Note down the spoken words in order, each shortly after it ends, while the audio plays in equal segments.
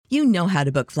You know how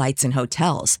to book flights and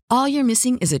hotels. All you're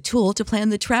missing is a tool to plan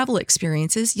the travel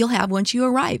experiences you'll have once you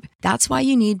arrive. That's why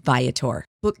you need Viator.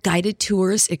 Book guided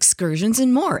tours, excursions,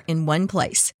 and more in one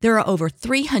place. There are over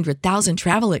 300,000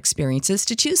 travel experiences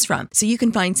to choose from, so you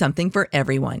can find something for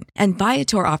everyone. And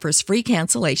Viator offers free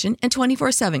cancellation and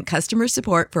 24/7 customer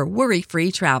support for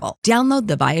worry-free travel. Download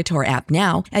the Viator app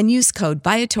now and use code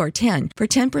Viator10 for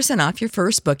 10% off your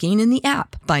first booking in the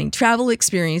app. Find travel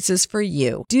experiences for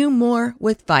you. Do more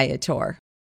with Viator.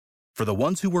 For the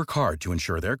ones who work hard to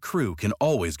ensure their crew can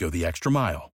always go the extra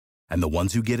mile, and the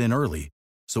ones who get in early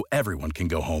so everyone can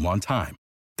go home on time,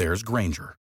 there's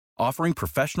Grainger, offering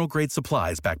professional-grade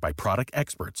supplies backed by product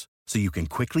experts so you can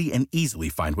quickly and easily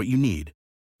find what you need.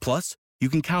 Plus, you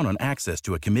can count on access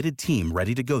to a committed team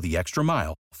ready to go the extra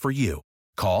mile for you.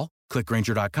 Call, click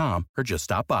Grainger.com, or just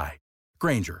stop by.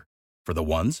 Grainger, for the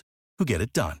ones who get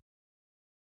it done.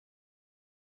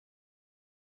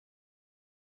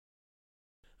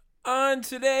 On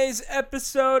today's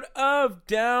episode of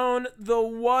Down the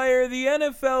Wire, the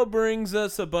NFL brings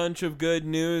us a bunch of good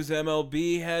news.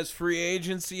 MLB has free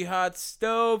agency hot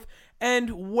stove,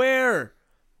 and where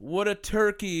would a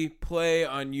turkey play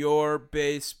on your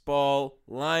baseball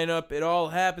lineup? It all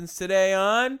happens today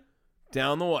on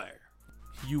Down the Wire.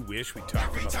 You wish we talked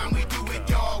Every about time we do it,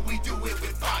 y'all, we do it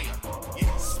with fire.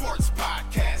 Yeah, sports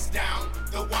podcast Down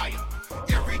the Wire.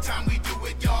 Every time we do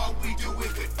it, y'all, we do it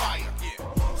with fire. Yeah.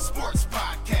 Sports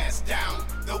podcast Down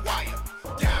the Wire.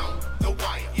 Down the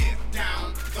Wire. Yeah.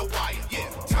 Down the Wire. Yeah.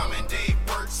 Tom and Dave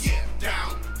works. Yeah.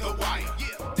 Down the Wire.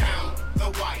 Yeah. Down the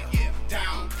Wire. Yeah.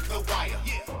 Down the Wire.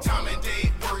 Yeah. Tom and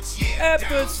Dave works. Yeah.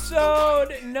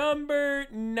 Episode number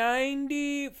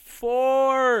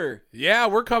 94. Yeah,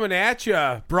 we're coming at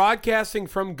you, broadcasting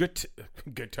from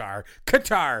Qatar.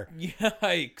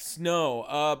 Yikes,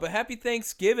 no. But happy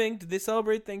Thanksgiving. Did they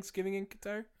celebrate Thanksgiving in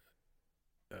Qatar?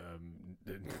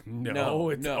 No,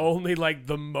 it's no. only like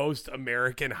the most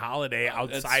American holiday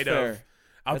outside of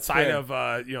the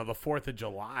 4th of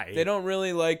July. They don't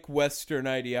really like Western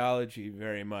ideology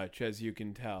very much, as you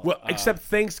can tell. Well, except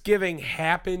Thanksgiving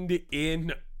happened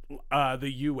in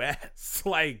the U.S.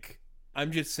 Like,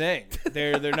 I'm just saying,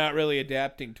 they're not really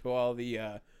adapting to all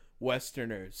the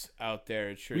Westerners out there.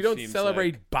 It sure we don't seems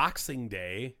celebrate like. Boxing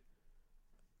Day.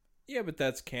 Yeah, but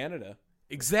that's Canada.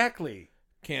 Exactly.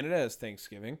 Canada has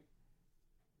Thanksgiving.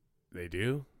 They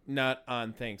do? Not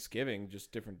on Thanksgiving,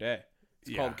 just different day.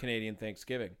 It's called Canadian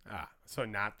Thanksgiving. So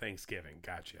not Thanksgiving.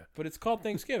 Gotcha. But it's called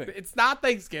Thanksgiving. It's not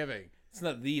Thanksgiving. It's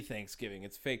not the Thanksgiving.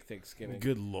 It's fake Thanksgiving.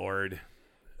 Good Lord.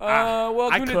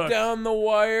 Welcome to Down the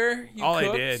Wire. All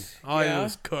I did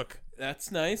was cook. That's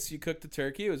nice. You cooked the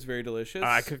turkey. It was very delicious.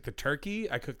 I cooked the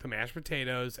turkey, I cooked the mashed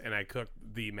potatoes, and I cooked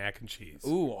the mac and cheese.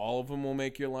 Ooh, all of them will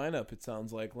make your lineup, it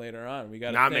sounds like, later on. We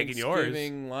got Not a making yours.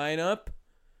 Thanksgiving lineup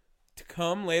to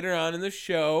come later on in the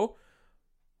show.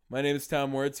 My name is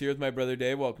Tom Wertz, here with my brother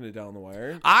Dave. Welcome to Down the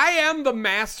Wire. I am the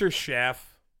master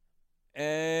chef.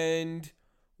 And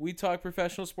we talk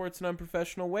professional sports in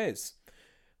unprofessional ways.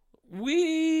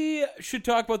 We should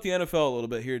talk about the NFL a little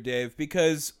bit here, Dave,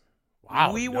 because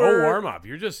no warm up.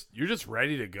 You're just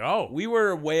ready to go. We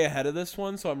were way ahead of this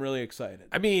one, so I'm really excited.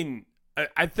 I mean,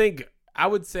 I think I'm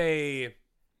going to say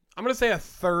a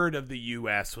third of the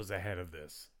U.S. was ahead of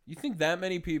this. You think that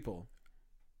many people?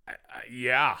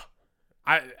 Yeah.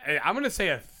 I'm going to say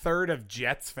a third of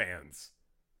Jets fans.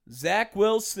 Zach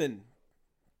Wilson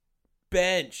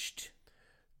benched.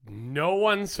 No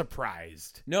one's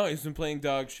surprised. No, he's been playing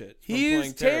dog shit.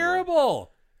 He's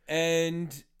terrible.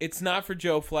 And it's not for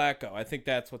Joe Flacco. I think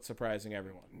that's what's surprising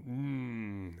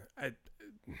everyone.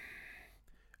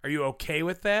 Are you okay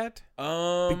with that?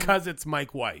 Because it's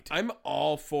Mike White. I'm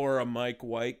all for a Mike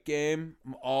White game.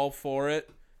 I'm all for it.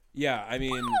 Yeah, I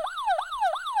mean,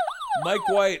 Mike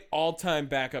White, all-time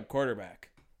backup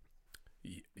quarterback.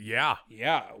 Yeah.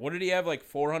 Yeah. What did he have, like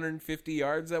 450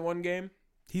 yards that one game?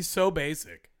 He's so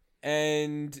basic.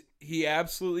 And he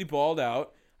absolutely balled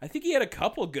out. I think he had a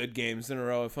couple good games in a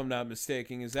row, if I'm not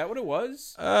mistaken. Is that what it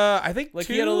was? I think like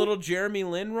two? He had a little Jeremy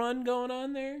Lin run going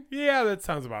on there. Yeah, that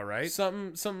sounds about right.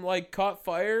 Some like caught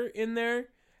fire in there,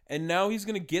 and now he's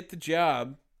gonna get the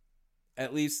job,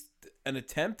 at least an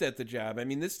attempt at the job. I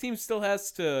mean, this team still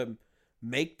has to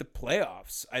make the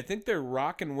playoffs. I think they're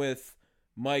rocking with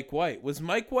Mike White. Was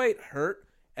Mike White hurt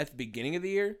at the beginning of the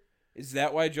year? Is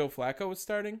that why Joe Flacco was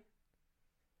starting?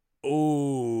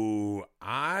 Oh,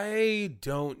 I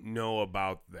don't know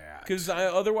about that. Because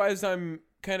otherwise I'm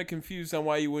kind of confused on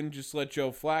why you wouldn't just let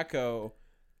Joe Flacco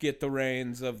get the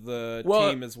reins of the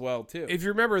team as well, too. If you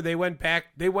remember, they went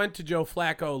to Joe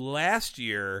Flacco last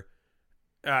year.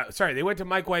 They went to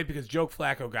Mike White because Joe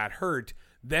Flacco got hurt.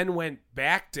 then went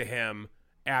back to him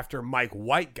after Mike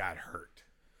White got hurt.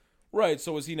 Right,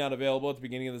 so was he not available at the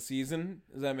beginning of the season?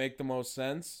 Does that make the most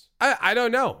sense? I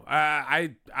don't know.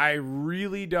 I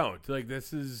really don't. Like,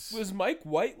 this is... Was Mike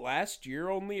White last year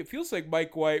only? It feels like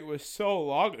Mike White was so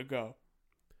long ago.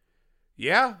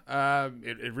 Yeah,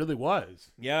 it really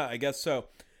was. Yeah, I guess so.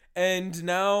 And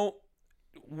now,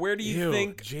 where do you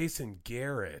think... Jason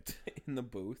Garrett. In the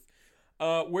booth.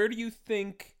 Where do you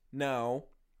think now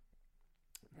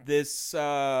this...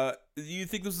 do you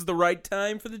think this is the right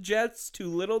time for the Jets? Too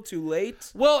little, too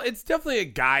late? Well, it's definitely a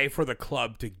guy for the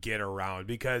club to get around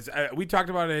because we talked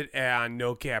about it on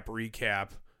No Cap Recap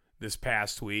this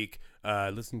past week.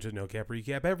 Listen to No Cap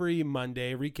Recap every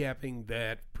Monday, recapping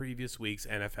that previous week's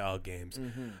NFL games.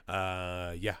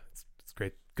 Yeah, it's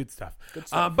great. Good stuff.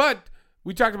 But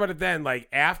we talked about it then. Like,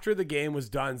 after the game was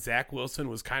done, Zach Wilson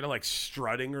was kind of like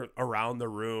strutting around the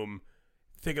room,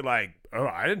 thinking like, oh,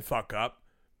 I didn't fuck up.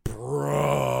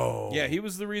 Bro. Yeah, he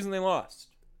was the reason they lost.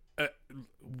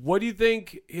 What do you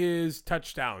think his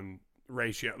touchdown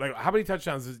ratio? Like, how many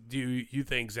touchdowns do you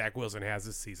think Zach Wilson has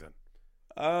this season?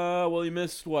 Well, he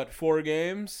missed, 4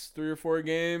 games? 3 or 4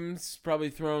 games? Probably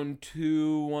thrown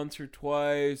 2 once or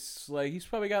twice. Like, he's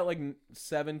probably got,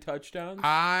 7 touchdowns.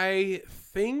 I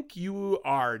think you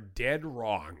are dead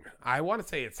wrong. I want to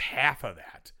say it's half of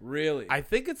that. Really? I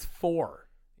think it's 4.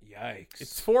 Yikes.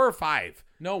 It's 4 or 5.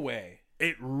 No way.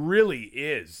 It really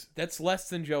is. That's less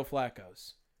than Joe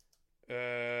Flacco's.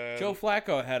 Joe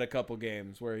Flacco had a couple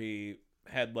games where he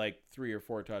had 3 or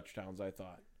 4 touchdowns, I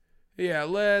thought. Yeah,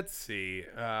 let's see.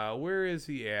 Where is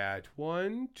he at?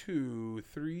 1, 2,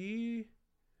 3.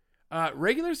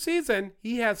 Regular season,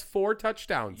 he has 4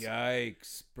 touchdowns.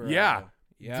 Yikes, bro. Yeah.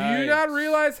 Yikes. Do you not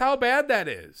realize how bad that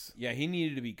is? Yeah, he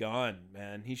needed to be gone,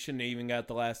 man. He shouldn't have even got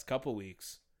the last couple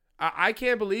weeks. I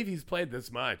can't believe he's played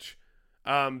this much.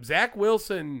 Zach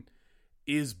Wilson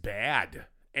is bad.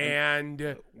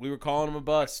 And we were calling him a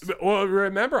bust. Well,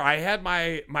 remember, I had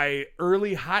my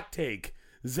early hot take.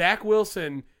 Zach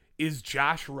Wilson is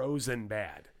Josh Rosen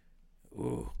bad.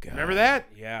 Ooh, God. Remember that?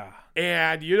 Yeah.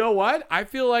 And you know what? I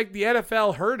feel like the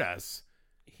NFL heard us.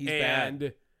 He's bad.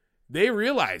 And they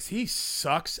realize he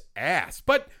sucks ass.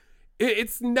 But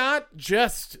it's not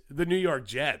just the New York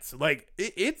Jets. Like,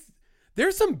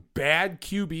 there's some bad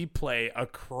QB play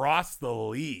across the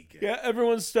league. Yeah,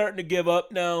 everyone's starting to give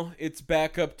up now. It's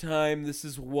backup time. This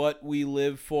is what we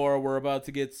live for. We're about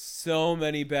to get so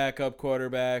many backup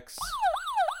quarterbacks.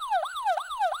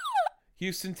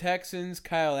 Houston Texans,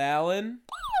 Kyle Allen.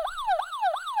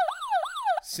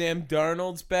 Sam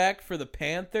Darnold's back for the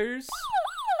Panthers.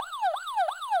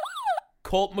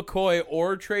 Colt McCoy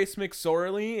or Trace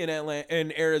McSorley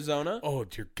in Arizona. Oh,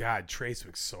 dear God, Trace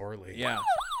McSorley. Yeah.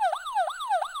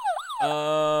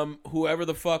 Whoever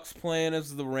the fuck's playing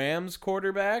as the Rams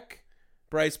quarterback,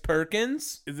 Bryce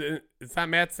Perkins. It's not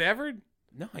Matt Stafford?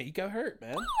 No, he got hurt,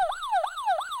 man.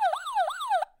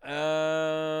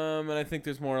 And I think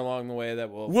there's more along the way that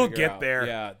we'll get out. there.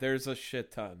 Yeah, there's a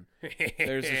shit ton.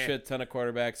 There's a shit ton of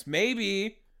quarterbacks.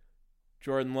 Maybe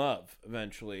Jordan Love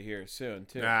eventually here soon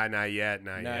too. Nah, not yet.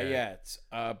 Not yet.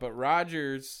 But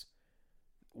Rodgers,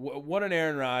 what an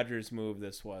Aaron Rodgers move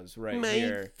this was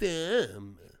here.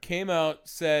 Thumb. Came out,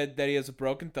 said that he has a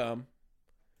broken thumb.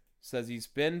 Says he's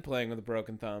been playing with a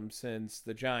broken thumb since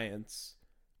the Giants,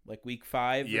 week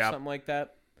 5 or something like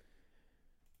that.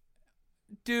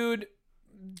 Dude,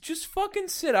 just fucking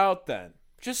sit out then.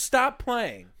 Just stop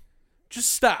playing. Just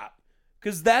stop.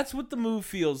 Because that's what the move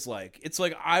feels like. It's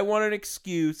like I want an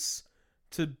excuse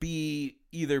to be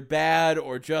either bad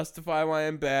or justify why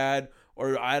I'm bad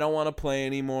or I don't want to play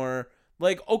anymore.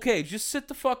 Okay, just sit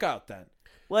the fuck out then.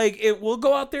 We'll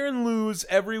go out there and lose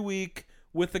every week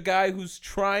with a guy who's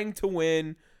trying to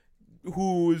win,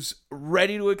 who's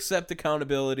ready to accept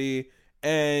accountability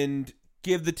and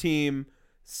give the team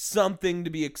something to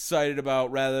be excited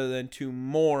about rather than to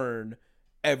mourn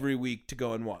every week to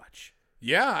go and watch.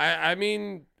 Yeah, I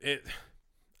mean,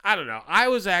 I don't know. I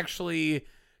was actually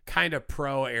kind of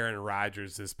pro Aaron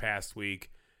Rodgers this past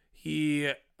week.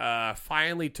 He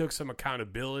finally took some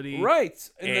accountability. Right,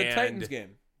 in the Titans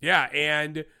game. Yeah,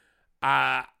 and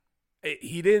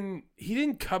he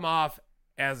didn't come off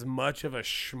as much of a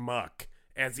schmuck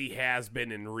as he has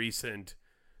been in recent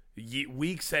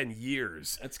weeks and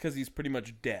years. That's because he's pretty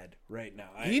much dead right now.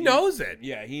 He knows it.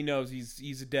 Yeah, he knows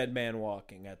he's a dead man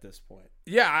walking at this point.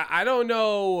 Yeah, I don't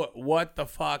know what the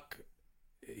fuck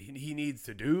he needs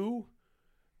to do,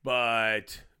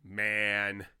 but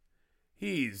man,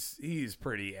 he's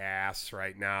pretty ass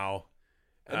right now.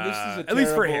 And this is at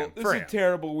least for him. This is a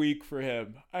terrible week for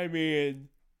him. I mean,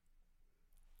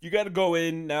 you got to go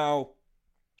in now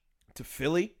to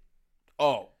Philly.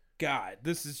 Oh, God.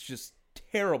 This is just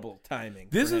terrible timing.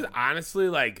 This for is him.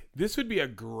 honestly this would be a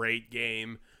great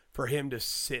game for him to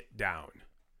sit down.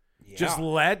 Yeah. Just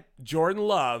let Jordan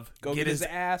Love Go get his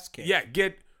ass kicked. Yeah,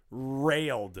 get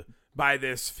railed by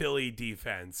this Philly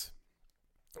defense.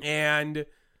 And,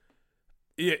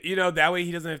 that way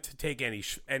he doesn't have to take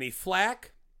any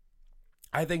flack.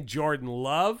 I think Jordan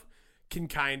Love can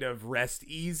kind of rest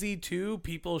easy, too.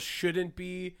 People shouldn't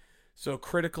be so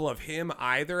critical of him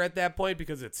either at that point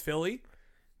because it's Philly.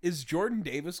 Is Jordan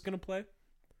Davis going to play?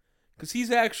 Because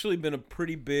he's actually been a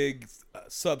pretty big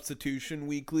substitution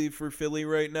weekly for Philly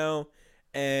right now.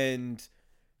 And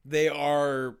they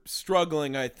are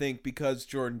struggling, I think, because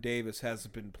Jordan Davis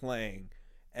hasn't been playing.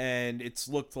 And it's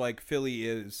looked like Philly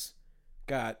is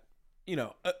got,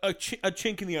 a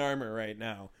chink in the armor right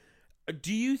now.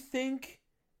 Do you think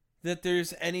that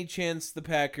there's any chance the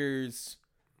Packers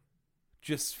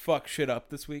just fuck shit up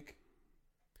this week?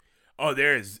 Oh,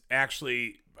 there is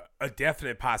actually a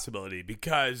definite possibility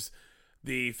because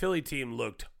the Philly team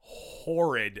looked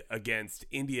horrid against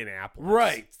Indianapolis.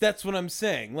 Right. That's what I'm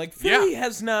saying. Like, Philly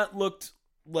has not looked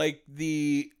like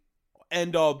the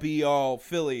end-all, be-all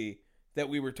Philly that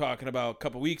we were talking about a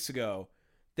couple weeks ago.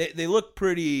 They look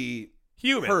pretty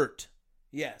human. Hurt.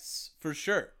 Yes, for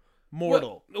sure.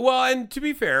 Mortal. Well, and to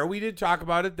be fair, we did talk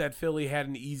about it that Philly had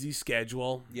an easy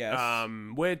schedule. Yes.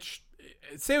 Which,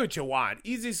 say what you want,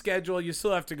 easy schedule, you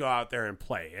still have to go out there and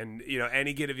play. And,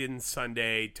 any given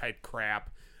Sunday type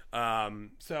crap.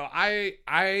 So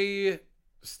I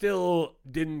still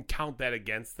didn't count that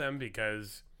against them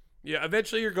because,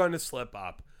 eventually you're going to slip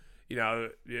up.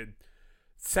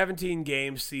 17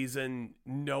 game season,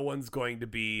 no one's going to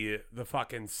be the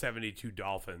fucking 72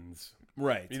 Dolphins.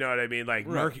 Right. You know what I mean? Like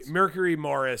Right. Mercury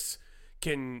Morris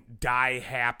can die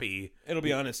happy. It'll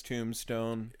be on his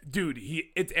tombstone. Dude,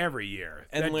 it's every year.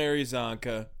 And Larry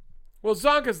Zonka. Well,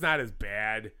 Zonka's not as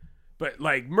bad, but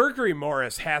like Mercury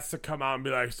Morris has to come out and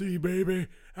be like, "See, baby,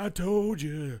 I told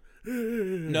you."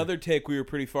 Another take we were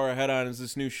pretty far ahead on is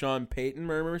this new Sean Payton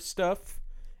murmur stuff.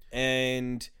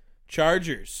 And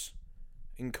Chargers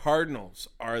and Cardinals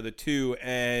are the two,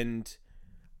 and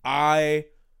I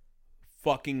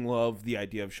fucking love the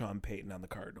idea of Sean Payton on the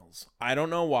Cardinals. I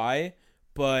don't know why,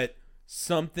 but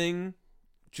something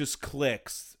just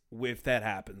clicks if that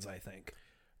happens, I think.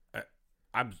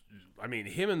 I mean,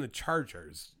 him and the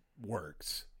Chargers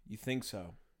works. You think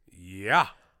so? Yeah.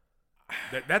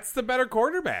 That's the better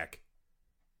quarterback.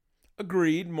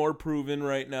 Agreed. More proven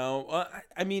right now.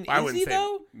 I mean, I is wouldn't he say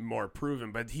though? more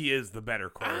proven, but he is the better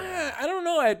quarterback. I don't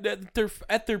know.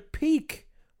 At their peak,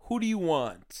 who do you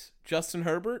want? Justin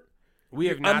Herbert? We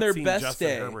have on not their seen best Justin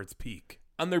day. Herbert's peak.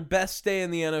 On their best day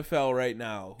in the NFL right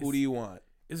now, who do you want?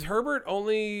 Is Herbert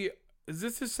is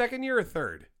this his second year or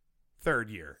third? Third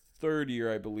year. Third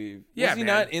year, I believe. Yeah, Was he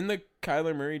man. not in the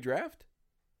Kyler Murray draft?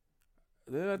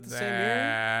 Are they not the same year?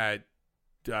 That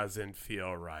doesn't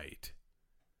feel right.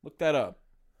 Look that up.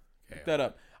 Okay. Look that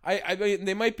up. I mean,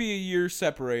 they might be a year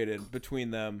separated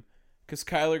between them because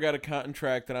Kyler got a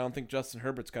contract, and I don't think Justin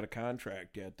Herbert's got a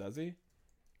contract yet, does he?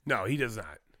 No, he does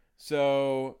not.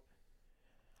 So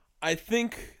I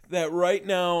think that right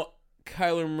now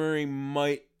Kyler Murray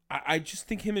might. I just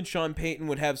think him and Sean Payton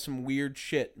would have some weird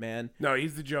shit, man. No,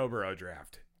 he's the Joe Burrow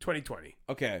draft. 2020.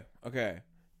 Okay.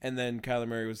 And then Kyler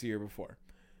Murray was the year before.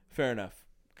 Fair enough.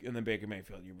 And then Baker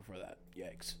Mayfield the year before that.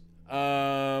 Yikes.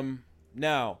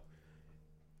 Now,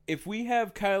 if we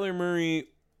have Kyler Murray,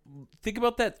 think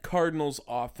about that Cardinals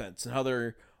offense and how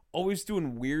they're always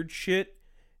doing weird shit.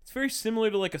 It's very similar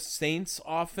to like a Saints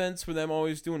offense where them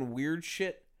always doing weird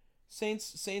shit.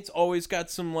 Saints always got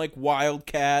some like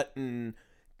wildcat and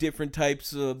different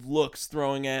types of looks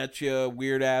throwing at you,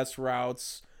 weird ass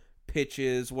routes,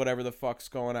 pitches, whatever the fuck's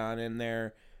going on in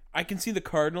there. I can see the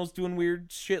Cardinals doing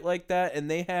weird shit like that, and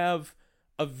they have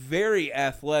a very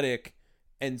athletic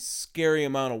and scary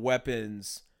amount of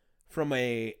weapons from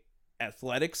a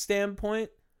athletic standpoint.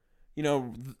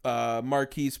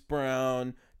 Marquise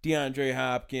Brown, DeAndre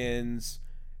Hopkins,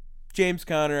 James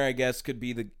Conner, I guess, could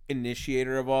be the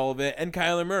initiator of all of it, and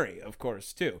Kyler Murray, of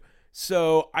course, too.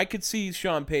 So I could see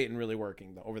Sean Payton really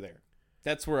working over there.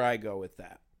 That's where I go with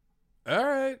that. All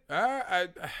right.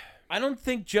 I don't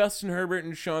think Justin Herbert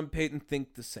and Sean Payton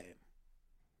think the same.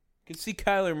 I can see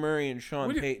Kyler Murray and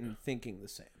Sean Payton thinking the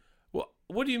same. Well,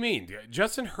 what do you mean?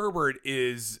 Justin Herbert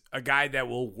is a guy that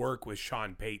will work with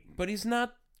Sean Payton. But he's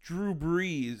not Drew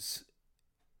Brees.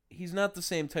 He's not the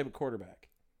same type of quarterback.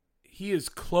 He is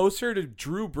closer to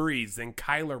Drew Brees than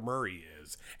Kyler Murray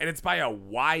is. And it's by a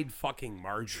wide fucking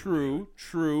margin.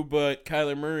 True, but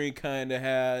Kyler Murray kind of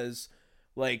has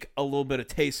like a little bit of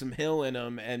Taysom Hill in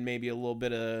him, and maybe a little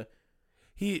bit of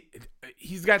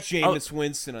he's got Jameis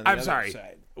Winston on the other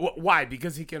side. Why?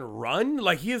 Because he can run?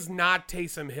 Like, he is not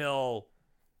Taysom Hill.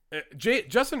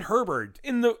 Justin Herbert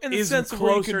In the is sense of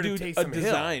where you closer could to do a Taysom Hill.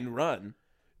 design run.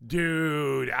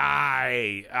 Dude,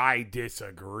 I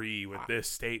disagree with this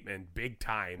statement big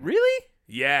time. Really?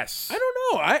 Yes. I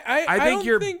don't know. I think don't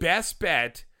your think... best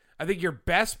bet. I think your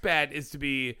best bet is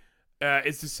to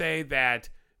say that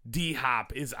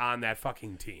D-Hop is on that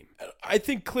fucking team. I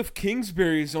think Cliff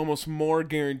Kingsbury is almost more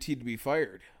guaranteed to be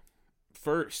fired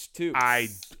first, too. I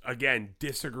again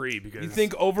disagree because You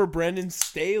think over Brendan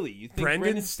Staley? You think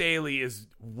Brendan Staley is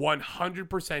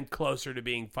 100% closer to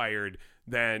being fired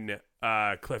than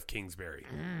Cliff Kingsbury.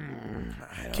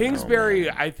 Kingsbury,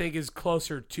 I think, is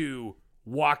closer to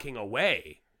walking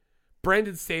away.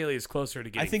 Brendan Staley is closer to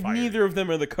getting I think fired. neither of them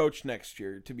are the coach next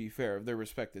year, to be fair, of their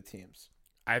respective teams.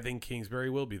 I think Kingsbury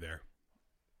will be there.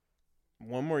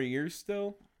 One more year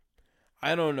still?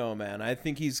 I don't know, man. I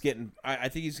think he's getting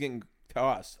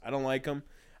tossed. I don't like him.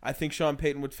 I think Sean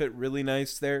Payton would fit really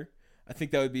nice there. I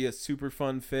think that would be a super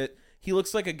fun fit. He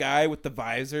looks like a guy with the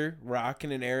visor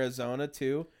rocking in Arizona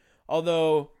too.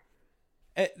 Although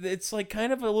it's like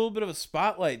kind of a little bit of a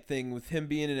spotlight thing with him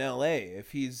being in LA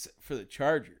if he's for the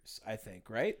Chargers, I think,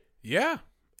 right? Yeah.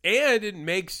 And it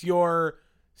makes your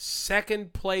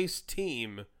second place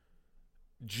team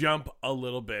jump a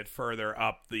little bit further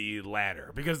up the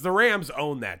ladder because the Rams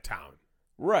own that town.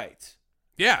 Right.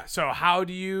 Yeah, so how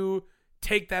do you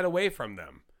take that away from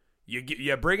them?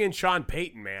 You bring in Sean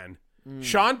Payton, man.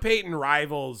 Sean Payton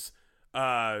rivals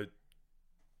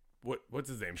what's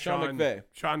his name? Sean McVay.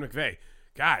 Sean McVay.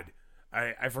 God,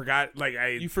 I forgot.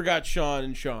 You forgot Sean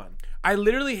and Sean. I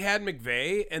literally had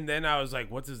McVay, and then I was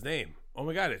like, "What's his name?" Oh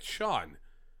my God, it's Sean.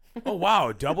 Oh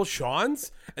wow, double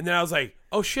Sean's. And then I was like,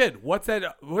 "Oh shit, what's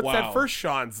that first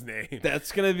Sean's name?"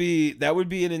 That would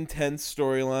be an intense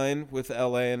storyline with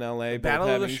LA and LA both Battle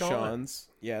of the having Sean. Sean's.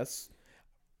 Yes.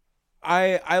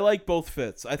 I like both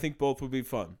fits. I think both would be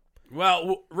fun.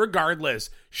 Well, regardless,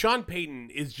 Sean Payton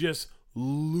is just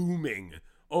looming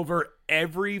over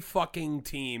every fucking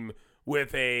team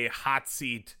with a hot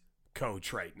seat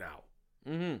coach right now.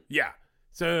 Mm-hmm. Yeah.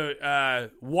 So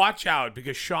watch out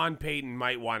because Sean Payton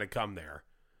might want to come there.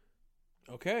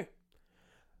 Okay.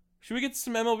 Should we get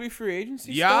some MLB free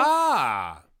agency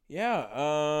stuff? Yeah.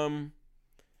 Yeah.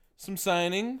 Some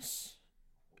signings.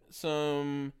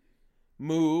 Some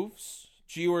moves.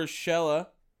 G. Urshela.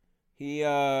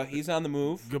 He's on the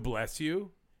move. God bless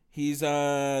you. He's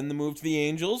on the move to the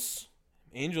Angels.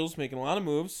 Angels making a lot of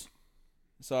moves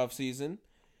this offseason.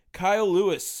 Kyle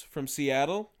Lewis from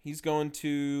Seattle. He's going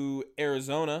to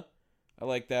Arizona. I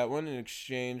like that one in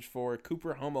exchange for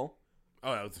Cooper Hummel.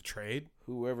 Oh, that was a trade?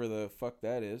 Whoever the fuck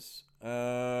that is.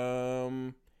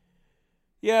 Yeah,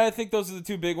 I think those are the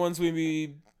two big ones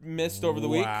we missed over the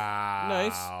week.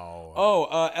 Nice.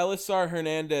 Oh, Elisar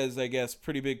Hernandez, I guess,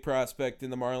 pretty big prospect in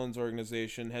the Marlins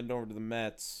organization, heading over to the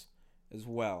Mets as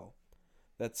well.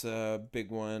 That's a big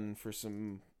one for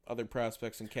some other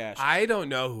prospects and cash. I don't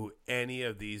know who any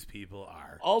of these people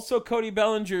are. Also, Cody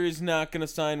Bellinger is not going to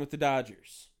sign with the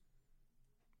Dodgers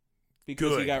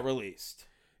because he Good. got released.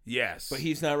 Yes. But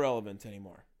he's not relevant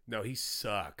anymore. No, he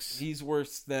sucks. He's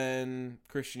worse than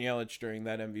Christian Yelich during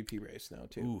that MVP race now,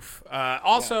 too. Oof.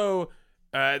 Also,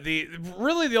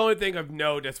 the only thing of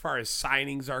note as far as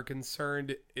signings are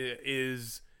concerned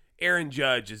is Aaron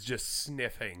Judge is just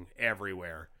sniffing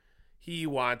everywhere. He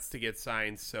wants to get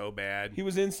signed so bad. He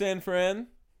was in San Fran,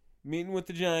 meeting with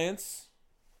the Giants.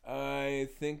 I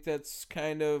think that's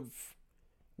kind of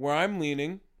where I'm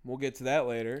leaning. We'll get to that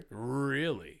later.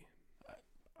 Really?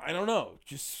 I don't know.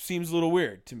 Just seems a little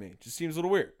weird to me. Just seems a little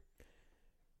weird.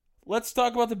 Let's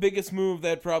talk about the biggest move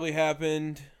that probably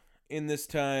happened in this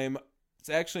time. It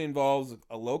actually involves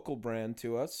a local brand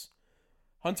to us.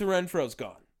 Hunter Renfroe's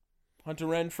gone. Hunter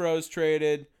Renfroe's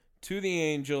traded to the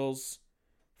Angels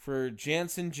for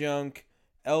Jansen Junk,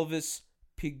 Elvis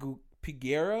Piguero?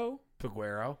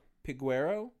 Piguero.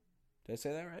 Did I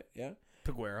say that right? Yeah.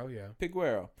 Piguero, yeah.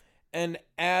 Piguero. And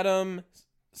Adam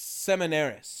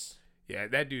Seminaris. Yeah,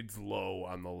 that dude's low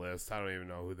on the list. I don't even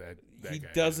know who that He guy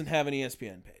doesn't have an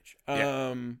ESPN page.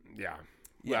 Yeah.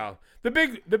 Well, the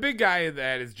big guy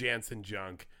that is Jansen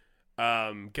Junk.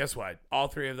 Guess what? All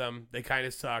three of them, they kind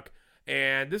of suck.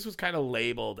 And this was kind of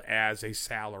labeled as a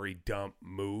salary dump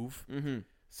move. Mm-hmm.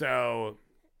 So,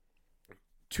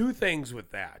 two things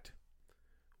with that.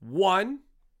 One,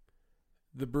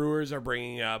 the Brewers are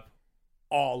bringing up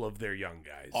all of their young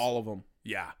guys. All of them.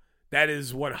 Yeah. That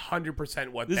is 100%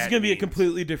 what This that is going to be a means.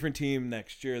 completely different team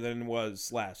next year than it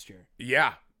was last year.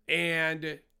 Yeah.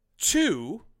 And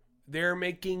 2, they're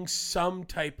making some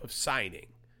type of signing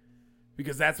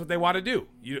because that's what they want to do.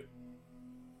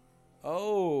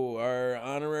 Oh, our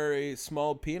honorary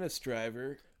small penis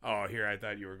driver. Oh, here, I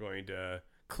thought you were going to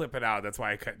clip it out. That's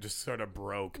why I just sort of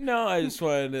broke. No, I just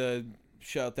wanted to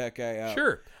shout that guy out.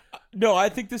 Sure. No, I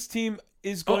think this team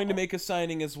is going to make a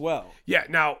signing as well. Yeah,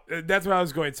 now, that's what I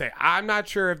was going to say. I'm not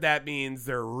sure if that means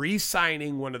they're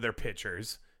re-signing one of their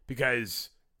pitchers because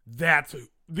that's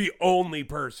the only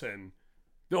person,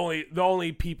 the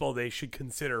only people they should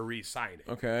consider re-signing.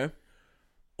 Okay.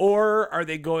 Or are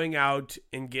they going out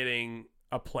and getting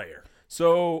a player?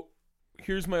 So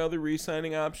here's my other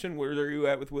re-signing option. Where are you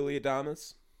at with Willy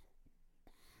Adames?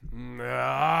 He's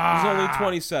only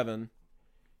 27.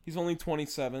 He's only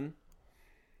 27.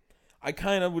 I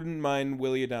kind of wouldn't mind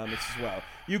Willy Adames as well.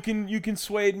 You can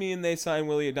sway me and they sign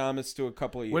Willy Adames to a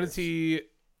couple of years.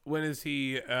 When is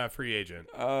he free agent?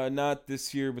 Not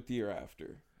this year, but the year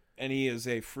after. And he is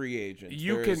a free agent.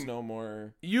 There is no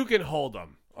more. You can hold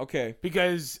him. Okay.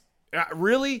 Because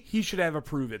really, he should have a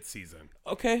prove it season.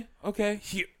 Okay.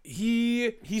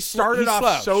 He started off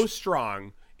slouched. so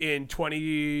strong in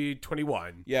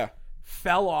 2021. Yeah.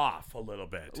 Fell off a little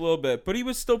bit. A little bit, but he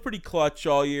was still pretty clutch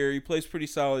all year. He plays pretty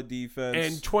solid defense.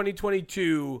 In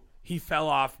 2022, he fell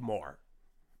off more.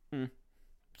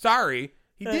 Sorry,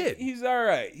 he did. He's all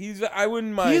right. I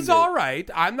wouldn't mind. He's all right.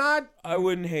 I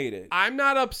wouldn't hate it. I'm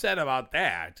not upset about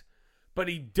that, but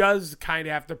he does kind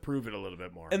of have to prove it a little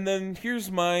bit more. And then here's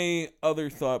my other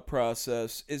thought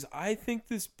process is I think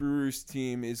this Brewers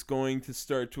team is going to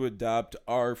start to adopt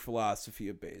our philosophy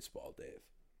of baseball, Dave.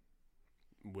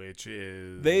 Which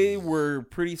is... They were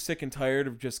pretty sick and tired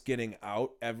of just getting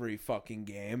out every fucking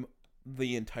game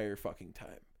the entire fucking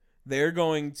time. They're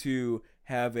going to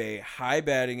have a high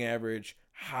batting average,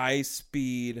 high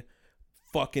speed,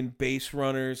 fucking base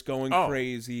runners going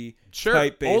crazy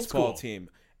type baseball team.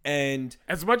 And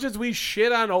as much as we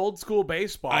shit on old school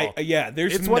baseball,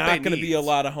 there's not going to be a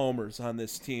lot of homers on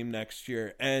this team next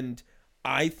year. And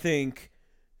I think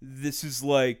this is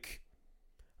like...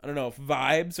 I don't know if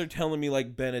vibes are telling me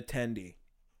like Benintendi.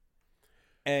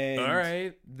 And all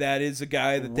right. That is a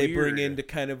guy that they bring in to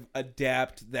kind of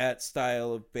adapt that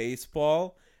style of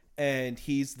baseball, and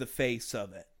he's the face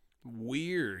of it.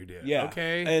 Weird. Yeah.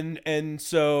 Okay. And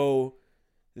so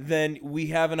then we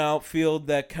have an outfield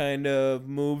that kind of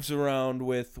moves around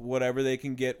with whatever they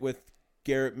can get with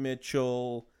Garrett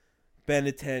Mitchell,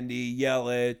 Benintendi,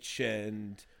 Yelich,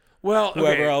 and... Well,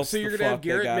 whoever else. So you're gonna have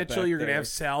Garrett Mitchell. You're gonna have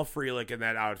Sal Frelick in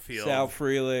that outfield. Sal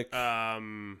Frelick,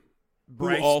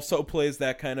 who also plays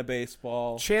that kind of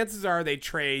baseball. Chances are they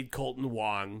trade Colton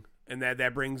Wong, and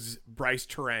that brings Bryce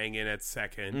Terang in at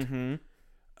second.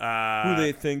 Mm-hmm. Who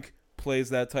they think plays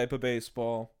that type of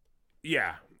baseball?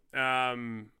 Yeah.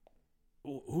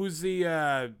 Who's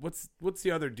the what's the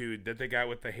other dude that they got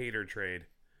with the Hader trade?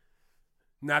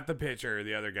 Not the pitcher,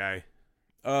 the other guy.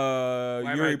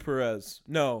 Yuri Perez.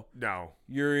 No.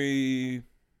 Yuri.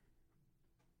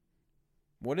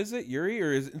 What is it? Yuri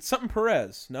or is it something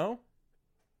Perez? No.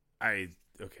 Now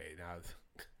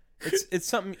it's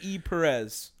something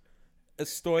Perez.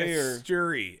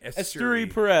 Esteury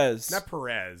Perez. Not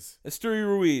Perez. Esteury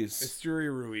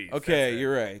Ruiz. Okay,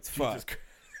 you're right. Fuck.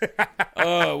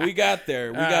 Oh, we got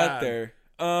there.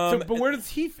 But where does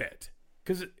he fit?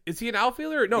 Because is he an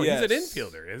outfielder? No, yes. He's an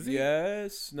infielder, is he?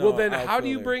 Yes. No, well, then outfielder. How do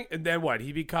you bring... And then what?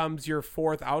 He becomes your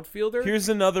fourth outfielder? Here's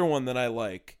another one that I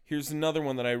like. Here's another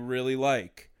one that I really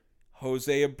like.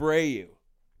 Jose Abreu.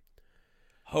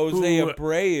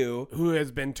 Abreu. Who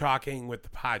has been talking with the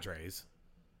Padres.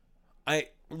 I'm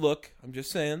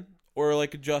just saying. Or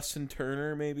like a Justin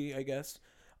Turner, maybe, I guess.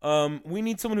 We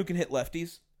need someone who can hit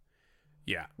lefties.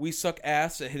 Yeah. We suck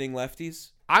ass at hitting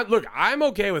lefties. I'm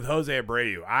okay with Jose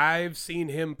Abreu. I've seen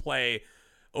him play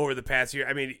over the past year.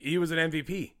 I mean, he was an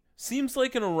MVP. Seems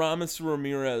like an Aramis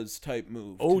Ramirez type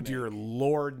move. Oh, dear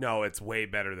Lord, no. It's way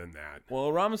better than that. Well,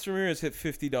 Aramis Ramirez hit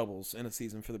 50 doubles in a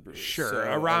season for the Brewers. Sure. So,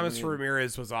 Aramis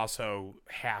Ramirez was also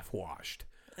half-washed.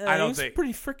 I don't think...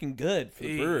 pretty freaking good for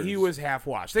the Brewers. He was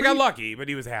half-washed. They got lucky, but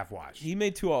he was half-washed. He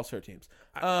made 2 All-Star teams.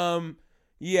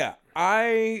 Yeah.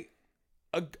 I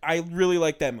really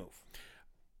like that move.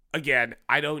 Again,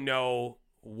 I don't know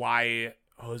why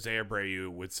Jose Abreu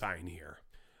would sign here.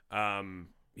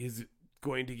 He's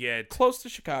going to get... Close to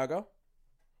Chicago.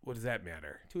 What does that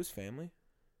matter? To his family.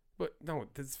 But no,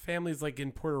 his family's like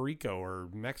in Puerto Rico or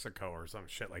Mexico or some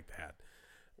shit like that.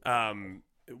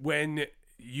 When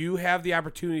you have the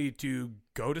opportunity to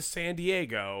go to San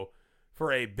Diego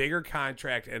for a bigger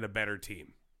contract and a better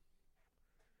team.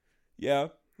 Yeah.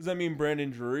 Does that mean Brandon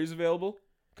Drury's available?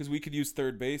 Because we could use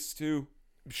third base too.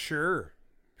 Sure.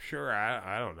 Sure,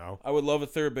 I don't know. I would love a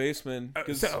third baseman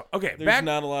because okay, there's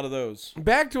not a lot of those.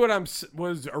 Back to what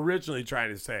was originally trying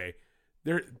to say.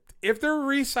 If they're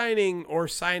re-signing or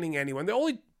signing anyone,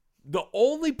 the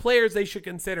only players they should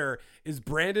consider is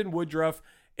Brandon Woodruff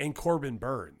and Corbin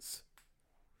Burns.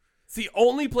 It's the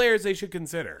only players they should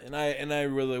consider. And I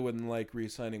really wouldn't like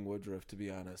re-signing Woodruff, to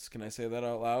be honest. Can I say that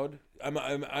out loud?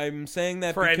 I'm saying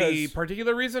that for because, any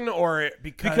particular reason, or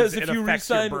because if it you affects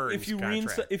re-sign your Burns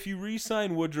contract? if you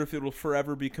re-sign Woodruff, it will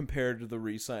forever be compared to the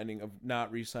re-signing of not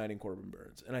re-signing Corbin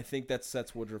Burns, and I think that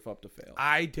sets Woodruff up to fail.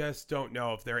 I just don't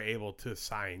know if they're able to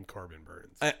sign Corbin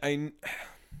Burns.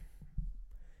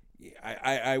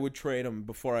 I would trade him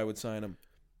before I would sign him.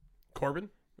 Corbin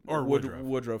or Woodruff?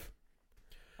 Woodruff.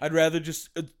 I'd rather just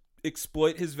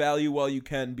exploit his value while you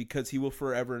can because he will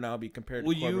forever now be compared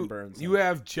to Corbin Burns. You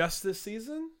have just this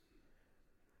season,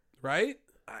 right?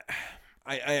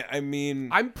 I mean,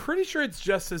 I'm pretty sure it's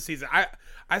just this season.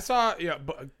 I saw a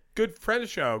good friend of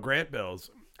the show, Grant Bills.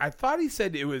 I thought he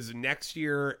said it was next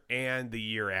year and the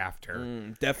year after.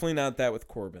 Definitely not that with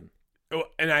Corbin. Oh,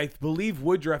 and I believe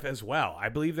Woodruff as well. I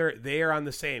believe they are on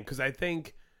the same because I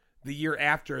think the year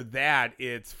after that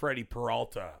it's Freddie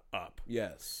Peralta up.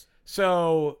 Yes.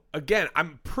 So again,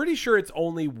 I'm pretty sure it's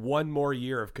only one more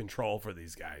year of control for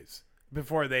these guys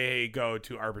before they go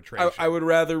to arbitration. I would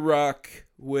rather rock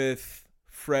with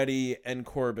Freddie and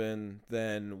Corbin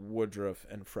than Woodruff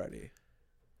and Freddie.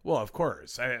 Well, of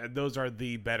course, those are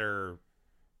the better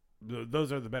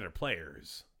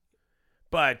players,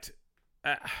 but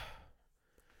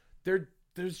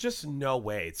there's just no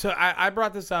way. So I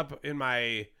brought this up in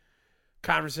my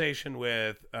conversation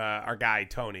with our guy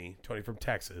Tony from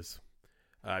Texas,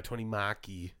 Tony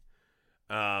Maki.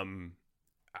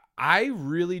 I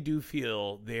really do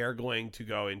feel they are going to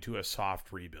go into a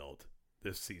soft rebuild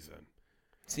this season.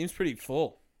 Seems pretty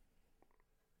full.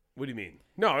 What do you mean?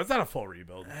 No, it's not a full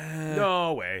rebuild.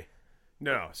 No way.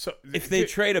 No. So if they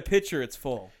trade a pitcher, it's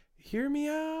full. Hear me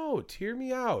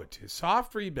out.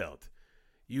 Soft rebuild.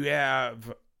 You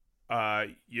have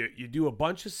you do a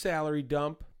bunch of salary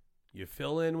dump. You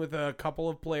fill in with a couple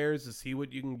of players to see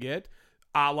what you can get,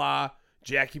 a la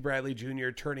Jackie Bradley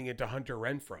Jr. turning into Hunter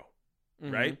Renfroe,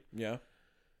 right? Yeah.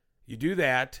 You do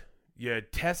that. You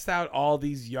test out all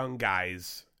these young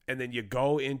guys, and then you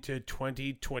go into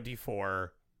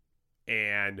 2024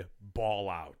 and ball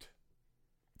out.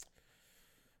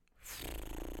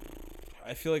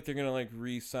 I feel like they're going to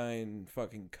re-sign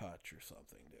fucking Kutch or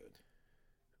something,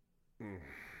 dude.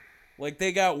 Like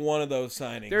they got one of those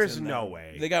signings. There's no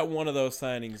way. They got one of those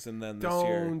signings and then this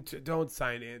year. Don't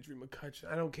sign Andrew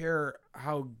McCutcheon. I don't care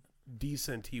how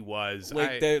decent he was.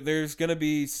 There's going to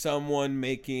be someone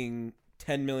making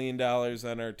 $10 million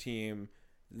on our team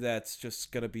that's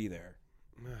just going to be there.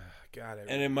 God,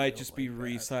 and it might just be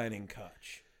re-signing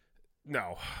Kutch.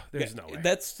 No, there's no way.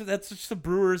 That's just a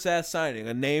Brewers ass signing,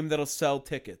 a name that'll sell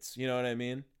tickets. You know what I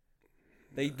mean?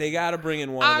 They got to bring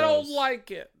in one of those. I don't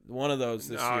like it. One of those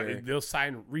this year. They'll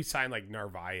re-sign like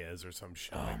Narvaez or some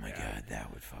shit. Oh my god, that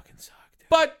would fucking suck, dude.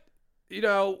 But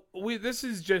this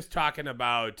is just talking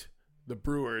about the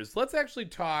Brewers. Let's actually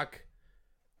talk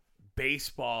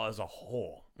baseball as a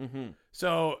whole. Mm-hmm.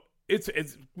 So it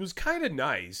was kind of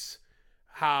nice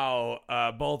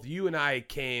how both you and I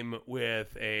came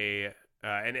with an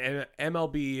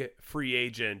MLB free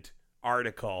agent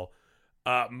article.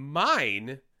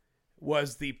 Mine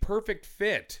was the perfect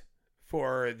fit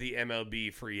for the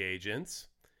MLB free agents,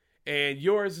 and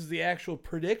yours is the actual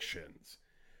predictions.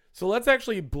 So let's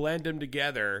actually blend them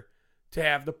together to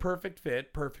have the perfect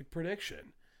fit, perfect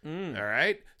prediction. All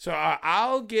right. So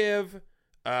I'll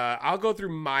go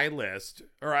through my list,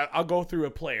 or I'll go through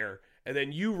a player, and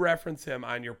then you reference him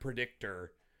on your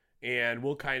predictor, and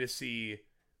we'll kind of see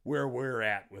where we're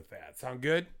at with that. Sound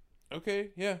good?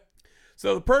 Okay, yeah.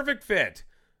 So the perfect fit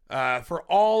for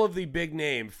all of the big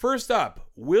names. First up,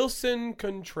 Wilson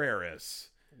Contreras.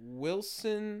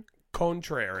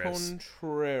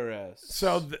 Contreras.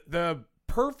 So the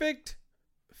perfect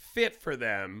fit for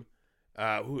them,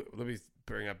 let me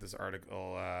bring up this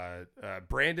article,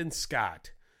 Brandon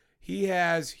Scott. He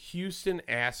has Houston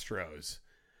Astros.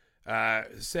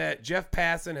 Said Jeff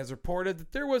Passan has reported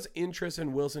that there was interest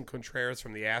in Wilson Contreras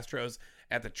from the Astros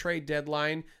at the trade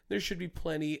deadline. There should be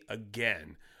plenty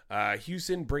again.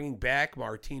 Houston bringing back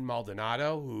Martin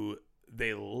Maldonado, who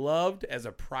they loved as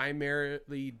a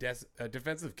primarily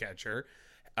defensive catcher,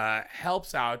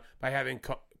 helps out by having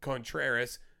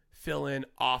Contreras fill in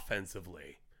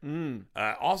offensively.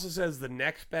 Also says the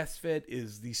next best fit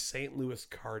is the St. Louis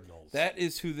Cardinals. That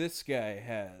is who this guy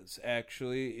has,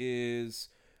 actually, is...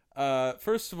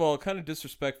 first of all, kind of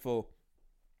disrespectful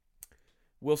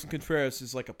Wilson Contreras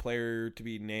is like a player to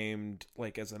be named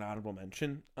like as an honorable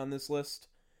mention on this list.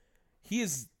 He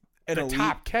is an The elite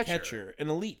top catcher. an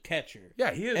elite catcher.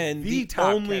 Yeah, he is and the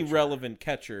top only catcher. relevant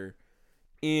catcher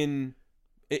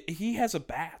he has a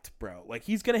bat, bro. Like,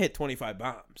 he's going to hit 25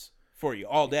 bombs for you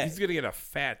all day. He's going to get a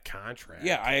fat contract.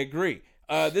 Yeah, I agree.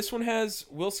 This one has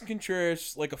Wilson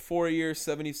Contreras like a 4-year,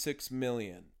 $76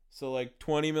 million. So like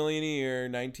 $20 million a year,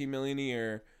 $19 million a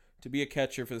year to be a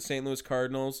catcher for the St. Louis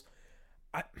Cardinals.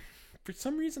 For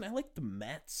some reason, I like the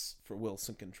Mets for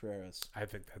Wilson Contreras. I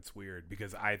think that's weird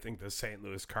because I think the St.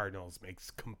 Louis Cardinals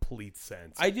makes complete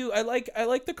sense. I do. I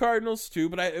like the Cardinals too,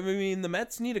 but I mean the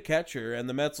Mets need a catcher, and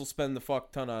the Mets will spend the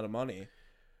fuck ton out of money.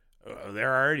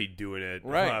 They're already doing it.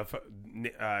 Right.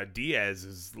 Diaz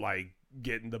is like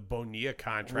getting the Bonilla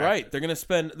contract. Right. They're gonna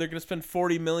spend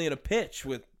 $40 million a pitch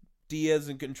with Diaz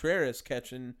and Contreras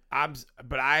catching.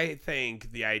 But I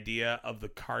think the idea of the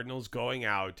Cardinals going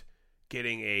out,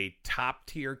 getting a top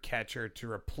tier catcher to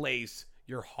replace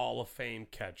your Hall of Fame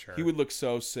catcher. He would look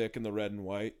so sick in the red and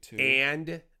white too.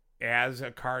 And as a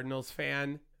Cardinals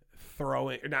fan,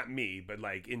 not me, but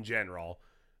like in general,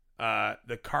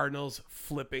 the Cardinals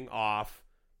flipping off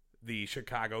the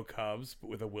Chicago Cubs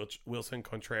with a Wilson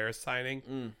Contreras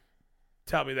signing.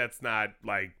 Tell me that's not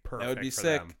like perfect. That would be for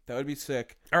sick. them. That would be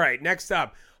sick. All right, next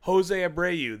up, Jose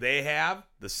Abreu. They have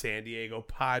the San Diego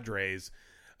Padres.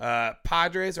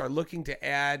 Padres are looking to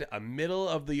add a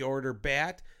middle-of-the-order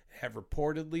bat, have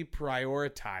reportedly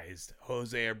prioritized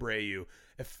Jose Abreu,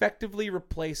 effectively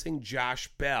replacing Josh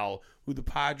Bell, who the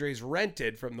Padres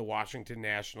rented from the Washington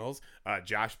Nationals.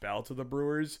 Josh Bell to the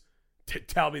Brewers.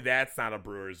 Tell me that's not a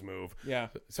Brewers move. Yeah.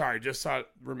 Sorry,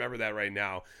 remember that right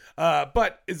now.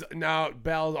 But is now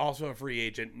Bell is also a free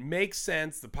agent. Makes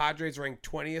sense. The Padres ranked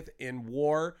 20th in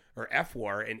WAR or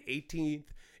FWAR and 18th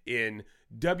in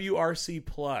WRC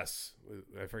plus.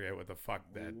 I forget what the fuck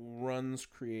that runs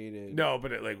created. No,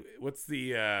 but what's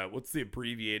the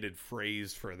abbreviated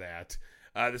phrase for that?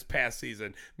 This past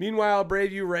season. Meanwhile,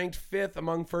 Abreu ranked 5th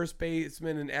among first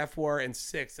basemen in FWAR and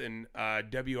 6th in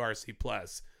WRC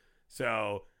plus.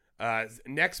 So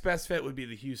next best fit would be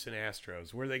the Houston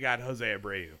Astros, where they got Jose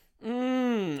Abreu.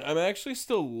 I'm actually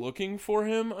still looking for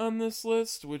him on this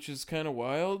list, which is kind of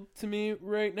wild to me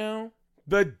right now.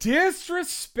 The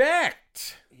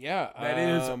disrespect. Yeah, that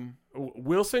is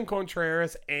Wilson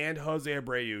Contreras and Jose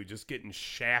Abreu just getting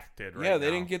shafted right now. Yeah, they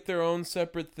didn't get their own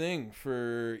separate thing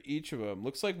for each of them.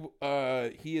 Looks like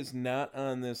he is not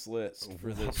on this list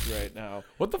for this right now.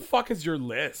 What the fuck is your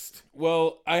list?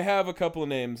 Well, I have a couple of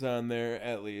names on there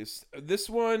at least. This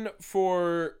one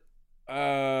for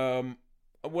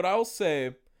what I'll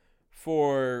say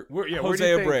for Jose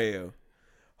Abreu.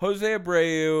 Jose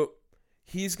Abreu,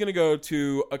 he's going to go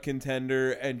to a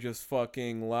contender and just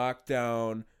fucking lock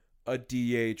down a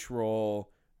DH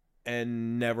role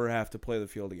and never have to play the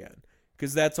field again.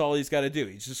 Because that's all he's got to do.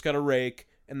 He's just got to rake,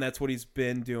 and that's what he's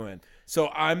been doing. So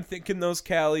I'm thinking those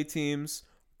Cali teams,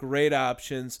 great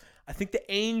options. I think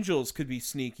the Angels could be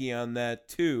sneaky on that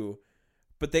too.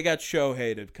 But they got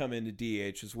Shohei to come into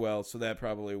DH as well, so that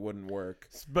probably wouldn't work.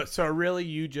 But so really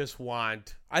you just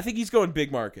want... I think he's going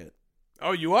big market.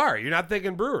 Oh, you are? You're not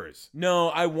thinking Brewers? No,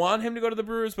 I want him to go to the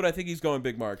Brewers, but I think he's going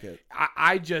big market.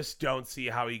 I just don't see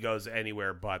how he goes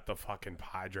anywhere but the fucking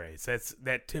Padres.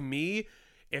 That to me,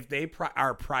 if they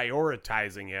are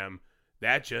prioritizing him,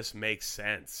 that just makes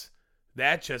sense.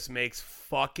 That just makes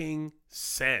fucking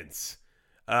sense.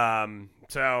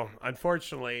 So,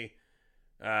 unfortunately,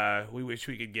 we wish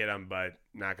we could get him, but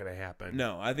not going to happen.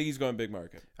 No, I think he's going big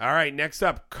market. All right, next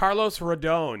up, Carlos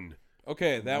Rodon.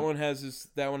 Okay, that one has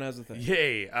a thing.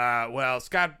 Yay. Well,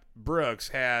 Scott Brooks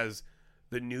has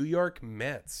the New York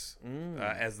Mets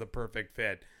as the perfect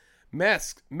fit.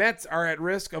 Mets are at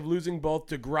risk of losing both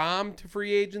DeGrom to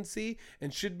free agency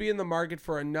and should be in the market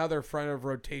for another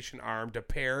front-of-rotation arm to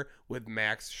pair with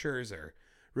Max Scherzer.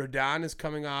 Rodon is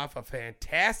coming off a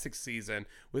fantastic season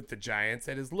with the Giants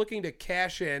and is looking to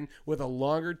cash in with a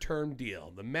longer-term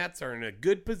deal. The Mets are in a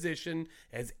good position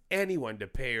as anyone to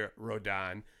pay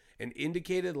Rodon, and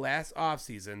indicated last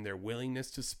offseason their willingness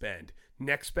to spend.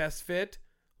 Next best fit,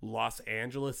 Los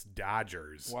Angeles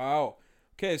Dodgers. Wow.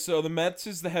 Okay, so the Mets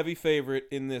is the heavy favorite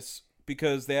in this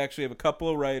because they actually have a couple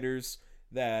of writers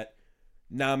that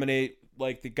nominate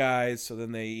like the guys, so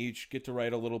then they each get to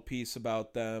write a little piece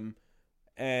about them.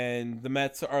 And the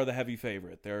Mets are the heavy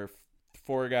favorite. There are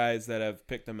 4 guys that have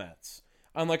picked the Mets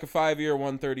on like a 5-year,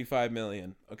 $135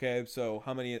 million. Okay, so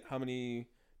how many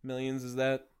millions is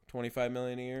that? 25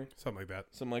 million a year? Something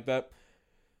like that.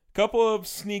 Couple of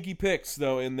sneaky picks,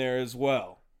 though, in there as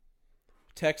well.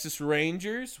 Texas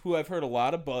Rangers, who I've heard a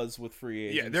lot of buzz with free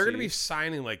agency. Yeah, they're going to be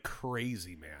signing like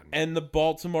crazy, man. And the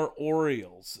Baltimore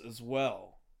Orioles as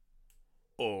well.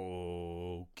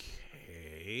 Okay.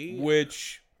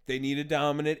 Which they need a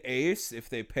dominant ace if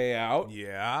they pay out.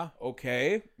 Yeah.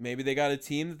 Okay. Maybe they got a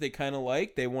team that they kind of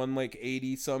like. They won like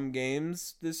 80-some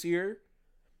games this year.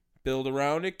 Build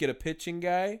around it. Get a pitching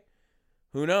guy.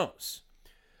 Who knows?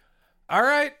 All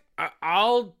right.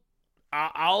 I'll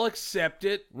accept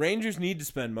it. Rangers need to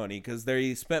spend money because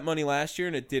they spent money last year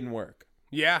and it didn't work.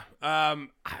 Yeah. Am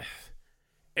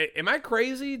I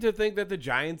crazy to think that the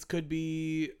Giants could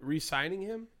be re-signing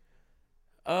him?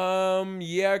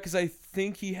 Yeah, because I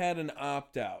think he had an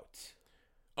opt-out.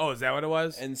 Oh, is that what it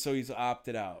was? And so he's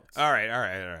opted out. All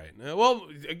right. Well,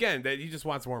 again, that he just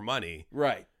wants more money.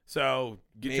 Right. So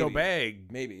get your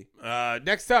bag. Maybe.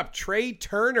 Next up, Trey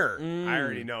Turner. I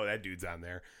already know that dude's on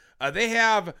there. They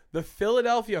have the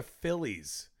Philadelphia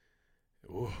Phillies.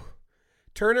 Ooh.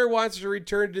 Turner wants to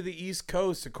return to the East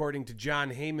Coast, according to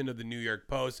John Heyman of the New York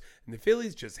Post, and the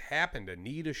Phillies just happen to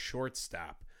need a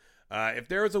shortstop. If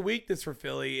there was a weakness for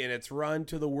Philly in its run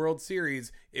to the World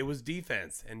Series, it was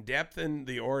defense and depth in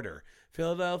the order.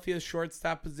 Philadelphia's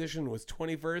shortstop position was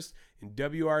 21st in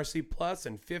WRC Plus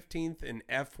and 15th in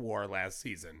F-WAR last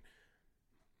season.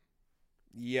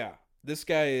 Yeah. This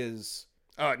guy is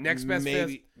next best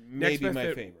maybe my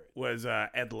fit favorite. Was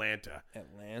Atlanta.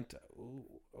 Atlanta. Ooh,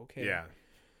 okay. Yeah.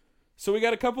 So we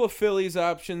got a couple of Phillies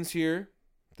options here.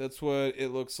 That's what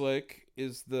it looks like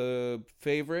is the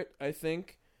favorite, I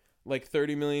think. Like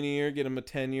 $30 million a year, get him a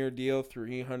 10-year deal,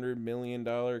 $300 million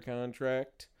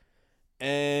contract.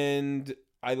 And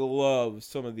I love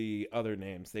some of the other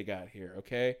names they got here,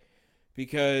 okay?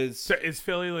 Because So is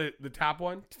Philly the top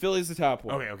one? Philly's the top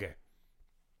one. Okay.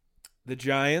 The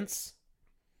Giants,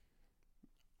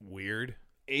 Weird.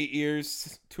 8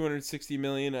 years, $260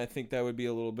 million. I think that would be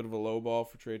a little bit of a low ball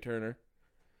for Trey Turner.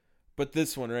 But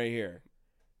this one right here,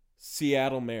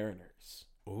 Seattle Mariners.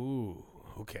 Ooh,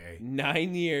 okay.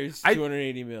 9 years,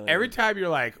 $280 million. Every time you're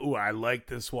like, ooh, I like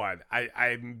this one,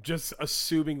 I'm just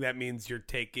assuming that means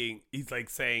he's like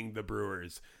saying the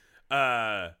Brewers.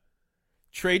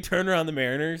 Trey Turner on the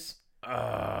Mariners. All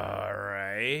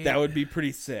right. That would be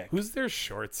pretty sick. Who's their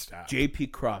shortstop? J.P.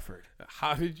 Crawford.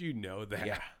 How did you know that?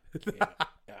 Yeah.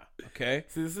 Okay.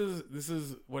 So this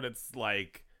is what it's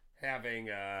like having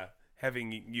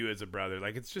you as a brother.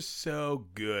 Like, it's just so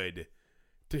good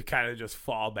to kind of just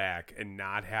fall back and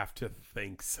not have to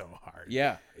think so hard.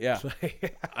 Yeah.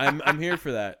 I'm here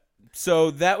for that.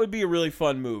 So that would be a really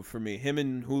fun move for me. Him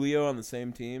and Julio on the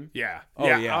same team. Yeah. Oh,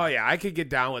 yeah. Oh, yeah. I could get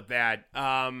down with that.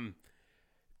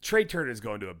 Trey Turner's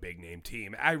going to a big name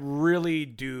team. I really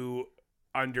do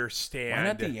understand. Why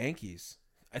not the Yankees?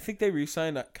 I think they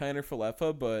re-signed Kiner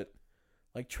Falefa, but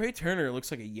like Trey Turner looks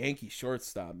like a Yankee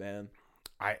shortstop, man.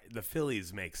 The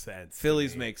Phillies make sense.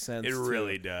 Phillies make sense. It too.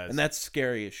 really does. And that's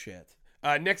scary as shit.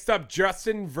 Next up,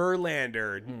 Justin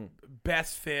Verlander.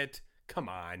 Best fit. Come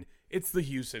on. It's the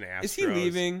Houston Astros. Is he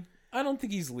leaving? I don't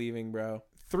think he's leaving, bro.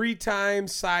 3-time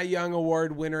Cy Young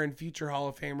Award winner and future Hall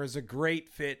of Famer is a great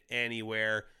fit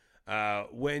anywhere.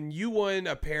 When you won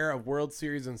a pair of World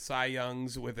Series and Cy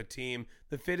Youngs with a team,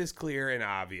 the fit is clear and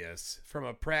obvious. From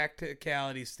a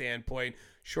practicality standpoint,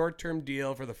 short-term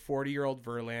deal for the 40-year-old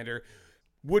Verlander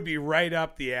would be right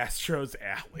up the Astros'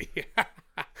 alley.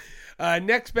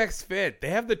 Next best fit, they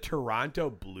have the Toronto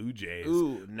Blue Jays.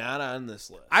 Ooh, not on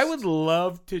this list. I would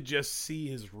love to just see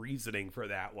his reasoning for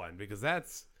that one because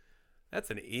that's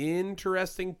an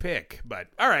interesting pick. But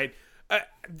all right,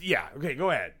 yeah, okay, go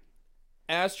ahead.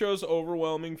 Astros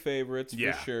overwhelming favorites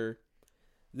for sure.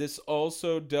 This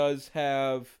also does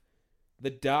have the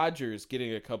Dodgers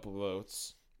getting a couple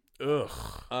votes. Ugh.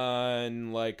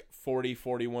 On like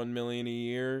 41 million a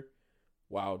year.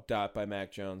 Wow, dot by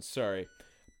Mac Jones. Sorry.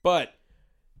 But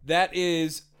that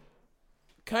is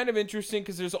kind of interesting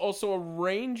because there's also a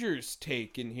Rangers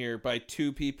take in here by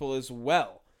two people as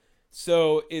well.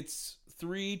 So it's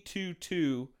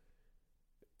 3-2-2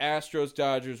 Astros,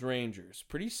 Dodgers, Rangers.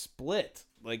 Pretty split.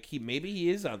 Like maybe he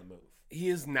is on the move. He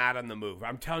is not on the move.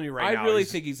 I'm telling you right now. I really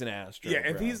think he's an Astro. Yeah,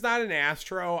 if he's not an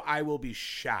Astro, I will be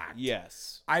shocked.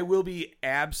 Yes. I will be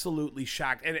absolutely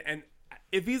shocked. And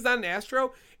if he's not an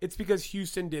Astro, it's because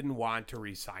Houston didn't want to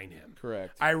re-sign him.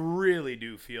 Correct. I really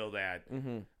do feel that.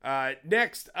 Mm-hmm.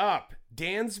 Next up,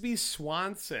 Dansby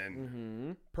Swanson.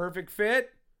 Mm-hmm. Perfect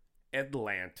fit,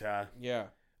 Atlanta. Yeah.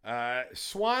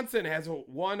 Swanson has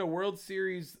won a World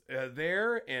Series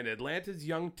there, and Atlanta's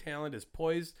young talent is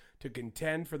poised to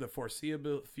contend for the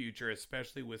foreseeable future,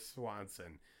 especially with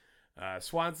Swanson.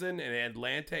 Swanson, an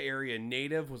Atlanta area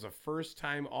native, was a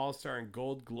first-time All-Star and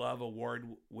Gold Glove Award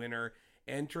winner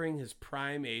entering his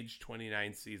prime age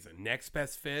 29 season. Next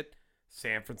best fit,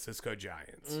 San Francisco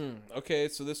Giants. Okay,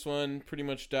 so this one pretty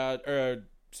much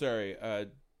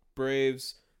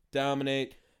Braves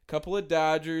dominate. Couple of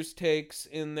Dodgers takes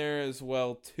in there as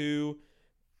well too.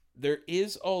 There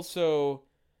is also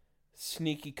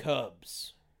sneaky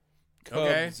Cubs.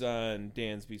 Cubs on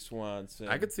Dansby Swanson.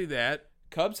 I could see that.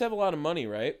 Cubs have a lot of money,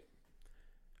 right?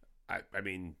 I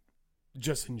mean,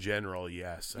 just in general,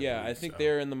 yes. I think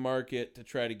they're in the market to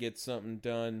try to get something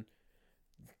done.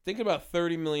 Thinking about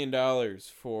 $30 million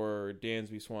for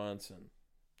Dansby Swanson.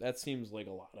 That seems like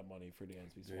a lot of money for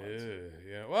Dansby Swanson.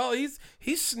 Yeah. Well, he's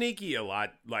sneaky a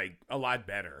lot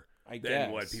better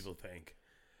than what people think.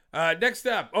 Next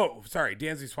up,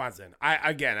 Dansby Swanson.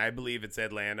 I believe it's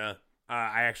Atlanta.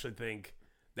 I actually think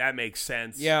that makes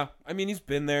sense. Yeah, I mean he's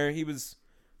been there. He was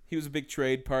a big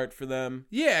trade part for them.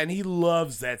 Yeah, and he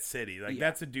loves that city.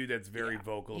 That's a dude that's very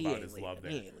vocal about his love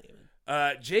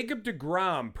there. Jacob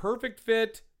deGrom, perfect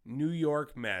fit, New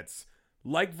York Mets.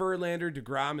 Like Verlander,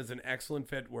 deGrom is an excellent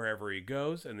fit wherever he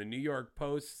goes, and the New York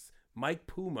Post's Mike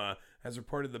Puma has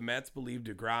reported the Mets believe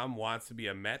deGrom wants to be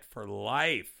a Met for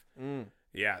life.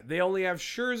 Yeah, they only have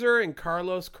Scherzer and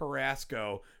Carlos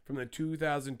Carrasco from the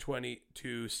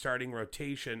 2022 starting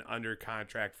rotation under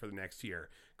contract for the next year.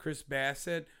 Chris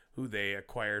Bassett, who they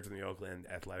acquired from the Oakland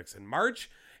Athletics in March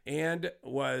and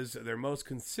was their most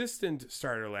consistent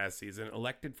starter last season,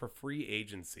 elected for free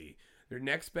agency. Their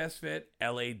next best fit,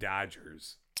 LA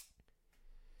Dodgers.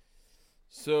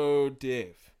 So,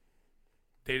 Dave.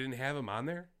 They didn't have him on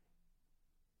there?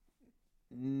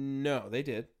 No, they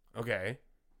did. Okay.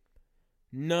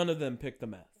 None of them picked the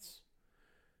Mets.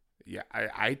 Yeah,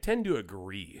 I tend to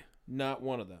agree. Not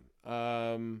one of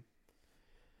them.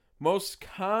 Most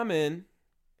common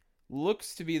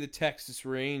looks to be the Texas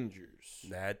Rangers.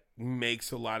 That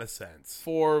makes a lot of sense.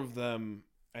 4 of them,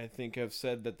 I think, have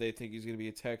said that they think he's going to be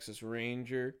a Texas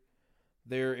Ranger.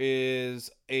 There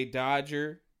is a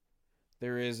Dodger.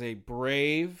 There is a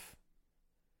Brave.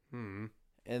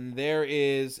 And there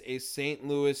is a St.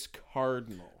 Louis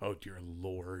Cardinal. Oh, dear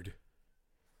Lord.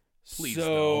 Please,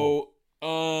 so,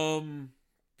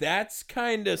 that's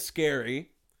kind of scary.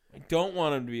 I don't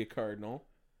want him to be a Cardinal.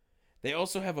 They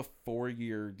also have a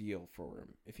 4-year deal for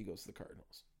him if he goes to the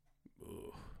Cardinals.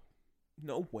 Ugh.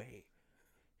 No way.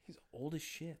 He's old as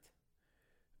shit.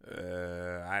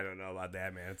 I don't know about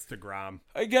that, man. It's deGrom.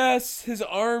 I guess his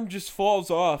arm just falls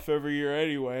off every year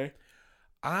anyway.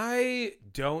 I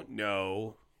don't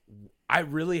know. I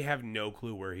really have no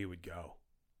clue where he would go.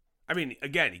 I mean,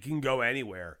 again, he can go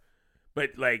anywhere.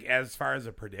 But, as far as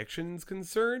a prediction's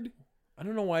concerned, I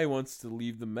don't know why he wants to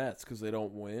leave the Mets because they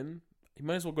don't win. He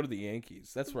might as well go to the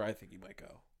Yankees. That's where I think he might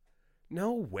go.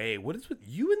 No way. What is with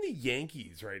you and the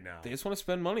Yankees right now? They just want to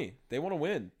spend money. They want to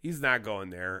win. He's not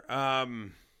going there.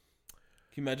 Can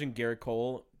you imagine Garrett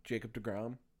Cole, Jacob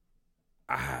deGrom?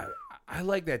 I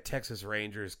like that Texas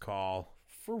Rangers call.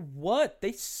 For what?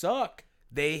 They suck.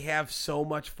 They have so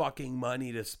much fucking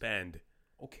money to spend.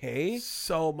 Okay.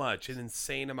 So much. An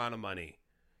insane amount of money.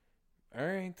 All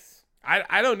right.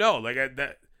 I don't know.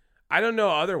 I don't know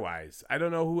otherwise. I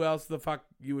don't know who else the fuck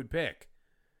you would pick.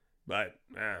 But,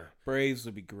 Braves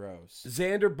would be gross.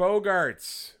 Xander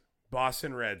Bogaerts,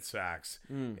 Boston Red Sox.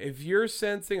 If you're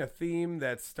sensing a theme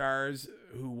that stars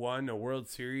who won a World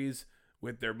Series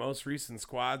with their most recent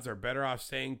squads are better off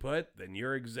staying put, then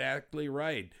you're exactly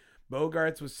right.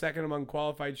 Bogaerts was second among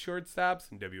qualified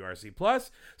shortstops in WRC+.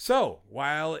 So,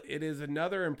 while it is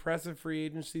another impressive free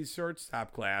agency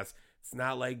shortstop class, it's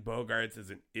not like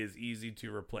Bogaerts is easy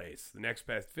to replace. The next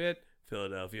best fit,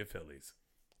 Philadelphia Phillies.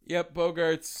 Yep,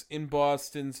 Bogaerts in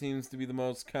Boston seems to be the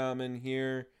most common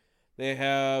here. They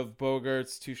have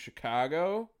Bogaerts to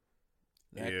Chicago.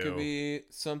 That could be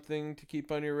something to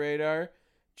keep on your radar.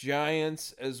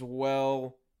 Giants as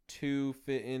well to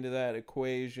fit into that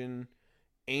equation.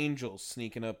 Angels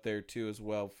sneaking up there too as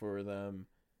well for them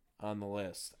on the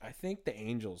list. I think the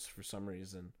Angels, for some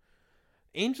reason.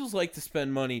 Angels like to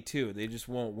spend money too. They just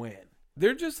won't win.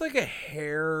 They're just like a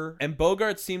hair. And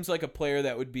Bogaerts seems like a player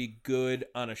that would be good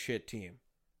on a shit team.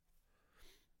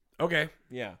 Okay.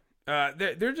 Yeah.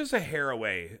 They're just a hair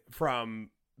away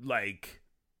from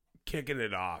kicking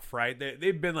it off, right?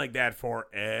 They've been like that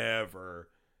forever.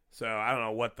 So I don't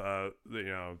know what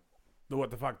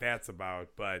what the fuck that's about,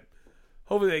 but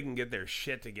hopefully they can get their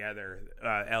shit together.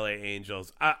 LA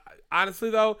Angels. Honestly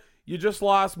though, you just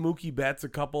lost Mookie Betts a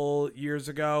couple years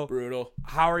ago. Brutal.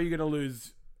 How are you going to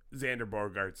lose Xander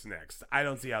Bogaerts next? I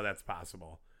don't see how that's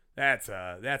possible. That's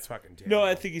fucking terrible. No,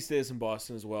 I think he stays in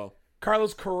Boston as well.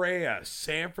 Carlos Correa,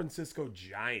 San Francisco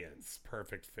Giants,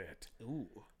 perfect fit. Ooh.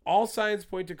 All signs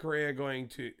point to Correa going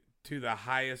to the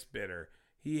highest bidder.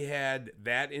 He had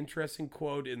that interesting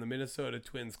quote in the Minnesota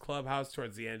Twins clubhouse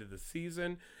towards the end of the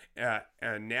season,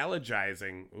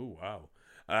 analogizing,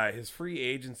 his free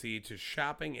agency to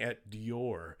shopping at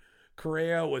Dior.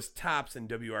 Correa was tops in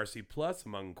WRC Plus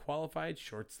among qualified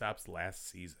shortstops last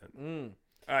season.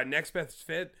 Next best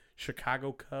fit,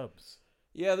 Chicago Cubs.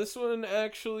 Yeah, this one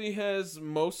actually has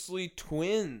mostly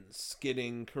Twins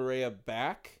getting Correa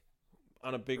back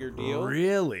on a bigger deal.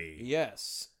 Really?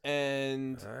 Yes.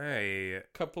 And a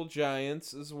couple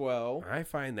Giants as well. I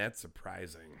find that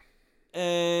surprising.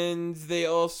 And they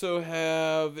also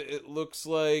have, it looks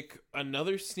like,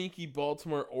 another sneaky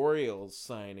Baltimore Orioles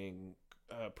signing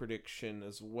prediction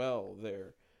as well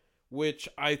there, which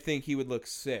I think he would look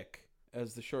sick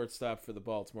as the shortstop for the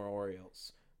Baltimore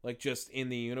Orioles. Like, just in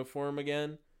the uniform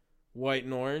again, white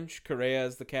and orange, Correa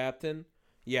as the captain.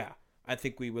 Yeah, I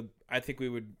think we would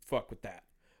fuck with that.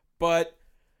 But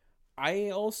I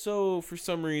also, for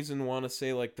some reason, want to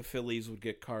say, like, the Phillies would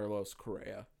get Carlos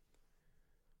Correa.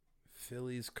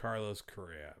 Phillies, Carlos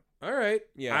Correa. All right.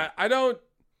 Yeah. I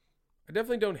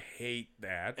definitely don't hate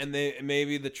that. And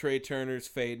maybe the Trey Turner's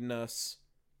fading us.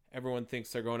 Everyone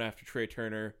thinks they're going after Trey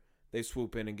Turner. They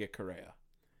swoop in and get Correa.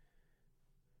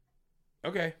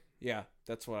 Okay. Yeah,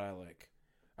 that's what I like.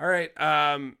 All right.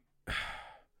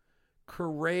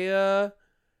 Correa.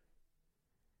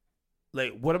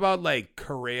 Like, what about, like,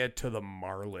 Correa to the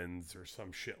Marlins or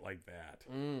some shit like that?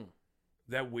 Is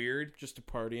that weird? Just a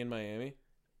party in Miami?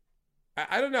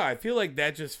 I don't know. I feel like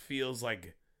that just feels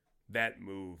like that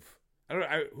move. I don't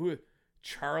know. Who?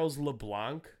 Charles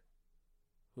LeBlanc?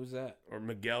 Who's that? Or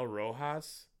Miguel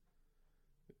Rojas?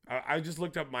 I just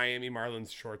looked up Miami Marlins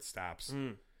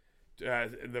shortstops.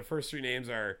 The first three names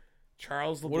are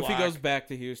Charles LeBlanc. What if he goes back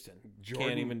to Houston?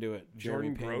 Can't even do it.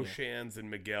 Jordan Groshans and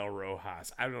Miguel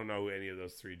Rojas. I don't know who any of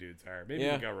those three dudes are. Maybe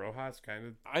Miguel Rojas, kind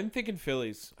of. I'm thinking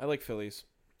Phillies. I like Phillies.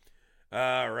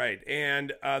 Right.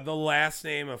 And the last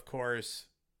name, of course,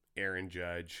 Aaron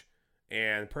Judge.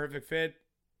 And perfect fit,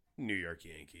 New York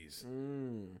Yankees.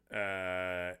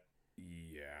 Yeah.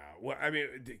 Well, I mean,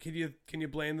 can you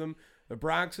blame them? The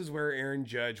Bronx is where Aaron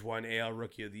Judge won AL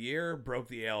Rookie of the Year, broke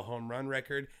the AL home run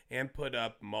record, and put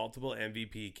up multiple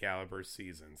MVP caliber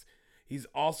seasons. He's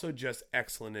also just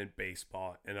excellent in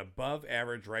baseball, an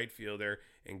above-average right fielder,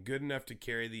 and good enough to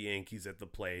carry the Yankees at the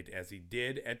plate, as he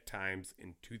did at times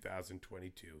in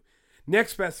 2022.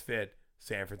 Next best fit,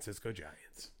 San Francisco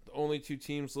Giants. The only two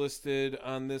teams listed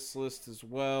on this list as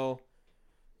well,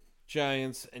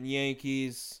 Giants and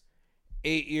Yankees.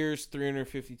 8 years,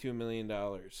 $352 million.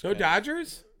 No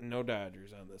Dodgers? No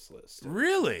Dodgers on this list.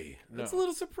 Really? No. That's a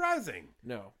little surprising.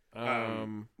 No.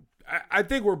 I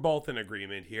think we're both in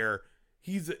agreement here.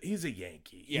 He's a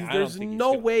Yankee. Yeah, There's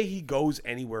no way he goes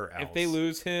anywhere else. If they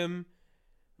lose him,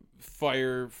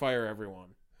 fire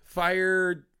everyone.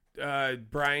 Fire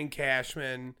Brian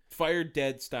Cashman. Fire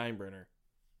Dead Steinbrenner.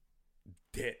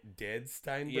 Dead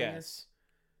Steinbrenner? Yes.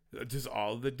 Just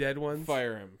all the dead ones?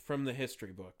 Fire him from the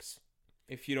history books.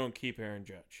 If you don't keep Aaron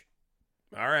Judge.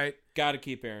 All right. Got to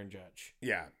keep Aaron Judge.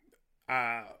 Yeah.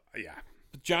 Yeah.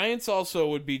 The Giants also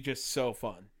would be just so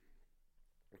fun.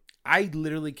 I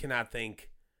literally cannot think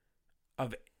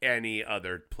of any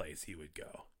other place he would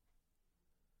go.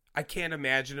 I can't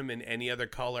imagine him in any other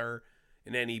color,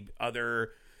 in any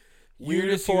other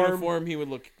Weirdest uniform he would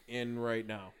look in right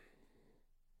now.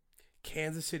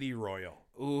 Kansas City Royal.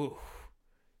 Ooh.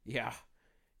 Yeah.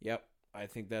 Yep. I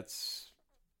think that's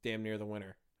damn near the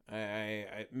winner.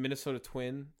 I Minnesota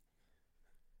Twin.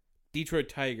 Detroit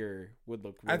Tiger would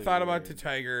look really I thought about weird. the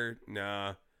Tiger.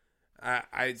 Nah.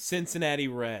 Cincinnati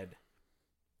Red.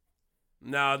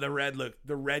 No, the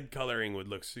red coloring would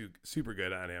look super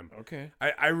good on him. Okay.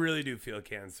 I really do feel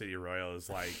Kansas City Royal is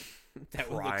like that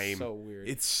prime. would look so weird.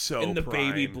 It's so in the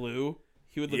prime. baby blue.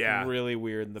 He would look really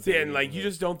weird in the See, baby and like blue. you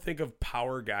just don't think of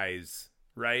power guys,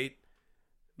 right?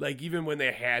 Like even when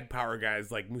they had power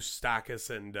guys like Moustakas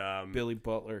and Billy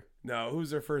Butler. No, who's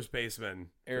their first baseman?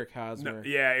 Eric Hosmer. No,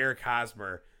 yeah, Eric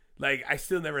Hosmer. Like I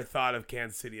still never thought of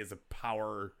Kansas City as a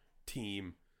power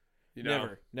team. You know?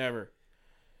 Never.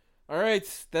 All right,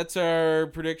 that's our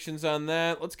predictions on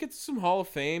that. Let's get to some Hall of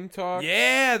Fame talk.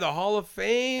 Yeah, the Hall of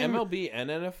Fame. MLB and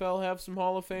NFL have some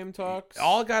Hall of Fame talks.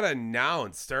 All got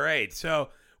announced. All right, so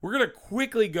we're going to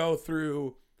quickly go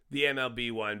through the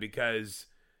MLB one because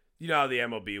you know how the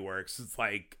MLB works. It's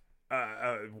like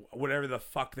whatever the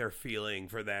fuck they're feeling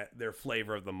for that, their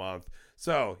flavor of the month.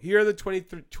 So here are the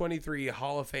 2023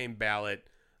 Hall of Fame ballot.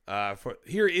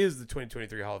 Here is the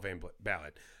 2023 Hall of Fame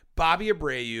ballot. Bobby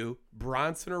Abreu,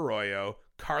 Bronson Arroyo,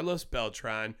 Carlos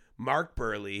Beltran, Mark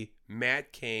Burley,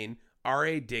 Matt Cain,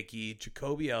 R.A. Dickey,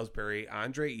 Jacoby Ellsbury,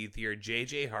 Andre Ethier,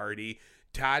 J.J. Hardy,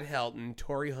 Todd Helton,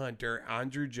 Torrey Hunter,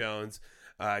 Andrew Jones,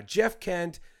 Jeff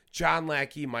Kent, John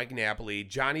Lackey, Mike Napoli,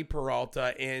 Johnny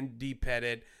Peralta, Andy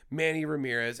Pettit, Manny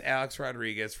Ramirez, Alex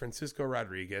Rodriguez, Francisco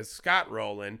Rodriguez, Scott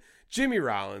Rowland, Jimmy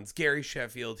Rollins, Gary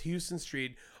Sheffield, Houston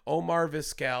Street, Omar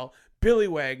Vizquel, Billy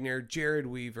Wagner, Jared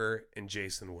Weaver, and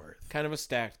Jason Worth. Kind of a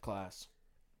stacked class.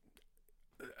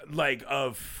 Like,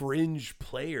 of fringe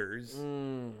players.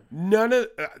 None of,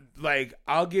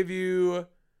 I'll give you,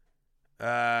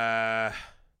 let's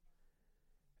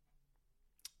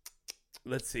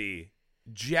see.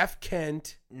 Jeff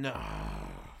Kent. No.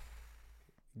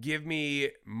 Give me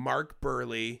Mark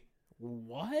Burley.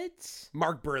 What?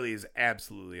 Mark Burley is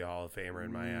absolutely a Hall of Famer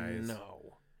in my eyes.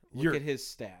 No. Look at his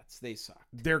stats. They suck.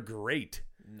 They're great.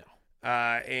 No.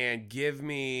 And give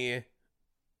me,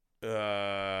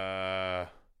 dear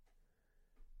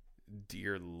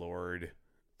Lord.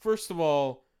 First of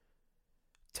all,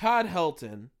 Todd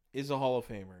Helton is a Hall of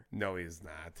Famer. No, he's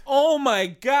not. Oh my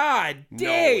God,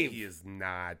 Dave! No, he is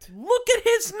not. Look at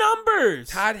his numbers.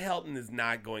 Todd Helton is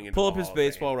not going into Pull up the his Hall of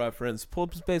baseball Fame. reference. Pull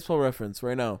up his baseball reference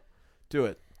right now. Do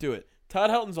it. Do it. Todd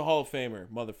Helton's a Hall of Famer,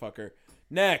 motherfucker.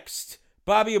 Next,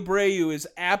 Bobby Abreu is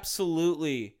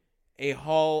absolutely a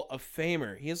Hall of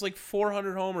Famer. He has like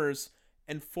 400 homers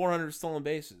and 400 stolen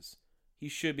bases. He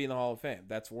should be in the Hall of Fame.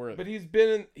 That's worthy. But he's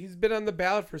been on the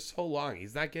ballot for so long.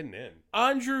 He's not getting in.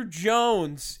 Andrew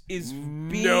Jones is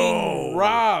being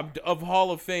robbed of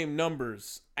Hall of Fame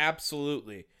numbers.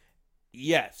 Absolutely.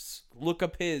 Yes. Look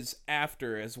up his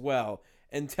after as well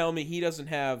and tell me he doesn't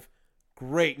have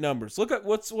great numbers. Look at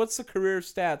what's the career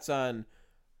stats on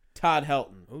Todd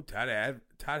Helton. Oh, Todd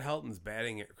Helton's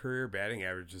career batting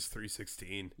average is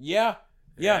 .316. Yeah.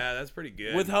 That's pretty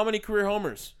good. With how many career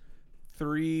homers?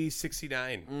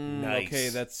 369. Nice. Okay,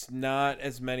 that's not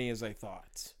as many as I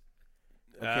thought.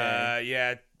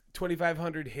 Okay.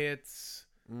 2,500 hits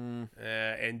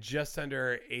and just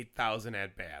under 8,000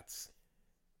 at bats.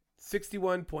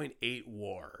 61.8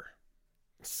 WAR.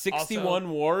 61 also,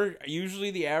 WAR.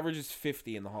 Usually the average is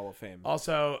 50 in the Hall of Fame.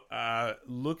 Also,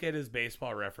 look at his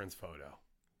baseball reference photo.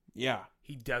 Yeah,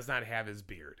 He does not have his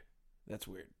beard. that's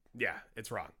weird. Yeah,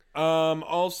 it's wrong.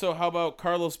 Also, how about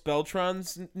Carlos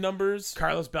Beltran's numbers?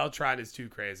 Carlos Beltran is too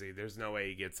crazy. There's no way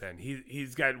he gets in.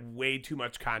 He's got way too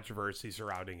much controversy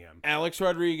surrounding him. Alex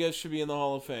Rodriguez should be in the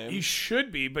Hall of Fame. He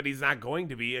should be, but he's not going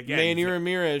to be. Again, Manny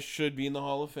Ramirez should be in the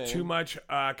Hall of Fame. too much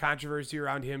controversy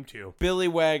around him too. Billy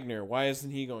Wagner, why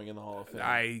isn't he going in the Hall of Fame?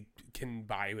 I can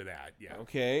buy with that. Yeah.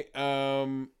 Okay.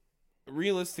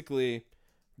 Realistically,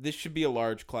 this should be a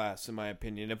large class, in my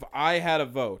opinion. If I had a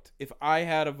vote,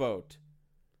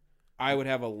 I would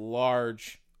have a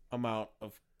large amount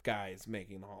of guys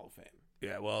making the Hall of Fame.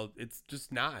 Yeah, well, it's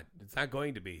just not. It's not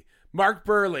going to be. Mark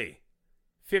Burley,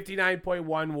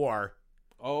 59.1 WAR.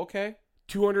 Oh, okay.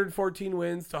 214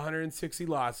 wins to 160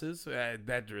 losses.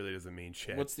 That really doesn't mean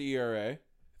shit. What's the ERA?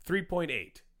 3.8.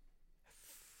 It's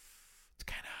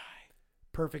kind of high.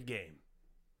 Perfect game.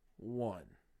 1.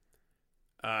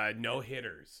 No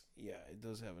hitters. Yeah, it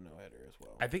does have a no-hitter as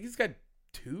well. I think he's got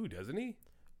 2, doesn't he?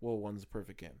 Well, 1's a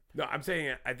perfect game. No, I'm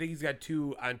saying I think he's got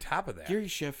 2 on top of that. Gary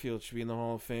Sheffield should be in the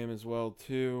Hall of Fame as well,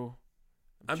 too.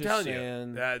 I'm Just telling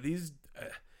saying. you,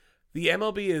 the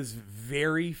MLB is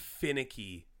very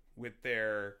finicky with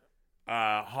their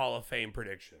Hall of Fame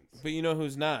predictions. But you know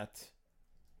who's not?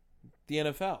 The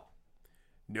NFL.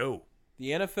 No. The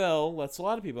NFL lets a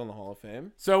lot of people in the Hall of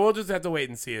Fame. So we'll just have to wait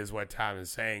and see, is what Tom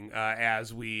is saying,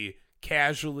 as we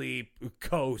casually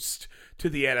coast to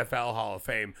the NFL Hall of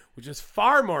Fame, which is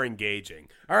far more engaging.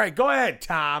 All right, go ahead,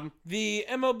 Tom. The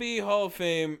MLB Hall of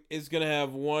Fame is going to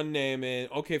have one name in.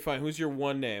 Okay, fine. Who's your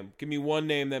one name? Give me one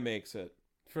name that makes it.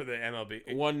 For the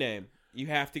MLB. One name. You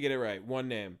have to get it right. One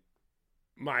name.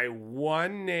 My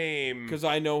one name. Because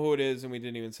I know who it is and we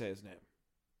didn't even say his name.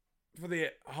 For the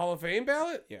Hall of Fame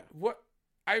ballot? Yeah. What?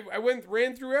 I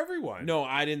ran through everyone. No,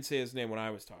 I didn't say his name when I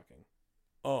was talking.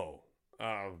 Oh.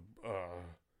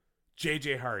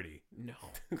 J.J. Hardy. No.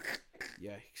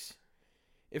 Yikes.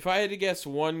 If I had to guess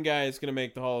one guy is going to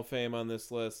make the Hall of Fame on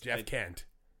this list. Jeff Kent.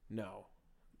 No.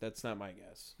 That's not my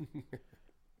guess.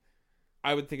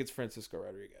 I would think it's Francisco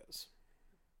Rodriguez.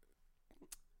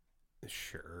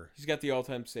 Sure. He's got the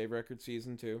all-time save record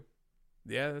season, too.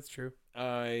 Yeah, that's true.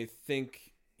 I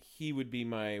think he would be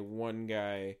my one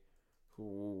guy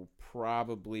who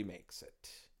probably makes it.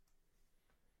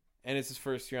 And it's his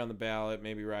first year on the ballot.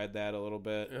 Maybe ride that a little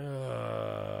bit.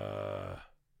 I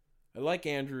like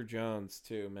Andrew Jones,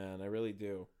 too, man. I really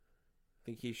do. I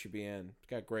think he should be in. He's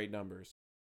got great numbers.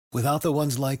 Without the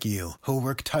ones like you, who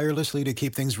work tirelessly to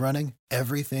keep things running,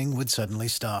 everything would suddenly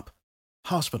stop.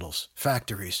 Hospitals,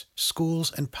 factories,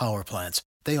 schools, and power plants,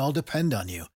 they all depend on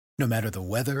you. No matter the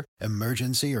weather,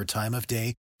 emergency, or time of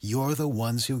day, you're the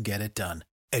ones who get it done.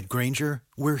 At Grainger,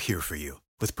 we're here for you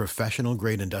with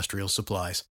professional-grade industrial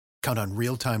supplies. Count on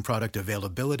real-time product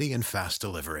availability and fast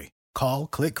delivery. Call,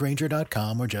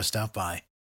 clickgrainger.com, or just stop by.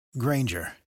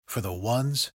 Grainger, for the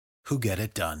ones who get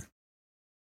it done.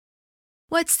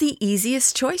 What's the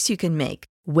easiest choice you can make?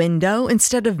 Window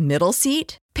instead of middle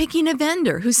seat? Picking a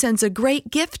vendor who sends a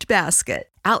great gift basket?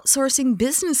 Outsourcing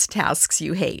business tasks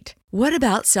you hate? What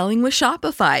about selling with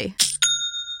Shopify?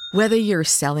 Whether you're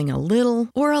selling a little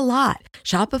or a lot,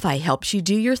 Shopify helps you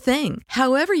do your thing,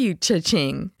 however you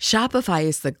cha-ching. Shopify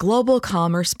is the global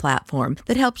commerce platform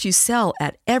that helps you sell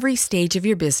at every stage of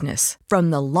your business.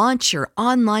 From the launch your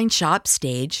online shop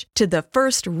stage to the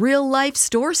first real-life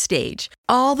store stage,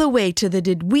 all the way to the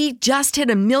did we just hit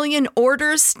a million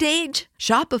orders stage.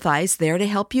 Shopify's there to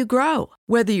help you grow.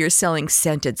 Whether you're selling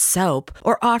scented soap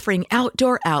or offering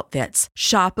outdoor outfits,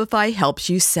 Shopify helps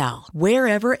you sell.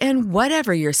 Wherever and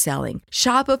whatever you're selling,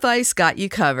 Shopify's got you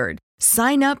covered.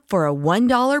 Sign up for a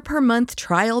 $1 per month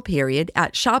trial period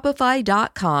at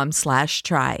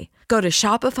shopify.com/try. Go to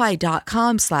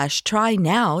shopify.com/try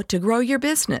now to grow your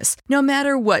business, no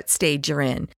matter what stage you're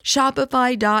in.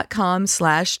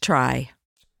 Shopify.com/try.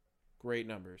 Great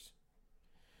numbers.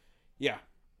 Yeah.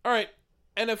 All right.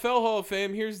 NFL Hall of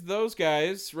Fame. Here's those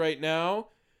guys right now.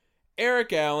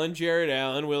 Eric Allen, Jared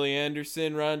Allen, Willie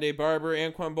Anderson, Rondé Barber,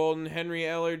 Anquan Bolden, Henry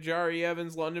Eller, Jari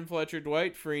Evans, London Fletcher,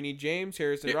 Dwight Freeney, James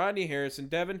Harrison, Rodney Harrison,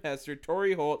 Devin Hester,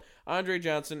 Torrey Holt, Andre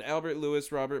Johnson, Albert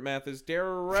Lewis, Robert Mathis,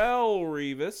 Darrell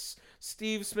Revis,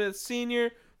 Steve Smith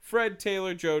Sr., Fred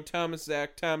Taylor, Joe Thomas,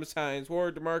 Zach Thomas, Hines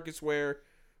Ward, DeMarcus Ware,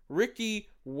 Ricky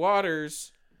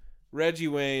Waters, Reggie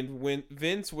Wayne,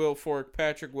 Vince Wilfork,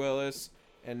 Patrick Willis,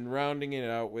 and rounding it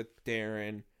out with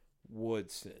Darren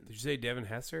Woodson. Did you say Devin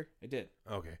Hester? I did.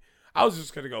 Okay. I was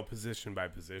just going to go position by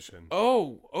position.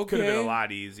 Oh, okay. Could have been a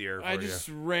lot easier for I just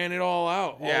ran it all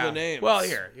out, all the names. Well,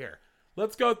 here.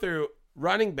 Let's go through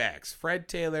running backs. Fred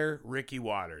Taylor, Ricky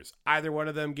Waters. Either one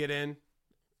of them get in?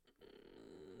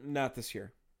 Not this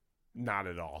year. Not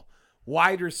at all.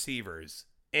 Wide receivers.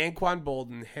 Anquan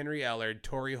Bolden, Henry Ellard,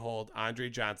 Torrey Holt, Andre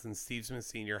Johnson, Steve Smith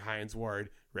Sr., Hines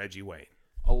Ward, Reggie Wayne.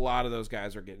 A lot of those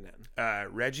guys are getting in.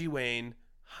 Reggie Wayne,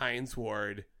 Hines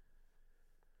Ward.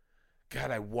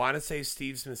 God, I want to say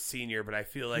Steve Smith Sr., but I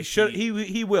feel like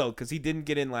he will because he didn't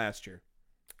get in last year.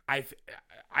 I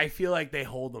feel like they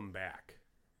hold him back.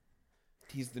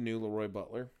 He's the new Leroy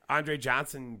Butler. Andre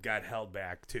Johnson got held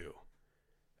back too,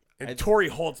 and Torrey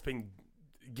Holt's been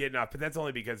getting up, but that's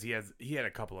only because he had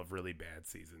a couple of really bad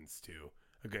seasons too,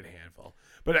 a good handful.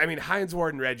 But I mean, Hines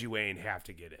Ward and Reggie Wayne have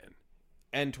to get in,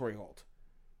 and Torrey Holt.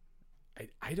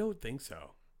 I don't think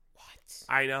so. What?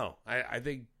 I know.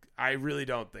 I really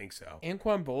don't think so.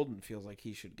 Anquan Bolden feels like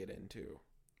he should get in too.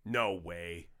 No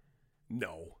way.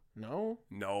 No. No?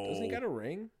 No. Doesn't he got a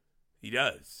ring? He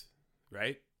does,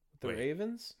 right? The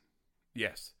Ravens?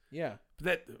 Yes. Yeah.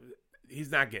 But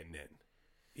he's not getting in.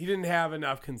 He didn't have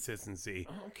enough consistency.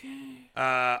 Okay.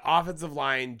 Offensive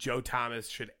line, Joe Thomas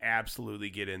should absolutely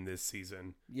get in this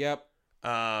season. Yep.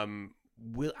 I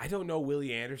don't know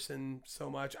Willie Anderson so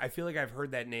much. I feel like I've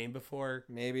heard that name before.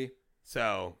 Maybe.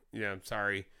 So, I'm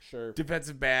sorry. Sure.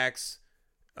 Defensive backs,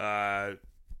 Darrell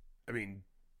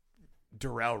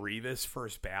Revis,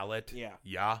 first ballot. Yeah.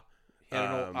 Yeah. He had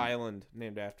an old island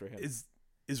named after him. Is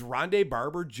Rondé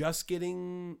Barber just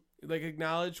getting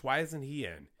acknowledged? Why isn't he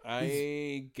in?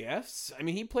 I guess. I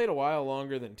mean, he played a while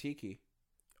longer than Tiki.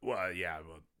 Well, yeah.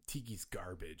 Well, Tiki's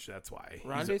garbage. That's why.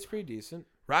 Rondé's pretty decent.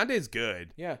 Rondé's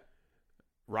good. Yeah.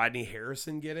 Rodney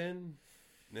Harrison get in?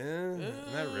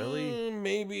 Not really.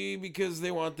 Maybe because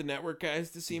they want the network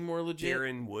guys to seem more legit.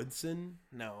 Darren Woodson?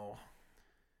 No.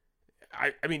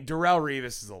 I mean, Darrell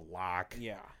Revis is a lock.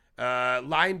 Yeah.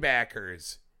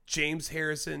 Linebackers. James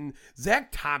Harrison. Zach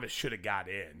Thomas should have got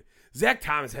in. Zach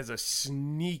Thomas has a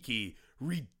sneaky,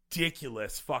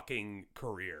 ridiculous fucking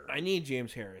career. I need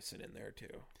James Harrison in there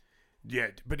too. Yeah,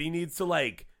 but he needs to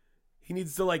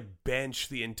bench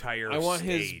the entire stage. I want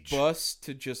his bus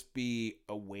to just be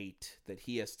a weight that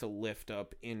he has to lift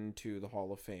up into the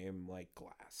Hall of Fame like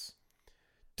glass.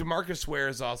 DeMarcus Ware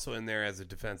is also in there as a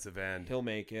defensive end. He'll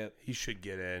make it. He should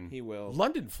get in. He will.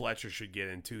 London Fletcher should get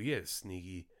in too. He had a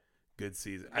sneaky good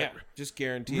season. Yeah, just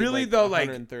guaranteed. Really though,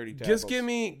 130 tackles. Just give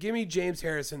me James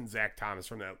Harrison, Zach Thomas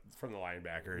from the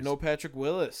linebackers. No Patrick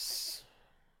Willis.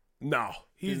 No,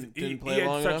 didn't play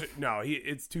long enough.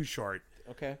 It's too short.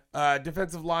 Okay.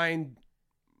 Defensive line,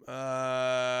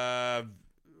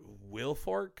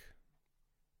 Wilfork.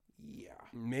 Yeah,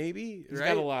 maybe he's right?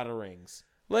 got a lot of rings.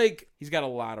 Like, He's got a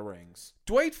lot of rings.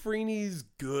 Dwight Freeney's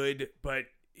good, but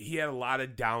he had a lot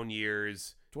of down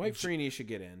years. Dwight Freeney should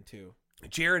get in, too.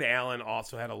 Jared Allen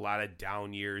also had a lot of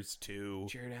down years, too.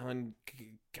 Jared Allen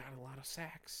got a lot of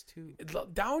sacks, too.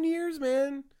 Down years,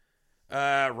 man.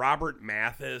 Robert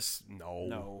Mathis,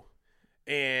 No.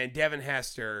 And Devin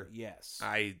Hester, Yes.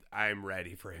 I'm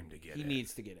ready for him to get in. He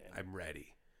needs to get in. I'm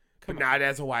ready. Come But not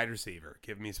as a wide receiver.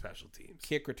 Give me special teams.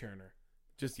 Kick returner.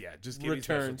 Just give me special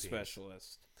Return teams.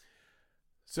 specialist.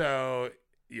 So,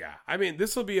 yeah. I mean,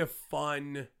 this will be a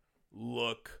fun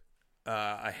look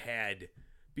ahead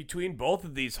between both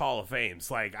of these Hall of Fames.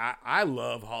 Like, I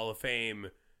love Hall of Fame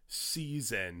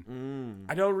season.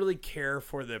 I don't really care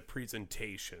for the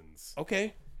presentations.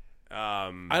 Okay.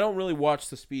 I I don't really watch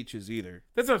the speeches either.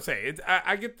 That's what I'm saying.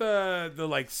 I get the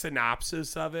like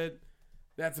synopsis of it.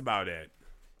 That's about it.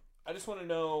 I just want to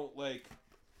know, like,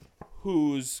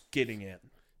 who's getting in.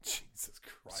 Jesus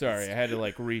Christ. Sorry, I had to,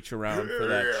 like, reach around for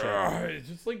that shit.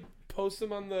 Just like post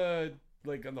them on the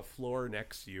floor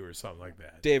next to you or something like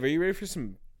that. Dave, are you ready for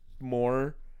some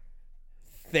more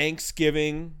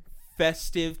Thanksgiving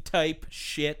festive type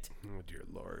shit? Oh dear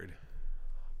Lord.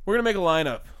 We're going to make a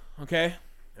lineup, okay?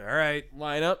 All right.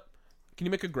 Lineup. Can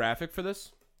you make a graphic for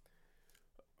this?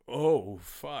 Oh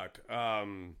fuck.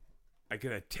 I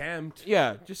could attempt.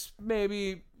 Yeah, just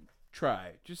maybe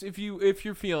try. Just if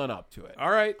you're feeling up to it. All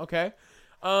right. Okay.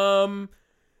 We're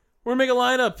gonna make a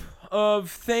lineup of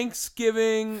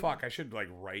Thanksgiving. Fuck, I should like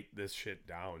write this shit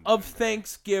down. Of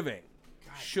Thanksgiving.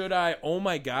 Should I? Oh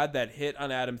my God, that hit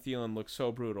on Adam Thielen looks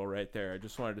so brutal right there. I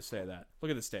just wanted to say that. Look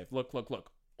at this, Dave. Look.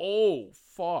 Oh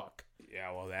fuck.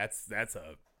 Yeah, well that's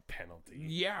a penalty.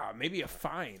 Yeah, maybe a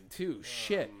fine too.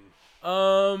 Shit.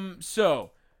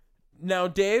 So now,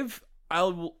 Dave, I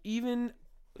will even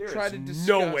try to discuss.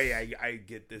 No way I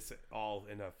get this all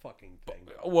in a fucking thing.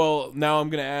 Well, now I'm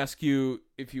going to ask you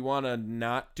if you want to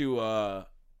not do a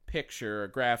picture, a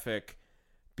graphic,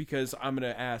 because I'm going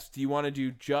to ask, do you want to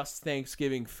do just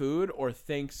Thanksgiving food or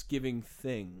Thanksgiving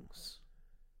things?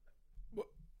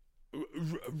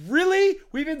 Really?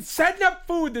 We've been setting up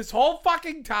food this whole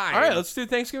fucking time. All right, let's do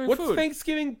Thanksgiving What's food.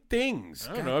 Thanksgiving things?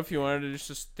 I don't know if you wanted to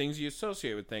just things you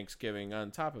associate with Thanksgiving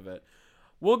on top of it.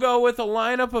 We'll go with a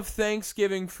lineup of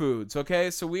Thanksgiving foods,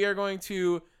 okay? So we are going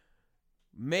to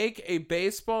make a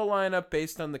baseball lineup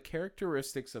based on the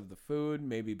characteristics of the food,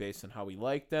 maybe based on how we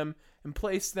like them, and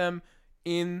place them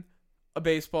in a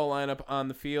baseball lineup on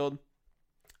the field.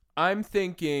 I'm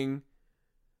thinking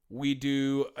we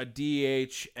do a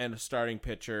DH and a starting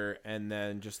pitcher and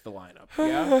then just the lineup.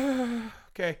 Yeah?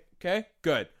 Okay,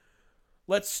 good.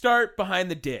 Let's start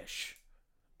behind the dish.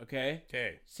 Okay?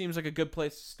 Okay. Seems like a good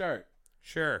place to start.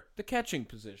 Sure. The catching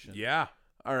position. Yeah.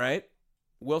 All right.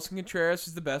 Wilson Contreras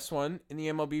is the best one in the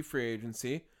MLB free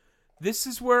agency. This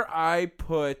is where I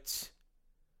put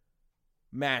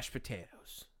mashed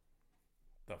potatoes.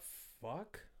 The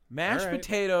fuck? Mashed All right.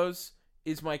 potatoes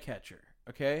is my catcher,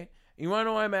 okay? You want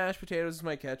to know why mashed potatoes is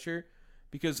my catcher?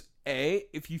 Because, A,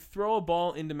 if you throw a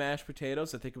ball into mashed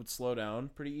potatoes, I think it would slow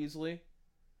down pretty easily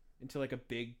into like a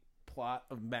big plot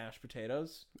of mashed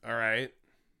potatoes. All right.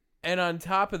 And on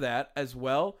top of that, as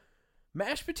well,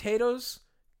 mashed potatoes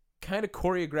kind of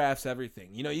choreographs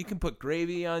everything. You know, you can put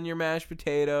gravy on your mashed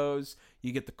potatoes.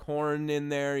 You get the corn in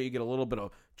there. You get a little bit of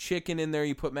chicken in there.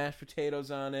 You put mashed potatoes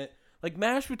on it. Like,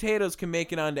 mashed potatoes can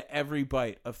make it onto every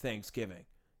bite of Thanksgiving.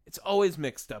 It's always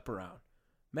mixed up around.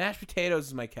 Mashed potatoes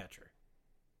is my catcher.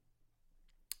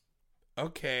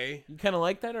 Okay. You kind of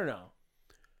like that or no?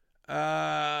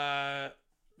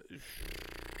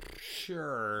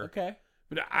 Sure. Okay.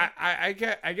 But I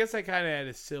guess I kind of had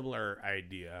a similar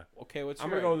idea. Okay, what's I'm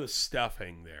your going to go with the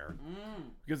stuffing there.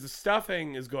 Because the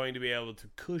stuffing is going to be able to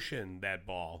cushion that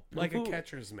ball like a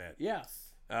catcher's mitt.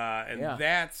 Yes. And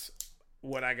that's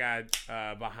what I got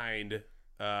behind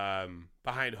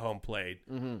home plate.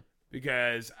 Mm-hmm.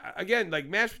 Because, again, like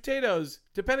mashed potatoes,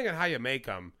 depending on how you make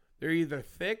them, they're either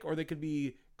thick or they could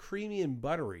be creamy and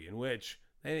buttery, in which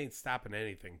they ain't stopping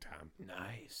anything, Tom.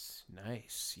 Nice.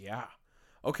 Yeah.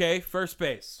 Okay, first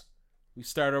base. We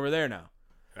start over there now.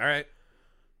 All right.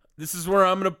 This is where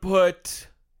I'm going to put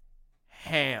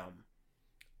ham.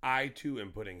 I, too,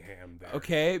 am putting ham there.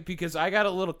 Okay, because I got a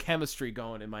little chemistry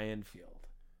going in my infield.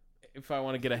 If I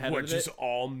want to get ahead of it. Just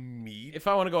all meat? If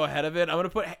I want to go ahead of it,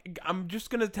 I'm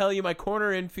just going to tell you my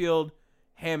corner infield,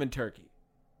 ham and turkey.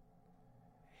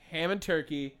 Ham and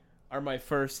turkey are my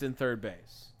first and third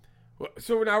base.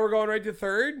 So now we're going right to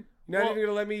third? You're not even going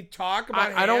to let me talk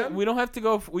about ham? We don't have to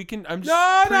go. We can. I'm just.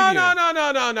 No. We can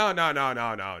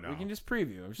just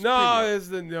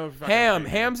preview. Ham.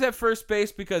 Ham's at first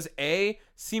base because A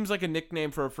seems like a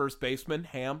nickname for a first baseman.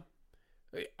 Ham.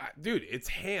 Dude, it's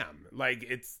ham. Like,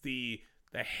 it's the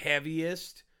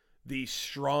heaviest, the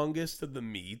strongest of the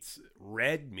meats,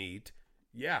 red meat.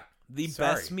 Yeah. The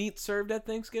best meat served at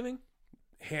Thanksgiving?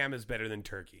 Ham is better than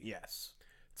turkey. Yes.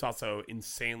 It's also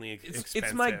insanely expensive.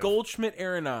 It's my Goldschmidt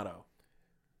Arenado.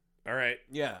 All right.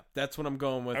 Yeah, that's what I'm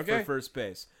going with Okay. for first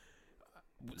base.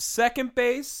 Second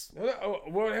base,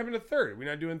 What happened to third? Are we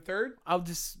not doing third?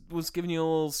 was giving you a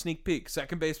little sneak peek.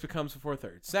 Second base becomes before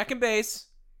third. Second base,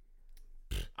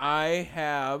 I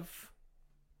have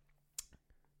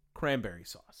cranberry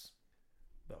sauce.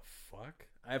 The fuck?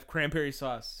 I have cranberry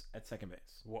sauce at second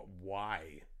base. What?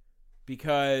 Why?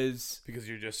 Because Because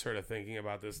you're just sort of thinking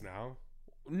about this now?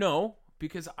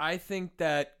 because I think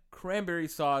that cranberry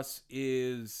sauce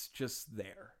is just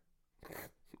there.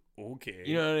 Okay.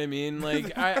 You know what I mean?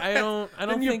 Like I don't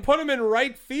Then you think put him in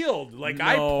right field like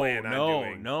I plan on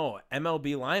doing. No,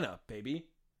 MLB lineup, baby.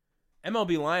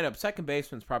 MLB lineup, second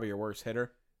baseman's probably your worst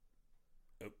hitter.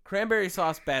 Cranberry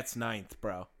sauce bats ninth,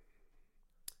 bro.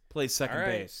 Plays second All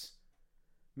right. base.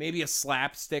 Maybe a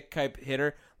slapstick type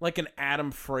hitter, like an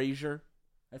Adam Frazier.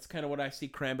 That's kind of what I see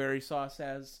cranberry sauce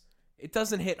as. It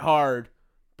doesn't hit hard,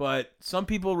 but some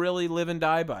people really live and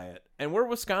die by it. And we're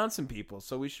Wisconsin people,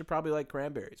 so we should probably like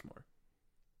cranberries more.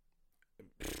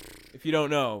 If you don't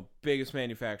know, biggest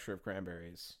manufacturer of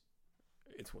cranberries,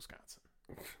 it's Wisconsin.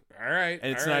 All right.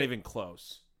 And it's not even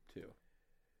close, too.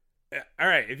 All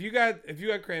right. If you got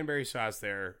cranberry sauce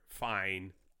there,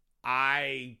 fine.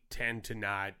 I tend to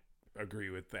not agree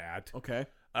with that. Okay.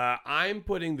 I'm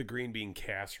putting the green bean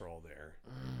casserole there.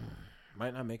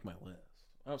 Might not make my list.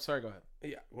 Oh, sorry, go ahead.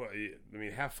 Yeah, well, I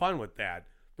mean, have fun with that.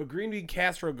 But green bean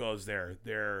casserole goes there.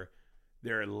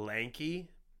 They're lanky.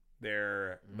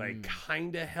 They're like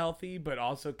kind of healthy, but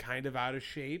also kind of out of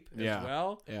shape as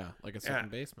well. Yeah, like a second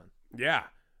baseman. Yeah,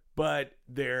 but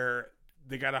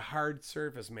they got a hard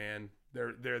surface, man.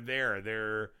 They're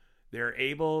there. They're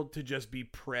able to just be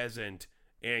present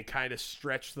and kind of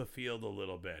stretch the field a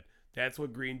little bit. That's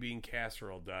what green bean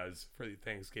casserole does for the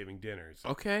Thanksgiving dinners.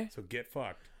 Okay. So get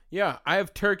fucked. Yeah, I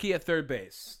have turkey at third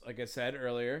base, like I said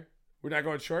earlier. We're not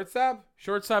going shortstop?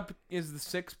 Shortstop is the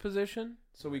sixth position,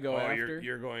 so we go after.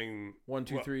 You're going 1,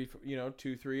 2, 3,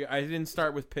 2, 3. I didn't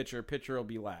start with pitcher. Pitcher will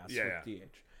be last Yeah, with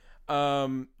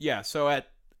DH. Yeah, so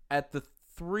at the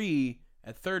 3,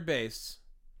 at third base,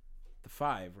 the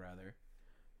 5 rather,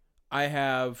 I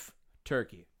have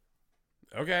turkey.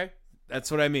 Okay.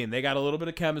 That's what I mean. They got a little bit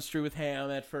of chemistry with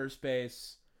Ham at first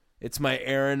base. It's my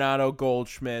Arenado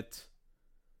Goldschmidt.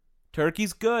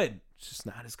 Turkey's good. It's just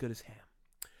not as good as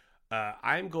Ham.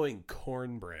 I'm going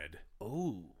cornbread.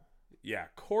 Ooh. Yeah,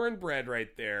 cornbread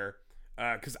right there.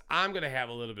 Because I'm going to have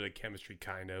a little bit of chemistry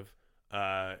kind of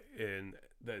in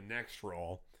the next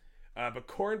roll. But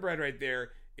cornbread right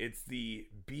there, it's the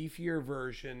beefier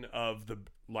version of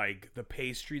the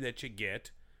pastry that you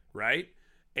get, right?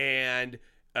 And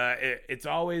it's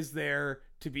always there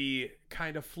to be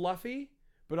kind of fluffy,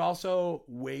 but also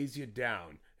weighs you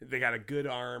down. They got a good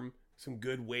arm, some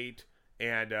good weight,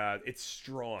 and it's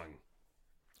strong.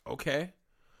 Okay.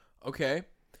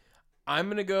 I'm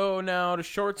going to go now to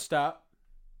shortstop.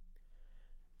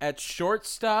 At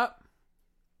shortstop,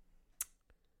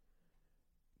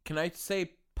 can I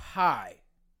say pie?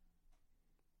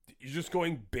 You're just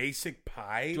going basic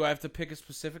pie? Do I have to pick a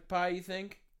specific pie, you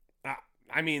think?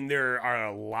 I mean, there are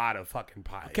a lot of fucking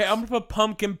pies. Okay, I'm going to put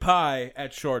pumpkin pie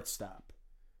at shortstop.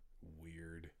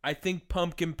 Weird. I think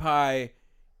pumpkin pie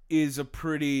is a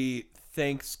pretty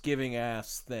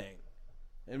Thanksgiving-ass thing.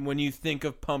 And when you think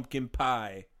of pumpkin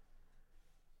pie,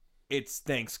 it's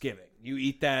Thanksgiving. You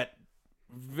eat that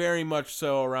very much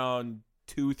so around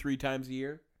 2-3 times a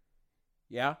year.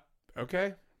 Yeah?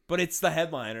 Okay. But it's the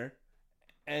headliner.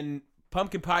 And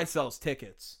pumpkin pie sells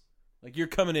tickets. Like, you're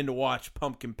coming in to watch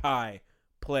pumpkin pie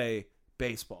play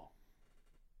baseball.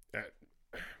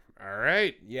 All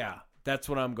right. Yeah, that's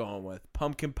what I'm going with.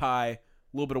 Pumpkin pie, a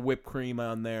little bit of whipped cream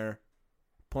on there,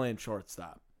 playing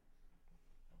shortstop.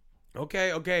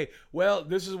 Okay. Well,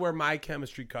 this is where my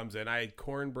chemistry comes in. I had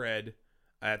cornbread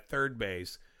at third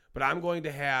base, but I'm going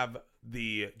to have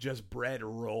the just bread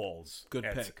rolls. Good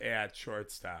pick. At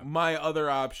shortstop. My other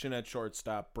option at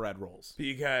shortstop, bread rolls.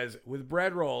 Because with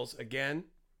bread rolls, again,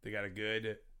 they got a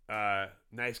good,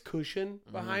 nice cushion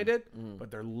behind it, but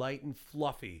they're light and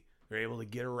fluffy. They're able to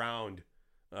get around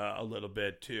a little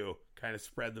bit too, kind of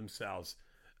spread themselves.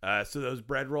 So those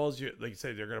bread rolls, like you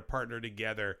said, they're going to partner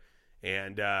together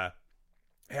and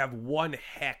have one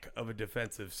heck of a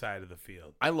defensive side of the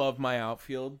field. I love my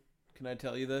outfield. Can I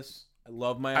tell you this? I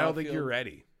love my outfield. I don't think you're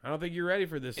ready. I don't think you're ready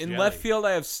for this. In jelly. left field,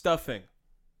 I have stuffing.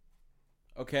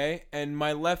 Okay? And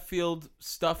my left field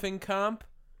stuffing comp,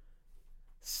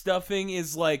 Stuffing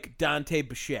is like Dante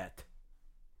Bichette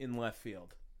in left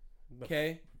field.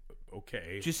 Okay?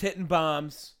 Okay. Just hitting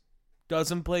bombs.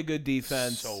 Doesn't play good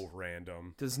defense. So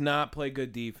random. Does not play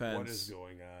good defense. What is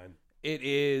going on? It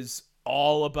is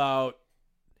all about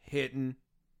hitting,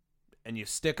 and you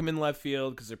stick them in left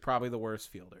field because they're probably the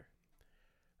worst fielder.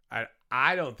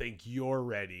 I don't think you're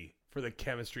ready for the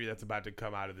chemistry that's about to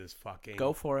come out of this fucking...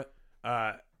 Go for it.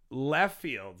 Left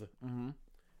field, Mm-hmm.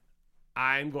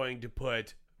 I'm going to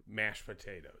put mashed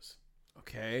potatoes.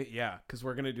 Okay, yeah, because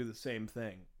we're going to do the same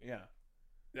thing. Yeah.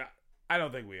 Yeah, I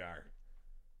don't think we are.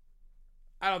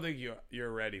 I don't think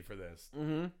you're ready for this.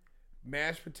 Mm-hmm.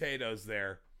 Mashed potatoes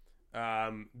there.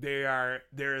 They're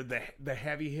the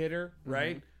heavy hitter,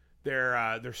 right?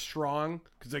 Mm-hmm. They're strong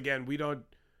because again,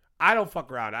 I don't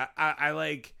fuck around. I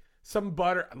like some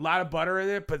butter, a lot of butter in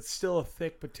it, but still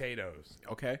thick potatoes.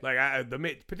 Okay. Like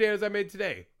potatoes I made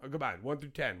today. Oh, come on, 1 through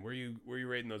 10. Where you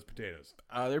rating those potatoes?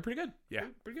 They're pretty good. Yeah,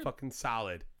 Pretty good. fucking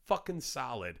solid,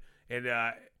 And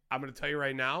I'm gonna tell you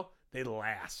right now, they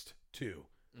last too,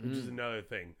 which is another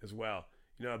thing as well.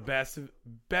 You know,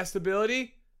 best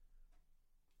ability.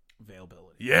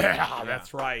 Availability. Yeah,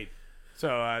 that's right.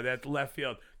 So that's left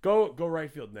field. Go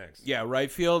right field next. Yeah,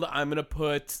 right field, I'm going to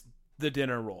put the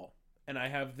dinner roll. And I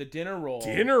have the dinner roll.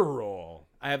 Dinner roll.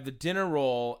 I have the dinner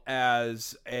roll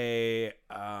as a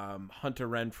Hunter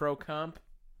Renfroe comp.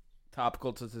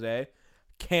 Topical to today.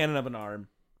 Cannon of an arm.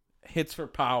 Hits for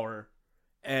power.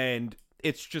 And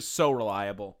it's just so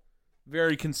reliable.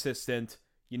 Very consistent.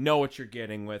 You know what you're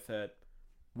getting with it.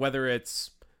 Whether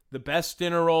it's the best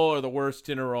dinner roll or the worst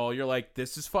dinner roll, you're like,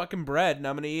 this is fucking bread and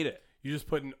I'm going to eat it. You just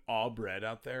putting all bread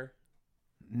out there?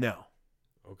 No.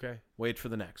 Okay. Wait for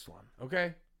the next one.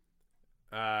 Okay.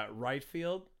 Right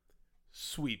field,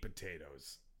 sweet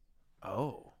potatoes.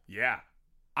 Oh. Yeah.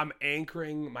 I'm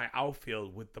anchoring my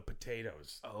outfield with the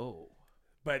potatoes. Oh.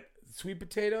 But sweet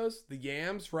potatoes, the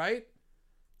yams, right?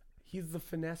 He's the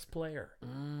finesse player.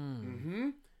 Mm-hmm.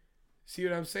 See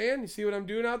what I'm saying? You see what I'm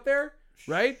doing out there?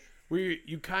 Right? Where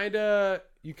you kind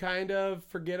of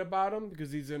forget about him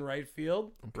because he's in right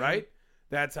field, right?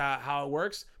 That's how it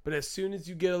works. But as soon as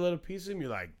you get a little piece of him, you're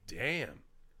like, damn,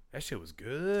 that shit was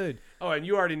good. Oh, and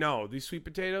you already know these sweet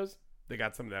potatoes, they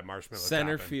got some of that marshmallow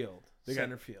Center topping. field. They got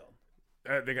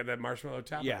that marshmallow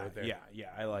topping Yeah, right there. yeah.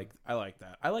 I like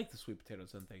that. I like the sweet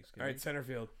potatoes on Thanksgiving. All right, center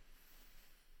field.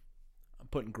 I'm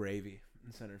putting gravy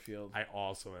in center field. I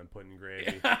also am putting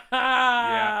gravy.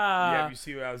 Yeah. You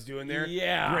see what I was doing there?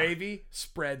 Yeah. Gravy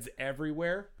spreads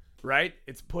everywhere, right?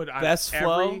 It's put on Best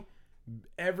flow.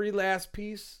 every last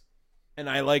piece. And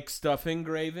I like stuffing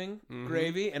gravy,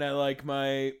 and I like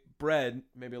my bread,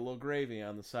 maybe a little gravy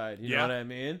on the side. You know what I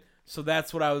mean? So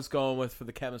that's what I was going with for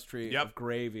the chemistry of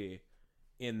gravy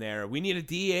in there. We need a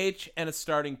DH and a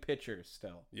starting pitcher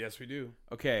still. Yes, we do.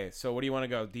 Okay, so what do you want to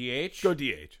go? DH? Go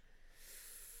DH.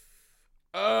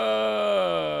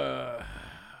 I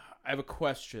have a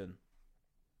question.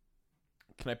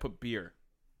 Can I put beer?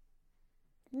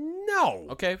 No.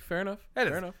 Okay, fair enough.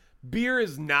 Fair enough. Beer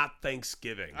is not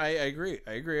Thanksgiving. I agree.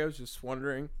 I was just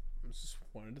wondering.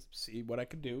 Wanted to see what I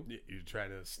could do. You're trying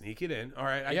to sneak it in. All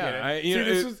right, I Yeah, get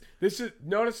it. This is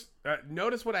notice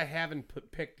what I haven't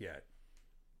picked yet.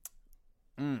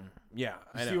 Yeah,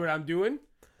 I know. See what I'm doing?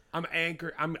 I'm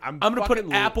anchored. I'm gonna put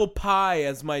apple pie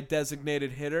as my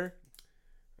designated hitter.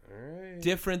 All right.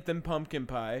 Different than pumpkin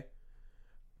pie.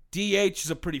 DH is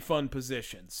a pretty fun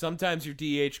position. Sometimes your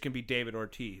DH can be David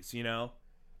Ortiz, you know?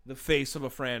 The face of a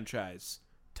franchise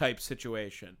type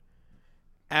situation.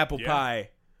 Apple pie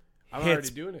I'm hits already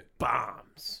doing it.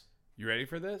 bombs. You ready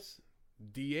for this?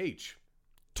 DH.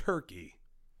 Turkey.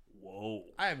 Whoa.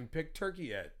 I haven't picked turkey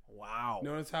yet. Wow.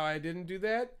 Notice how I didn't do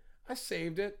that? I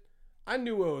saved it. I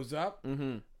knew what was up.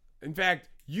 Mm-hmm. In fact,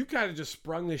 you kind of just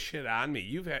sprung this shit on me.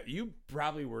 You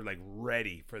probably were like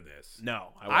ready for this. No,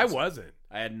 I wasn't.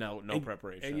 I had no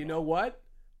preparation. And you know what?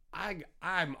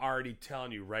 I'm already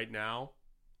telling you right now,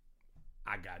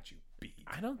 I got you beat.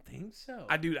 I don't think so.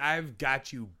 I've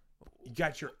got you. You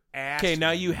got your ass. Okay,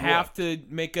 now you whooped. have to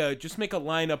make a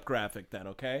lineup graphic then,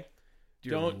 okay?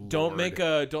 Dear Don't make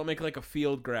like a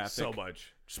field graphic. so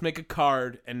much. Just make a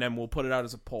card and then we'll put it out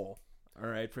as a poll. All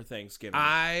right, for Thanksgiving.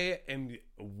 I am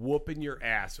whooping your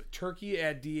ass. Turkey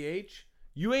at DH.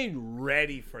 You ain't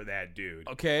ready for that, dude.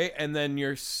 Okay, and then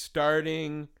your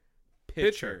starting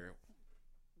pitcher.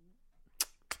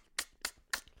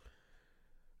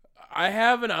 I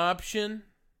have an option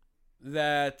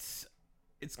that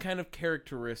it's kind of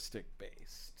characteristic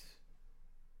based.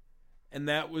 And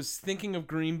that was thinking of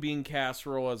green bean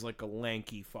casserole as like a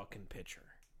lanky fucking pitcher.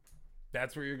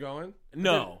 That's where you're going?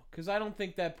 No, because I don't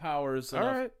think that powers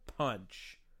enough right.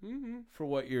 punch for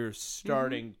what your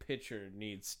starting pitcher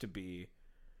needs to be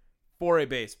for a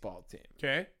baseball team.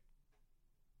 Okay.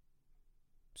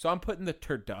 So I'm putting the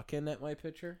turducken at my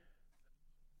pitcher.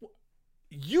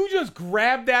 You just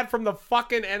grabbed that from the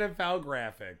fucking NFL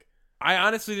graphic. I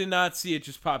honestly did not see it,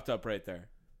 just popped up right there.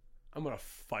 I'm gonna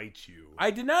fight you.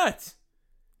 I did not.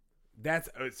 That's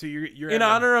so you're In having a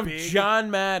honor of big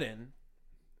John Madden.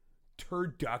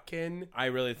 turducken. I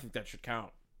really think that should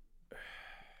count.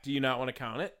 Do you not want to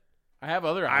count it? I have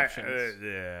other options.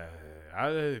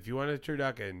 If you want a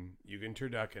turducken, you can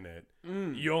turducken it.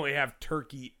 You only have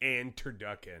turkey and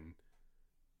turducken.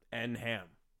 And ham.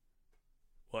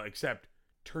 Well, except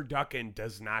turducken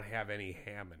does not have any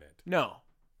ham in it. No.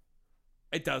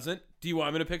 It doesn't. Do you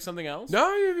want me to pick something else?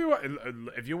 No,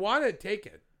 if you want it, take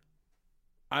it.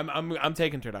 I'm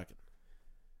taking turducken.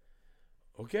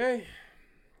 Okay.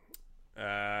 All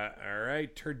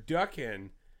right, turducken.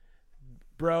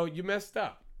 Bro, you messed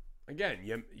up.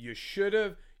 Again, you should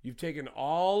have. You've taken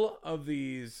all of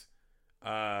these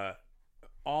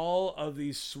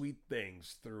sweet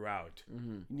things throughout.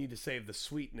 You need to save the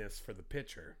sweetness for the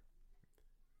pitcher.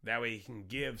 That way, he can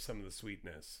give some of the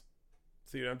sweetness.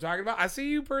 See what I'm talking about? I see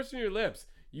you pursing your lips.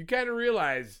 You kind of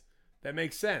realize that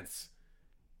makes sense.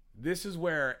 This is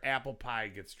where apple pie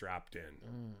gets dropped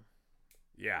in.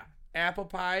 Yeah. Apple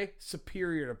pie,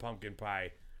 superior to pumpkin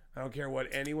pie. I don't care what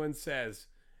anyone says.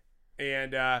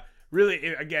 And really,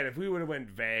 again, if we would have went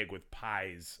vague with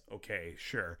pies, okay,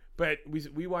 sure. But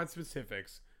we want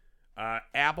specifics.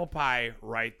 Apple pie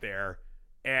right there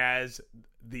as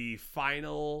the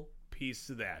final piece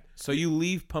of that. So you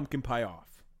leave pumpkin pie off.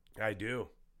 I do.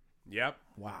 Yep.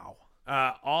 Wow.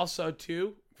 Also,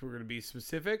 too, if we're going to be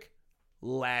specific,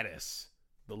 lattice.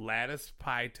 The lattice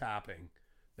pie topping.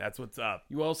 That's what's up.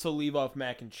 You also leave off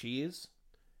mac and cheese.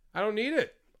 I don't need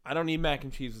it. I don't need mac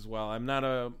and cheese as well. I'm not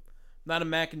a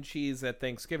mac and cheese at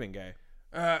Thanksgiving guy.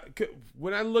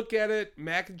 When I look at it,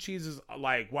 mac and cheese is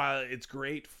like, while it's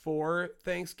great for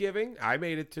Thanksgiving, I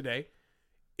made it today,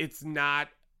 it's not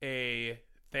a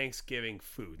Thanksgiving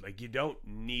food. Like, you don't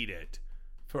need it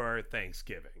for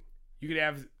Thanksgiving. You could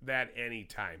have that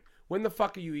anytime. When the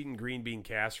fuck are you eating green bean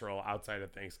casserole outside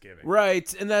of Thanksgiving?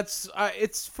 Right, and that's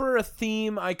it's for a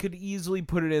theme. I could easily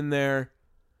put it in there,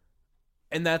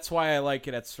 and that's why I like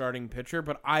it at starting pitcher,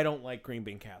 but I don't like green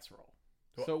bean casserole.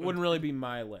 So it wouldn't really be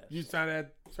my list. It's not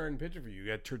at starting pitcher for you.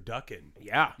 You got turducken.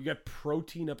 Yeah. You got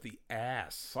protein up the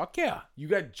ass. Fuck yeah. You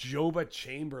got Joba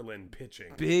Chamberlain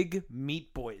pitching. Big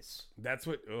meat boys. That's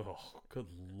what, oh, good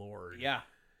Lord. Yeah.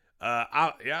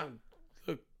 Yeah.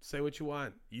 Look, say what you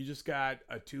want. You just got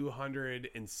a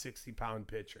 260-pound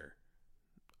pitcher.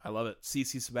 I love it.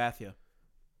 CC Sabathia.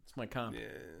 It's my comp.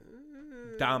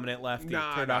 Dominant lefty.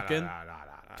 Turducken.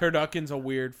 No. Turducken's a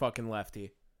weird fucking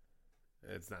lefty.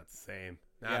 It's not the same.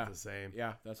 Not the same.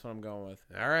 Yeah, that's what I'm going with.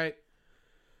 All right.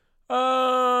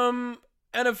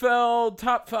 NFL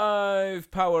top 5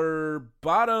 power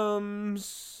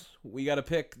bottoms. We got to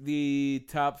pick the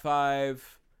top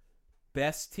 5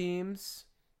 best teams.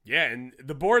 Yeah, and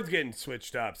the board's getting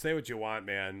switched up. Say what you want,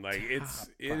 man. Like it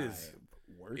is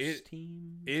worst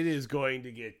teams. It is going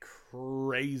to get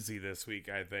crazy this week,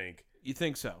 I think. You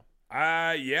think so?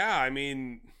 Yeah. I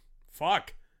mean,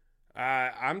 fuck.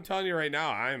 I'm telling you right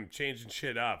now, I'm changing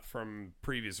shit up from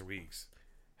previous weeks.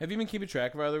 Have you been keeping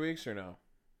track of other weeks or no?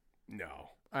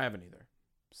 No. I haven't either.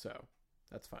 So,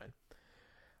 that's fine.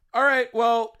 All right,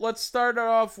 well, let's start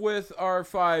off with our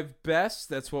 5 best.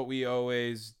 That's what we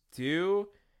always do.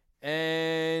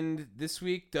 And this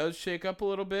week does shake up a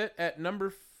little bit at number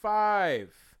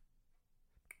 5.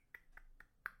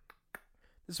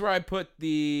 This is where I put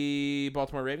the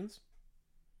Baltimore Ravens.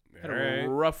 Had a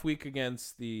rough week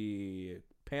against the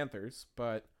Panthers,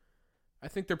 but I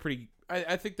think they're pretty.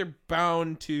 I think they're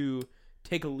bound to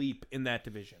take a leap in that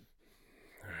division,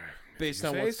 based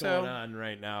on what's going on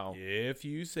right now. If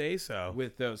you say so,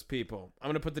 with those people, I'm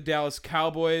gonna put the Dallas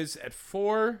Cowboys at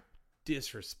 4.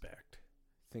 Disrespect.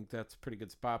 I think that's a pretty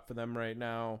good spot for them right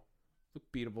now. Look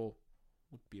beatable.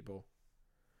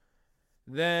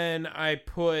 Then I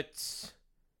put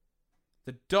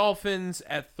the Dolphins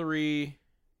at 3.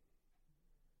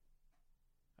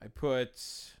 I put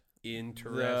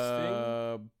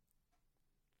the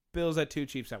Bills at 2,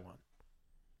 Chiefs at 1.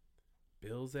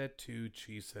 Bills at 2,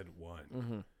 Chiefs at 1.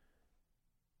 Mm-hmm.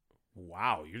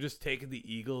 Wow, you're just taking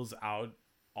the Eagles out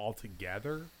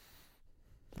altogether?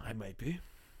 I might be.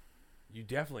 You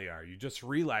definitely are. You're just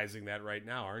realizing that right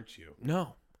now, aren't you?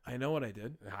 No, I know what I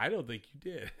did. I don't think you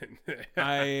did.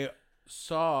 I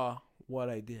saw what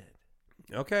I did.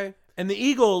 Okay. And the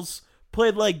Eagles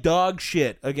played like dog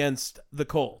shit against the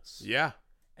Colts. Yeah.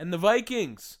 And the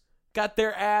Vikings got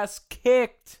their ass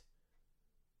kicked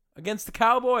against the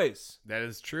Cowboys. That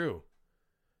is true.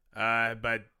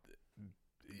 But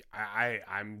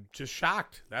I'm just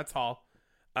shocked. That's all.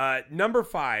 Number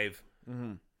 5,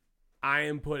 I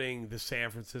am putting the San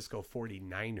Francisco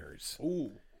 49ers.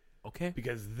 Ooh. Okay.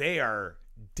 Because they are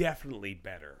definitely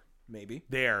better. Maybe.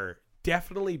 They are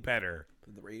definitely better.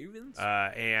 The Ravens?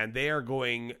 And they are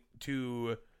going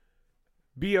to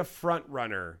be a front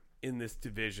runner in this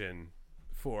division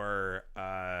for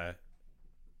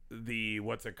the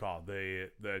what's it called?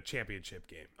 The championship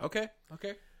game. Okay.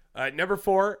 Number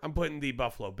 4, I'm putting the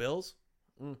Buffalo Bills.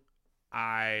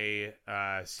 I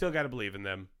still got to believe in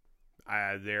them.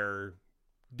 They're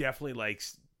definitely like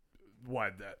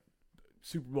the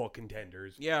Super Bowl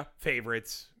contenders. Yeah.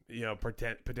 Favorites,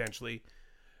 potentially.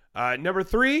 Number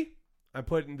 3, I'm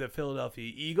putting the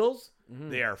Philadelphia Eagles.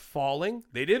 They are falling.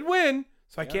 They did win,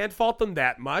 so I can't fault them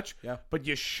that much. Yeah. But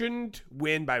you shouldn't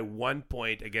win by 1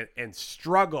 point again and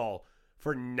struggle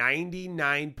for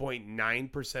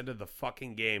 99.9% of the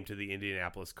fucking game to the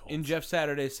Indianapolis Colts. In Jeff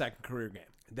Saturday's second career game.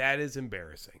 That is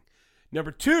embarrassing.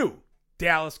 Number 2,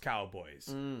 Dallas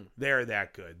Cowboys. They're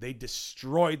that good. They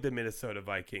destroyed the Minnesota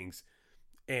Vikings.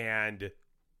 And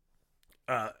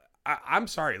I'm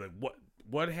sorry, like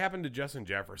what happened to Justin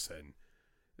Jefferson?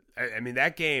 I mean,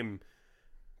 that game,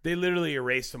 they literally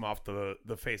erased him off the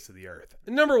face of the earth.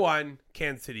 Number 1,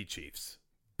 Kansas City Chiefs.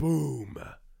 Boom.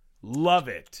 Love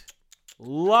it.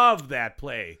 Love that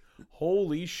play.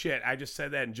 Holy shit. I just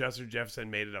said that and Justin Jefferson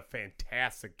made it a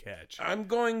fantastic catch. I'm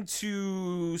going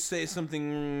to say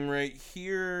something right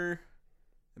here.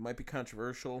 It might be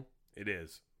controversial. It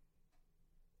is.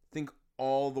 I think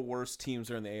all the worst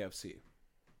teams are in the AFC.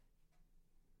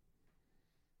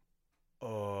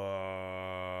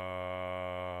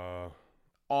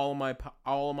 All of my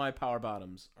power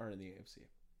bottoms are in the AFC.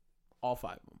 All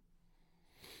 5 of them.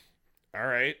 All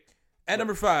right. At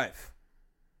number 5,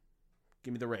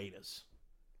 give me the Raiders.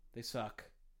 They suck.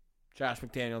 Josh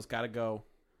McDaniels got to go.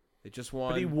 They just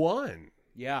won. But he won.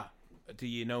 Yeah. Do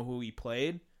you know who he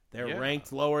played? They're Yeah.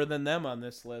 ranked lower than them on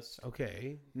this list.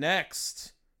 Okay.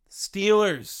 Next,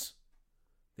 Steelers.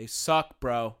 They suck,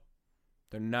 bro.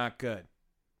 They're not good.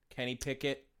 Kenny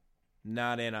Pickett,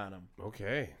 not in on them.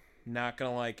 Okay. Not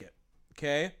going to like it.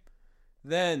 Okay?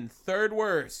 Then, third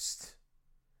worst,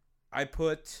 I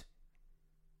put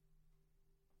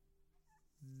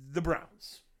the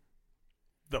Browns.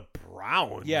 The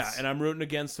Browns? Yeah, and I'm rooting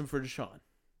against them for Deshaun.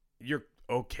 You're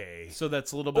okay. So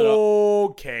that's a little bit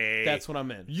Okay. that's what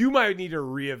I'm in. You might need to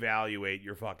reevaluate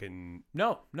your fucking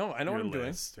No, I know what I'm doing.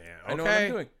 list, man. I know what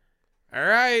I'm doing. All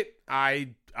right.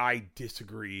 I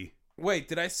disagree. Wait,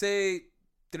 did I say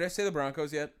the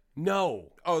Broncos yet?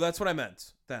 No. Oh, that's what I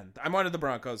meant then. I wanted the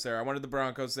Broncos there.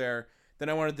 Then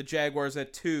I wanted the Jaguars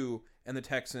at 2 and the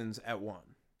Texans at 1.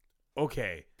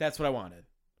 Okay. That's what I wanted.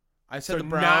 I said So the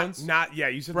Browns.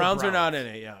 you said Browns the are not in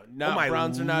it. Yeah. No, Oh my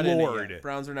Browns are not in it. Lord. Yet.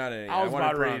 Browns are not in it. Yet. I was wanted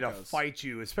about ready to Broncos. fight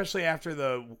you, especially after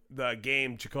the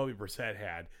game Jacoby Brissett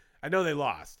had. I know they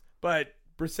lost, but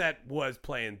Brissett was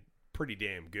playing pretty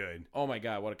damn good. Oh my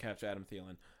God, what a catch, Adam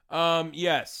Thielen.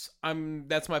 Yes,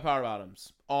 that's my power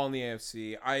bottoms, all in the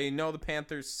AFC. I know the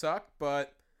Panthers suck,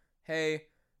 but hey,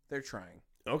 they're trying.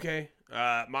 Okay.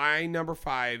 My number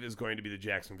 5 is going to be the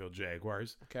Jacksonville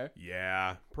Jaguars. Okay.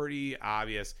 Yeah, pretty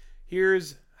obvious.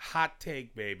 Here's hot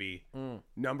take, baby.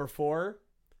 Number 4,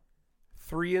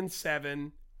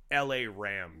 3-7 LA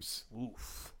Rams.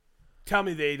 Oof. Tell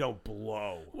me they don't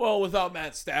blow. Well, without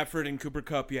Matt Stafford and Cooper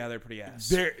Kupp, yeah, they're pretty ass.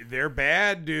 They're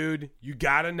bad, dude. You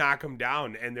got to knock them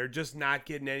down, and they're just not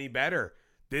getting any better.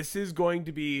 This is going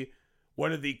to be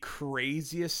one of the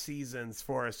craziest seasons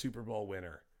for a Super Bowl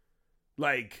winner.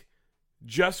 Like,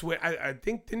 just when I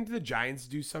think, didn't the Giants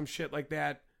do some shit like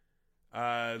that?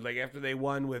 Like after they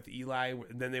won with Eli,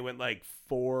 then they went like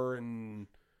 4-12.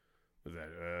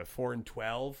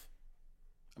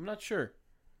 I'm not sure.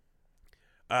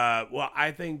 Well,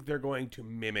 I think they're going to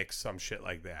mimic some shit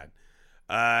like that.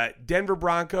 Denver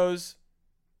Broncos,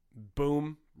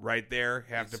 boom, right there.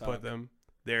 Have They to put suck. them.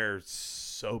 They're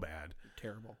so bad.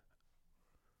 Terrible.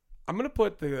 I'm going to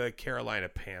put the Carolina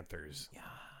Panthers. Yeah.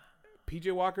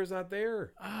 PJ Walker's not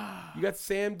there. You got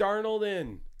Sam Darnold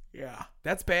in. Yeah.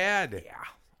 That's bad. Yeah.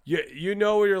 You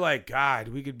know where you're like, God,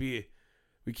 we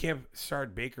can't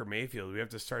start Baker Mayfield. We have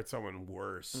to start someone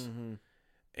worse. Mm-hmm.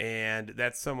 And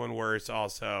that someone worse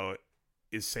also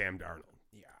is Sam Darnold.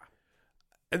 Yeah.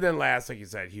 And then last, like you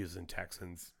said, Houston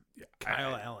Texans. Yeah,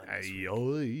 Kyle Allen.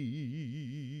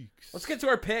 Yikes. Let's get to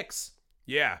our picks.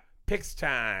 Yeah, picks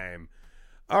time.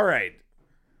 All right.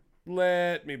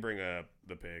 Let me bring up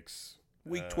the picks.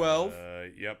 Week 12.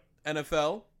 Yep.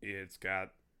 NFL. It's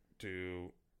got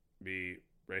to be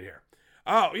right here.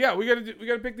 Oh yeah, we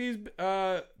gotta pick these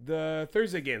the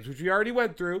Thursday games, which we already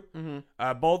went through.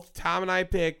 Mm-hmm. Both Tom and I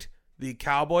picked the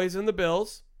Cowboys and the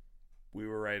Bills. We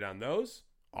were right on those.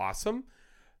 Awesome.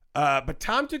 But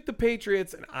Tom took the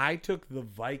Patriots and I took the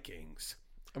Vikings.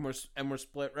 And we're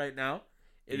split right now.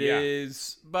 It Yeah.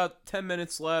 is about 10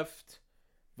 minutes left.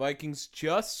 Vikings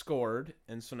just scored,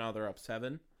 and so now they're up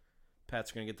 7.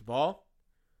 Pats are gonna get the ball.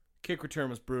 Kick return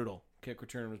was brutal.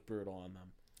 On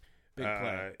them. Big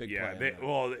play. Big yeah, play.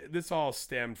 well, this all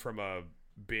stemmed from a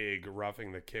big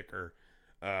roughing the kicker.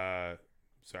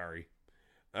 Sorry.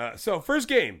 So first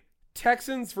game,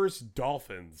 Texans versus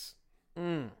Dolphins.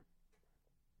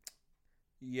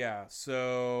 Yeah,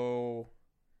 so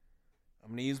I'm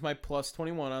going to use my plus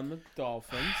 21 on the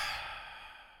Dolphins.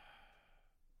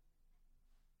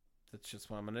 That's just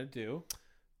what I'm going to do.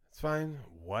 It's fine.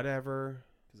 Whatever.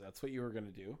 Because that's what you were going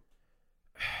to do.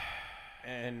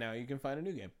 And now you can find a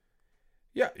new game.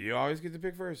 Yeah, you always get to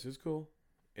pick first. It's cool.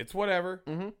 It's whatever.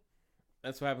 Mm-hmm.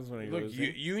 That's what happens when you Look, lose.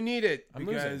 you need it I'm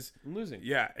because losing.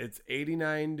 yeah, it's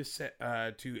 89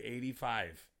 to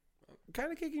 85. I'm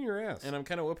kind of kicking your ass. And I'm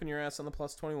kind of whipping your ass on the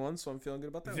plus 21, so I'm feeling good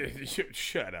about that.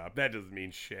 Shut up. That doesn't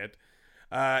mean shit.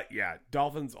 Yeah,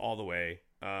 Dolphins all the way.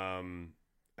 Yeah,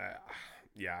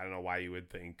 I don't know why you would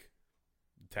think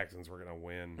Texans were going to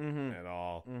win at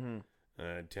all. Mm-hmm.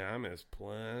 Thomas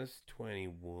plus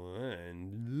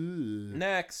 21.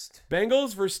 Next.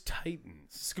 Bengals versus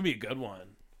Titans. This is going to be a good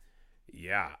one.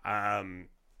 Yeah.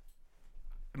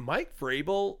 Mike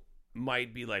Vrabel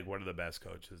might be like one of the best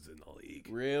coaches in the league.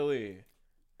 Really?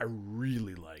 I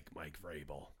really like Mike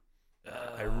Vrabel.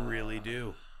 I really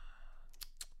do.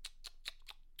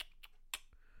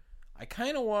 I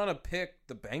kind of want to pick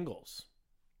the Bengals.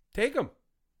 Take him.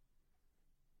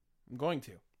 I'm going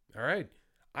to. All right.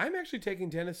 I'm actually taking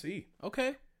Tennessee.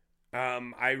 Okay.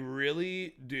 I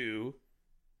really do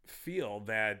feel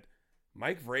that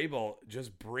Mike Vrabel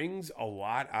just brings a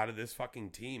lot out of this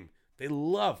fucking team. They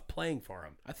love playing for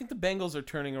him. I think the Bengals are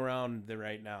turning around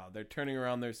right now. They're turning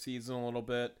around their season a little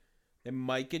bit. They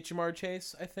might get Jamar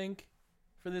Chase, I think,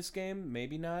 for this game.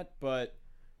 Maybe not. But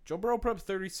Joe Burrow put up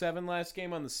 37 last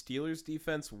game on the Steelers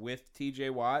defense with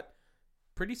TJ Watt.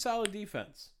 Pretty solid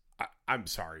defense. I'm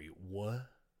sorry, what?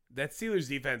 That Steelers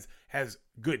defense has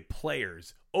good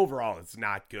players. Overall, it's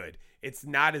not good. It's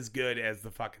not as good as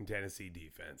the fucking Tennessee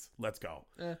defense. Let's go.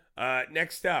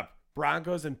 Next up,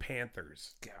 Broncos and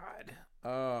Panthers. God.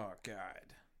 Oh,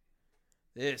 God.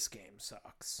 This game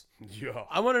sucks. Yo.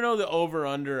 I want to know the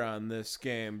over-under on this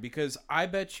game because I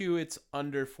bet you it's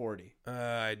under 40.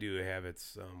 I do have it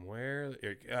somewhere.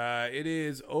 It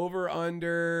is over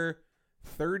under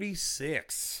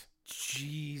 36.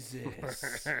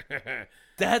 Jesus.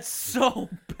 That's so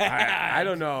bad. I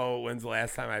don't know when's the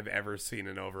last time I've ever seen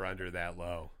an over-under that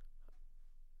low.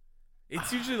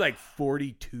 It's usually like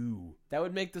 42. That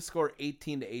would make the score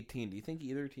 18-18. Do you think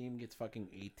either team gets fucking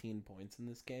 18 points in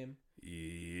this game?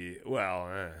 Yeah,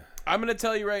 well, I'm going to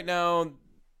tell you right now,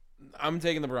 I'm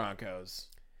taking the Broncos.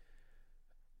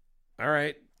 all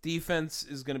right. Defense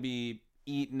is going to be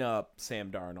eating up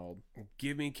Sam Darnold.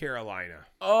 Give me Carolina.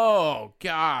 Oh,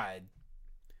 God.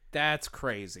 That's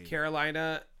crazy.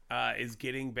 Carolina is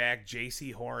getting back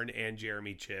J.C. Horn and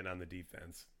Jeremy Chin on the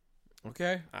defense.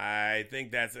 Okay. I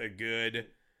think that's a good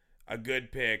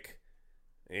pick,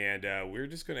 and we're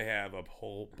just gonna have a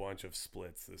whole bunch of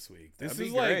splits this week. This That'd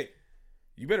is be great. like,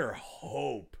 you better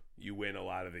hope you win a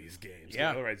lot of these games.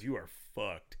 Yeah. Otherwise, you are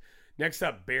fucked. Next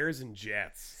up, Bears and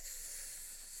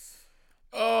Jets.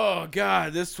 Oh,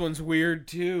 God. This one's weird,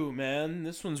 too, man.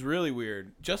 This one's really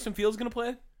weird. Justin Fields going to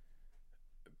play?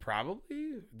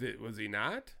 Probably. Was he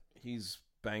not? He's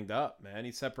banged up, man.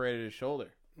 He separated his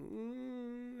shoulder.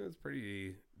 That's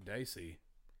pretty dicey.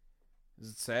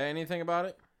 Does it say anything about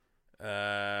it?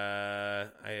 I'm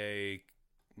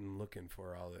looking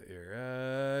for all the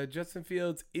here. Justin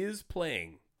Fields is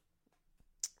playing.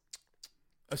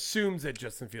 Assumes that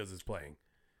Justin Fields is playing.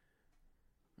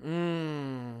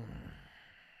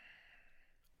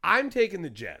 I'm taking the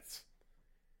Jets.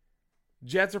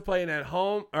 Jets are playing at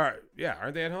home. All right, yeah,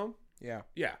 aren't they at home? Yeah.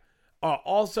 Yeah.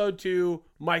 Also, too,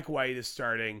 Mike White is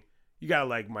starting. You gotta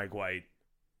like Mike White.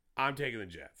 I'm taking the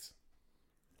Jets.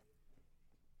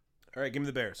 All right, give me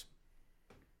the Bears.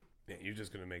 Yeah, you're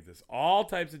just gonna make this all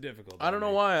types of difficult. I don't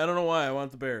know why. I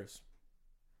want the Bears.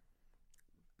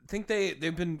 I think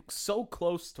they've been so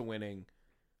close to winning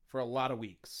for a lot of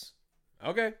weeks.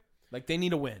 Okay. Like, they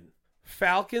need a win.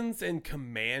 Falcons and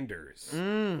Commanders.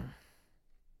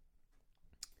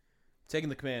 Taking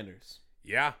the Commanders.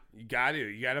 Yeah, you got to.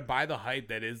 You got to buy the hype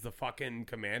that is the fucking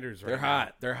Commanders right They're now.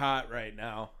 hot. They're hot right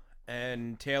now.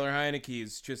 And Taylor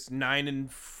Heineke's just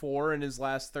 9-4 in his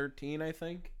last 13, I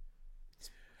think.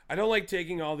 I don't like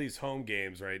taking all these home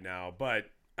games right now, but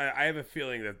I have a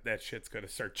feeling that shit's going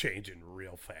to start changing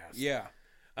real fast. Yeah.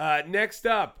 Next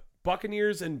up,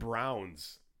 Buccaneers and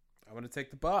Browns. I'm going to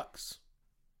take the Bucs.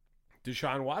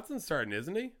 Deshaun Watson's starting,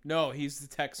 isn't he? No, he's the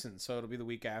Texans, so it'll be the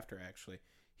week after, actually.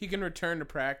 He can return to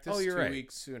practice 2 right.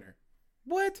 weeks sooner.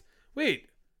 What? Wait.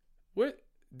 What?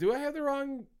 Do I have the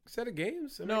wrong set of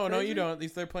games? Am I No, crazy? you don't. At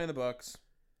least they're playing the Bucs.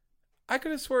 I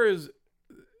could have swore it was...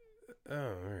 Oh,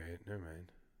 all right. Never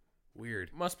mind.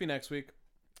 Weird. Must be next week.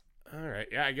 All right.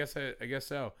 Yeah, I guess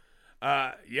so.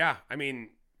 Yeah, I mean...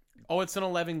 Oh, it's an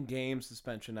 11-game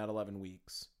suspension, not 11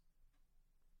 weeks.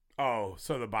 Oh,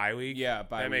 so the bye week? Yeah,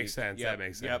 bye That week. makes sense. Yep, That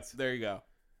makes Yep, sense. there you go.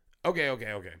 Okay.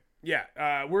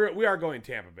 Yeah, we are going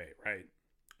Tampa Bay, right?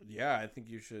 Yeah, I think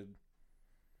you should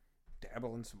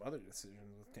dabble in some other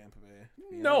decisions with Tampa Bay.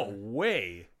 No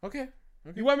way. Okay.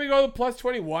 You want me to go to the plus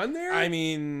 21 there? I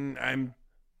mean, I'm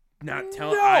not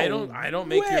telling. No I don't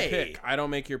make your way. pick. I don't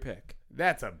make your pick.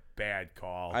 That's a bad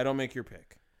call. I don't make your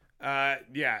pick.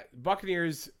 Yeah,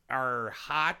 Buccaneers are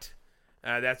hot.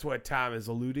 That's what Tom is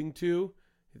alluding to,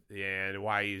 and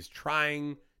why he's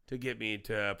trying to get me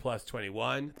to plus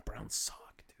 21. The Browns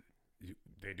suck, dude.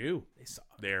 They do. They suck.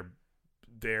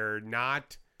 They're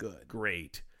not Good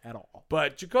great. at all.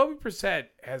 But Jacoby Brissett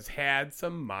has had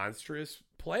some monstrous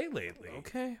play lately.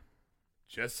 Okay.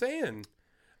 Just saying.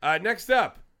 Next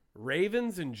up,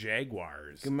 Ravens and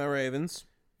Jaguars. Give me my Ravens.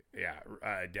 Yeah,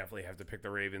 I definitely have to pick the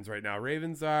Ravens right now.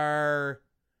 Ravens are,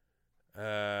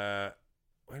 why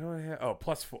do I have? Oh,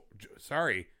 plus 4.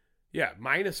 Sorry, yeah,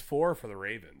 -4 for the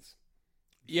Ravens.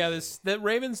 Yeah, the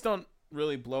Ravens don't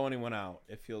really blow anyone out.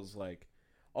 It feels like,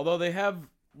 although they have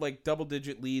like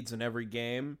double-digit leads in every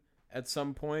game at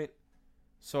some point,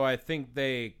 so I think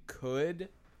they could,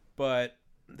 but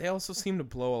they also seem to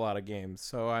blow a lot of games.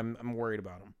 So I'm worried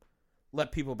about them.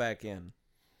 Let people back in.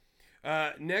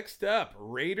 Next up,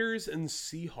 Raiders and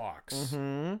Seahawks.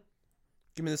 Mm-hmm.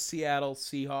 Give me the Seattle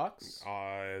Seahawks.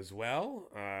 As well.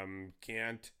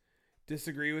 Can't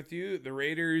disagree with you. The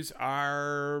Raiders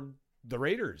are the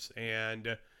Raiders.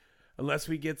 And unless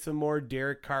we get some more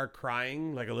Derek Carr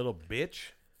crying like a little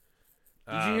bitch.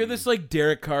 Did you hear this like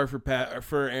Derek Carr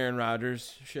for Aaron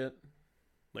Rodgers shit?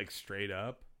 Like straight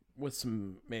up? With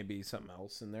some maybe something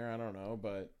else in there. I don't know,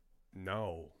 but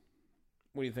No.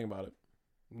 what do you think about it?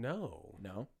 No.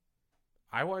 No?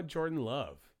 I want Jordan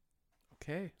Love.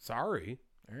 Okay. Sorry.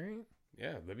 All right.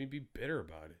 Yeah, let me be bitter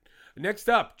about it. Next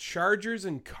up, Chargers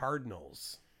and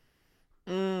Cardinals.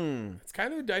 It's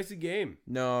kind of a dicey game.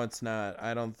 No, it's not.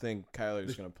 I don't think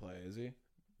Kyler's going to play, is he?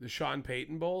 The Sean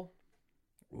Payton Bowl.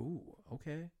 Ooh,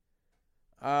 okay.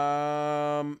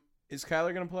 Is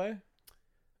Kyler going to play?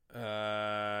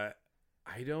 I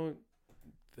don't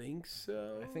think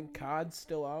so. I think Cod's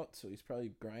still out, so he's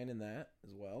probably grinding that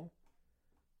as well.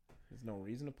 There's no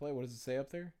reason to play. What does it say up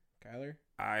there? Kyler?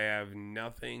 I have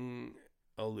nothing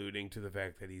alluding to the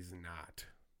fact that he's not.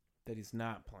 That he's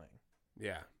not playing.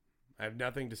 Yeah. I have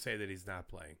nothing to say that he's not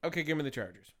playing. Okay, give me the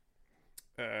Chargers.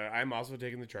 I'm also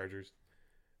taking the Chargers.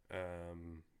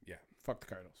 Yeah. Fuck the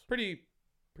Cardinals. Pretty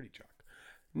chalk.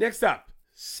 Next up,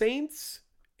 Saints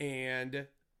and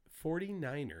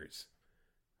 49ers.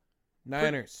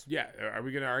 Niners. Yeah. Are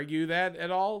we going to argue that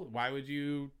at all? Why would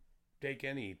you take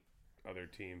any other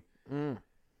team?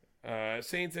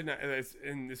 Saints and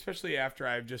especially after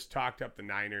I've just talked up the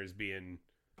Niners being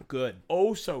Good.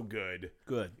 oh so good.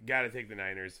 Good. Got to take the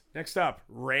Niners. Next up,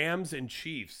 Rams and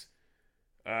Chiefs.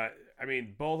 I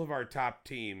mean, both of our top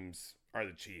teams are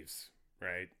the Chiefs,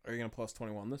 right? Are you going to plus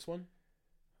 21 this one?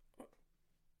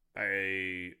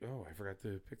 I forgot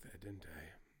to pick that, didn't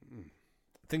I? I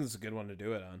think this is a good one to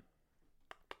do it on.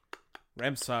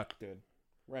 Rams suck, dude.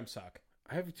 Rams suck.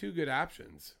 I have 2 good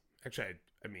options. Actually,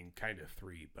 I mean, kind of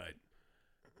 3, but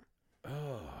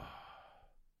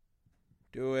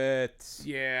Do it.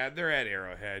 yeah, they're at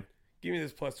Arrowhead. Give me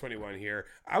this plus 21 here.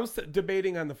 I was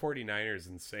debating on the 49ers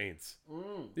and Saints.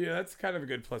 Yeah, that's kind of a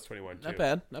good plus 21 too. Not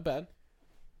bad. Not bad.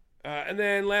 And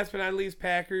then last but not least,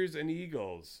 Packers and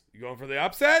Eagles. You going for the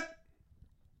upset?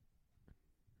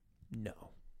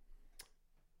 No.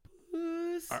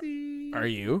 Pussy. Are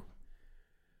you?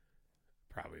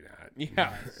 Probably not.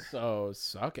 Yeah. So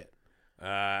suck it.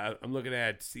 I'm looking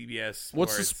at CBS Sports.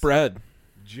 What's the spread?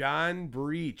 John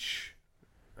Breach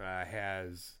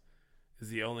is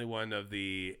the only one of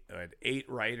the 8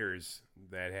 writers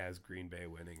that has Green Bay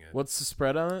winning it. What's the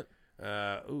spread on it?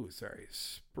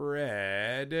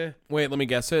 Spread. Wait, let me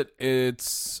guess it.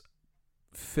 It's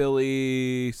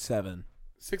Philly 7.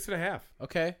 6.5.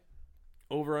 Okay.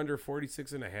 Over under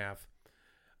 46.5.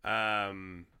 Yeah,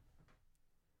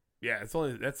 that's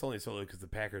only solely because the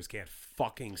Packers can't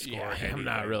fucking score. Yeah, anything. I'm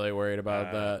not really worried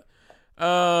about that.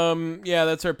 Yeah,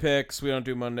 that's our picks. We don't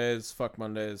do Mondays. Fuck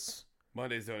Mondays.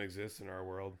 Mondays don't exist in our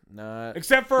world. Not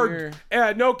Except for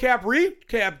here. no cap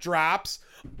recap drops.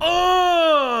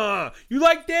 You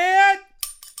like that?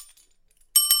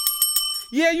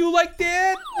 Yeah, you like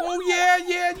that? Oh,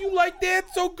 yeah, you like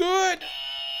that? So good.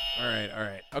 All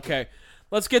right. Okay,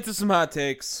 let's get to some hot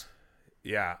takes.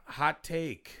 Yeah, hot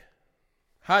take.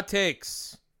 Hot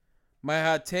takes. My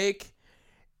hot take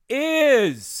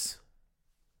is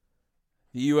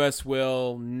the U.S.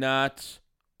 will not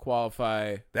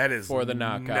qualify That is for the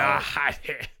knockout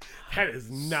That is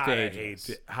not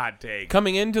stages. a hot take.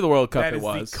 Coming into the World Cup. That it is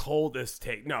was the coldest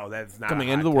take. No, that's not. coming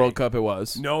a hot into the World take. Cup. It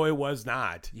was. No, it was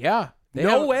not. Yeah.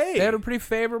 No way. They had a pretty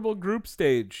favorable group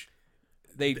stage.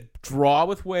 They draw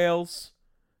with Wales.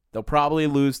 They'll probably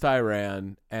lose to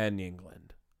Iran and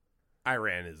England.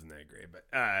 Iran isn't that great, but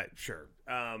sure.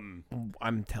 I'm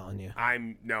telling you.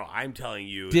 I'm telling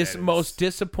you. that is- Most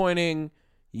disappointing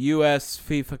U.S.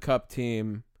 FIFA Cup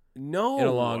team no in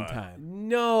a long time.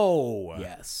 No.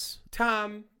 Yes.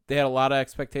 Tom. They had a lot of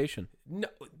expectation. No,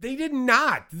 they did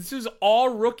not. This is all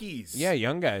rookies. Yeah,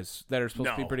 young guys that are supposed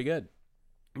to be No. pretty good.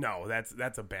 No,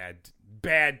 that's a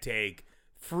bad take.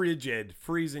 Frigid,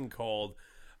 freezing cold.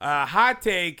 Hot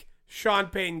take, Sean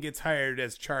Payton gets hired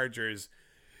as Chargers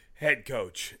head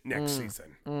coach next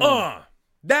season.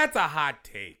 That's a hot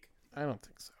take. I don't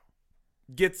think so.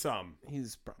 Get some.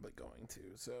 He's probably going to,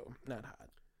 so not hot.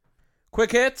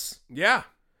 Quick hits? Yeah.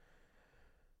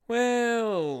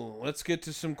 Well, let's get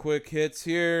to some quick hits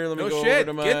here. Let me No go shit. over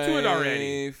to my Get to it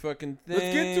already. fucking thing.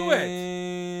 Let's get to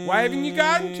it. Why haven't you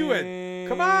gotten to it?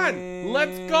 Come on.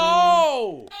 Let's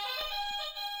go.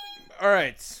 All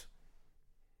right.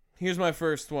 Here's my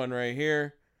first one right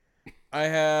here. I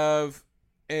have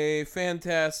a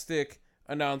fantastic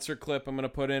announcer clip I'm going to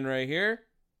put in right here.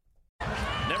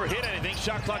 Never hit anything.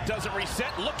 Shot clock doesn't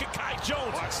reset. Look at Kai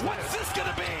Jones. What's this going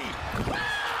to be?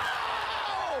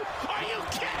 Oh! Are you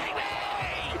kidding me?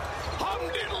 Hum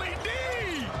diddly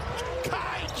dee!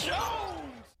 Kai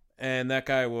Jones! And that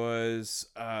guy was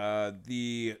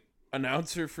the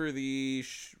announcer for the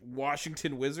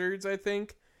Washington Wizards, I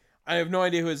think. I have no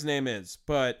idea who his name is,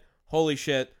 but holy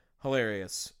shit,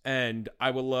 hilarious. And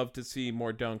I would love to see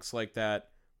more dunks like that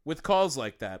with calls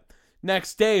like that.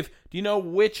 Next, Dave, do you know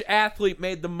which athlete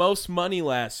made the most money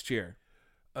last year?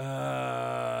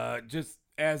 Just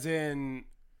as in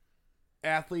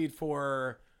athlete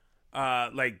for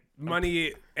like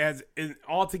money as in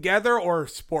altogether or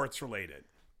sports related?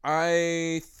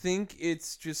 I think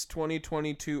it's just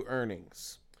 2022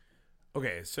 earnings.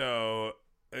 Okay, so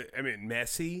I mean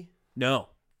Messi. No.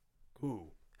 Who?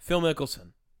 Phil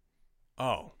Mickelson.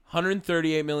 Oh,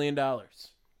 $138 million.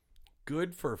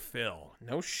 good for Phil.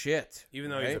 No shit.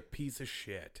 Even though right? he's a piece of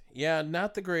shit. Yeah,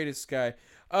 not the greatest guy.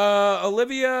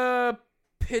 Olivia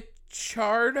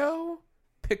Picardo?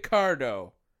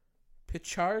 Picardo. I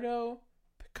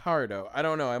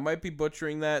don't know. I might be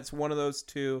butchering that. It's one of those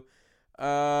two.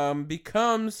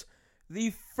 Becomes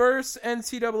the first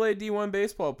NCAA D1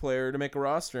 baseball player to make a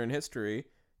roster in history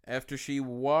after she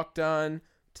walked on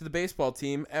to the baseball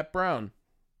team at Brown.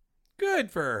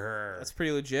 Good for her. That's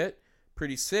pretty legit.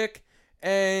 Pretty sick.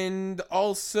 And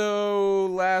also,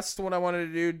 last one I wanted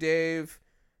to do, Dave,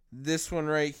 this one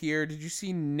right here. Did you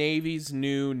see Navy's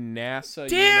new NASA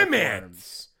Damn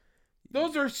uniforms?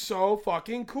 Those are so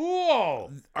fucking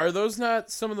cool. Are those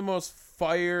not some of the most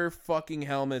fire fucking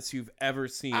helmets you've ever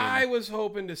seen? I was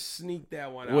hoping to sneak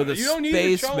that one out. With a you don't need to show me.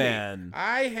 spaceman.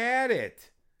 I had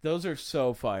it. Those are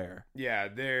so fire. Yeah,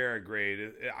 they're great.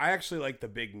 I actually like the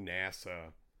big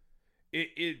NASA.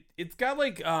 It's got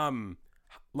like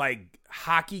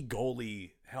hockey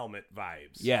goalie helmet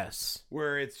vibes. Yes.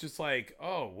 Where it's just like,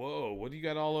 oh, whoa, what do you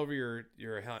got all over your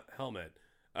helmet?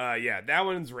 Yeah, that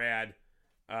one's rad.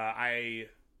 I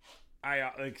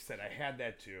like I said, I had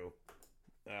that too.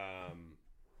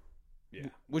 Yeah.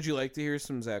 Would you like to hear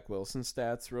some Zach Wilson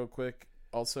stats real quick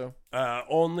also?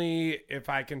 Only if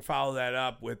I can follow that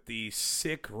up with the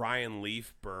sick Ryan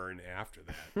Leaf burn after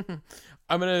that.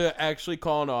 I'm going to actually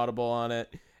call an audible on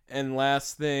it. And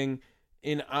last thing,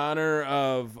 in honor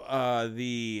of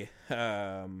the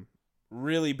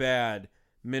really bad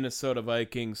Minnesota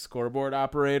Vikings scoreboard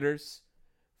operators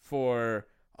for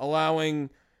allowing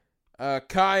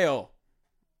Kyle,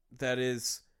 that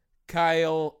is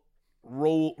Kyle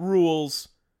Rules,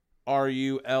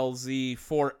 RULZ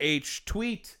 4H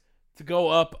tweet to go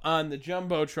up on the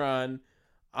Jumbotron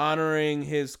honoring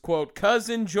his, quote,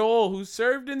 cousin Joel, who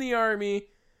served in the Army,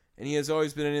 and he has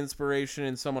always been an inspiration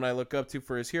and someone I look up to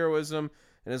for his heroism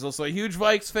and is also a huge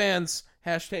Vikes fans.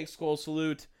 Hashtag Skull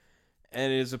Salute.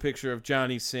 And it is a picture of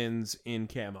Johnny Sins in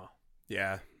camo.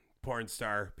 Yeah, porn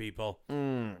star people.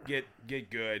 Get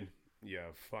good, you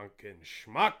funkin'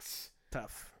 schmucks.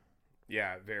 Tough.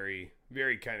 Yeah, very,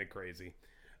 very kind of crazy.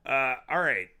 All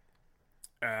right.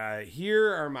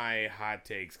 Here are my hot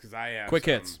takes because I have quick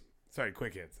hits. Sorry,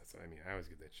 quick hits. That's what I mean. I always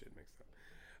get that shit mixed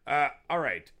up. All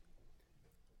right.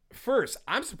 First,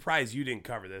 I'm surprised you didn't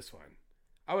cover this one.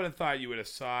 I would have thought you would have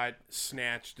saw it,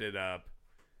 snatched it up.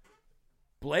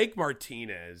 Blake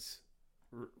Martinez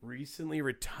recently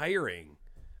retiring,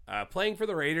 playing for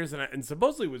the Raiders, and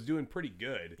supposedly was doing pretty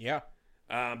good. Yeah.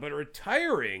 But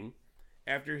retiring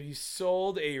after he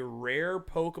sold a rare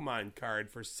Pokemon card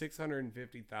for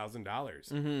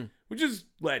 $650,000, which is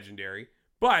legendary.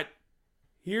 But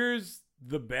here's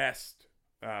the best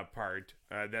part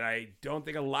that I don't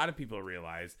think a lot of people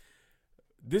realize.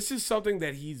 This is something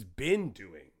that he's been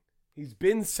doing. He's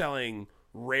been selling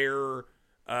rare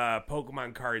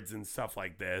Pokemon cards and stuff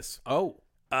like this. Oh.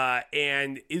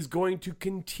 And is going to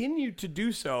continue to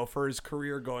do so for his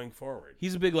career going forward.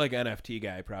 He's a big, like, NFT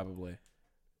guy, probably.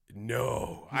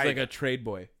 No. He's like a trade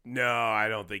boy. No, I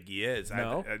don't think he is.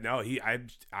 No? I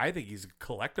think he's a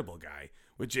collectible guy,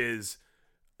 which is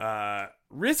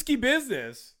risky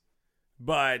business,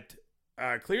 but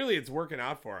clearly it's working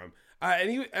out for him.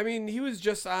 And he was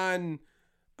just on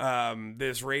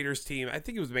this Raiders team. I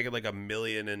think he was making like $1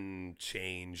 million and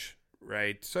change,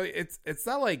 right? So it's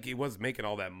not like he was making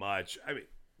all that much. I mean,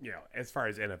 as far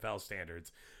as NFL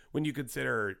standards, when you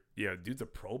consider, dude's a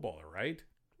Pro Bowler, right?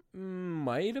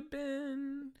 Might have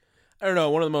been. I don't know.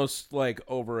 One of the most like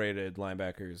overrated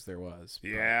linebackers there was. But.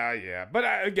 Yeah. But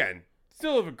again,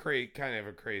 still have a kind of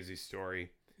a crazy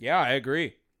story. Yeah, I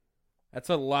agree. That's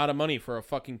a lot of money for a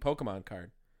fucking Pokemon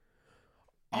card.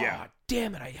 Yeah. Oh,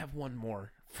 damn it. I have one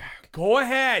more. Fuck. Go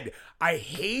ahead. I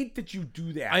hate that you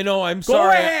do that. I know. I'm Go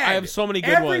sorry. ahead. I have so many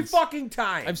good Every ones. fucking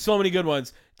time. I have so many good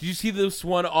ones. Did you see this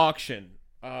one auction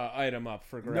item up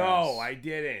for grabs? No, I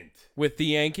didn't. With the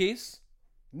Yankees?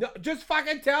 No, just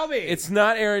fucking tell me. It's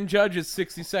not Aaron Judge's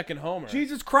 60-second homer.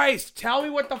 Jesus Christ. Tell me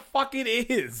what the fuck it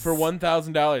is. For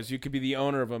 $1,000, you could be the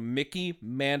owner of a Mickey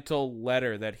Mantle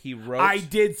letter that he wrote. I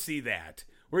did see that.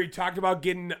 Where he talked about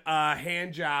getting a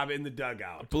hand job in the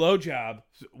dugout. Blowjob.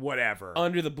 Whatever.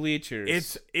 Under the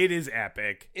bleachers. It is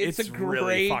epic. It's a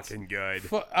really great fucking good.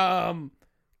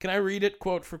 Can I read it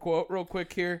quote for quote real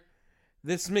quick here?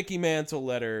 This Mickey Mantle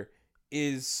letter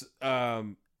is,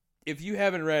 if you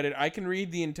haven't read it, I can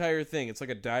read the entire thing. It's like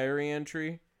a diary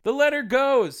entry. The letter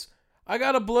goes, I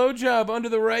got a blowjob under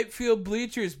the right field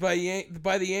bleachers by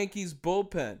the Yankees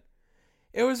bullpen.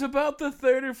 It was about the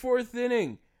third or fourth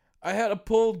inning. I had a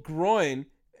pulled groin,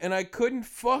 and I couldn't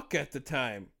fuck at the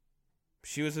time.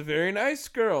 She was a very nice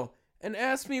girl, and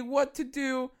asked me what to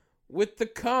do with the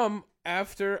cum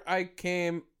after I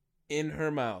came in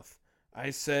her mouth. I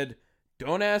said,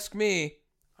 don't ask me.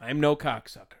 I'm no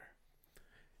cocksucker.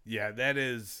 Yeah, that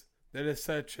is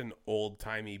such an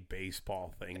old-timey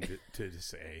baseball thing to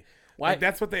say. Why? Like,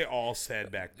 that's what they all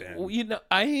said back then. Well,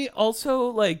 I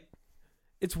also,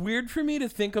 it's weird for me to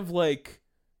think of,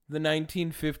 the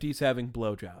 1950s having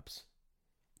blowjobs.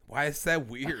 Why is that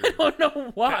weird? I don't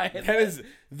know why.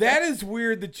 That is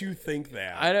weird that you think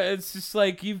that. It's just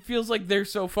it feels like they're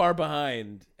so far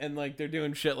behind and they're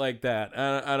doing shit like that.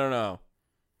 I don't know.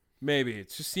 Maybe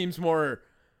it just seems more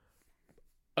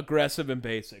aggressive and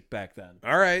basic back then.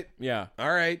 All right. Yeah.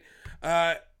 All right.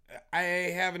 I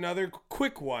have another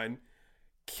quick one.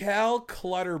 Cal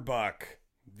Clutterbuck.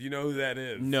 Do you know who that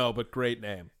is? No, but great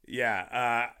name.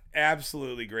 Yeah.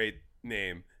 Absolutely great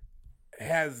name.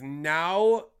 Has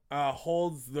now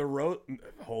holds the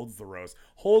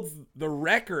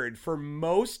record for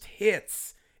most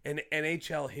hits in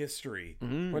NHL history.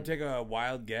 Want to take a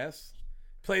wild guess?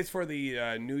 Plays for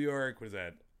the New York, what is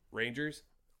that? Rangers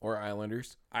or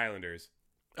Islanders?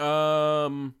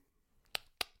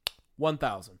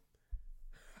 1,000.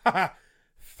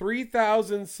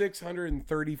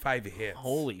 3,635 hits.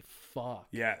 Holy fuck.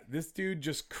 Yeah, this dude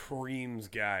just creams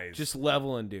guys. Just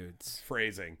leveling dudes.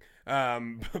 Phrasing.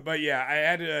 But yeah, I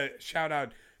had to shout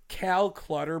out Cal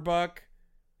Clutterbuck.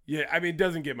 Yeah, I mean, it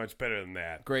doesn't get much better than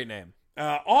that. Great name.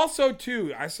 Also,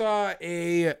 too, I saw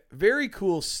a very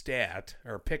cool stat,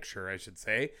 or picture, I should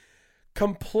say.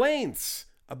 Complaints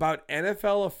about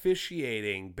NFL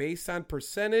officiating based on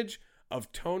percentage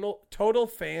of total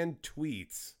fan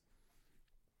tweets.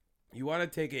 You want to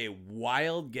take a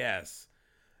wild guess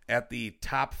at the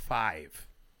top 5.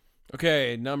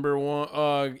 Okay, number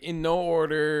 1, in no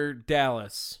order,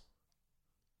 Dallas.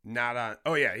 Not on.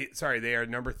 Oh, yeah. Sorry, they are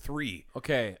number 3.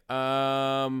 Okay,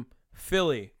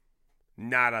 Philly.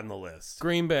 Not on the list.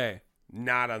 Green Bay.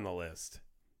 Not on the list.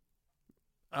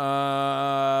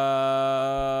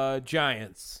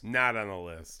 Giants. Not on the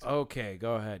list. Okay,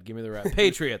 go ahead. Give me the rest.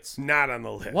 Patriots. Not on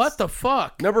the list. What the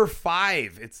fuck? Number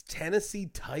 5, it's Tennessee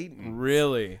Titans.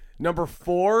 Really? Number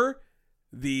 4,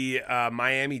 the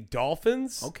Miami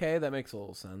Dolphins. Okay, that makes a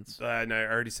little sense. And I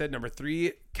already said number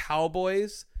 3,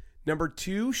 Cowboys. Number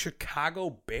 2,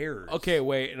 Chicago Bears. Okay,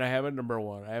 wait, and I have a number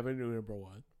 1. I have a new number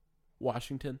 1.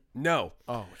 Washington. No.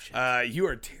 Oh shit. You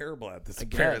are terrible at this, I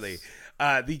apparently.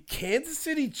 guess. The Kansas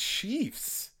City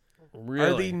Chiefs Really?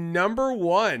 are the number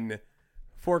 1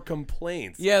 for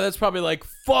complaints. Yeah, that's probably like,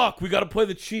 fuck, we got to play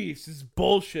the Chiefs. This is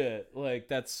bullshit. Like,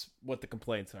 that's what the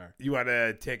complaints are. You want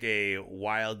to take a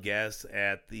wild guess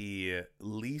at the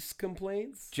least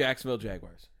complaints? Jacksonville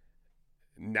Jaguars.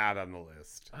 Not on the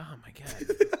list. Oh my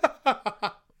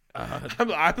god.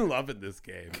 I'm loving this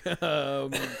game.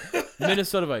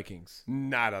 Minnesota Vikings.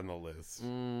 Not on the list.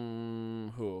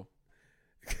 Who?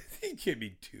 You can't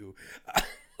be 2.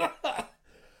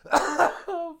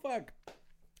 Oh, fuck.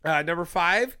 Number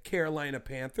 5, Carolina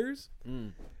Panthers.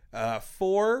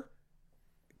 4,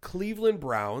 Cleveland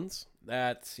Browns.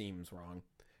 That seems wrong.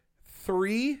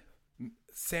 3,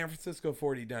 San Francisco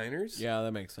 49ers. Yeah,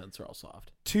 that makes sense. They're all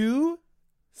soft. 2,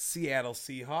 Seattle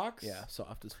Seahawks. Yeah,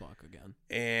 soft as fuck again.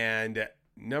 And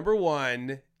number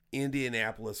 1,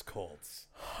 Indianapolis Colts.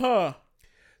 Huh.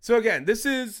 So again, this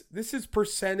is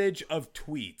percentage of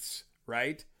tweets,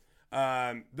 right?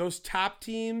 Those top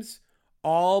teams,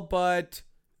 all but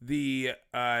the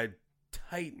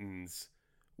Titans,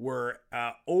 were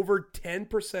over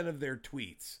 10% of their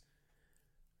tweets.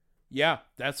 Yeah,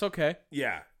 that's okay.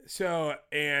 Yeah. So,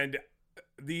 and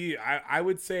I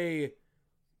would say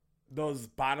those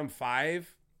bottom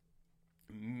 5,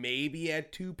 maybe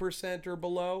at 2% or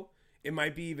below. It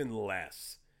might be even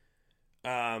less.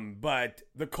 But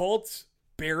the Colts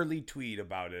barely tweet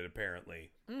about it,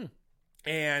 apparently.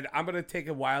 And I'm going to take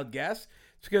a wild guess.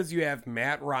 It's because you have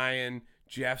Matt Ryan,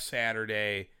 Jeff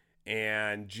Saturday,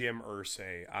 and Jim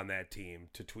Irsay on that team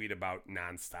to tweet about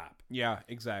nonstop. Yeah,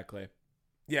 exactly.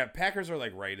 Yeah, Packers are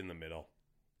like right in the middle.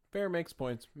 Fair, makes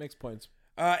points. Makes points.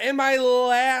 And my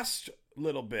last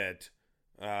little bit,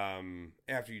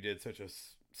 after you did such a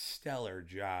stellar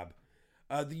job,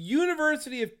 the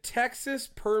University of Texas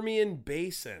Permian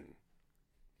Basin.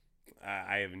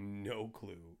 I have no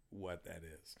clue what that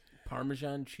is.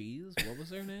 Parmesan cheese? What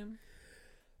was their name?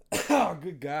 Oh,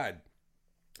 good God.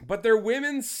 But their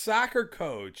women's soccer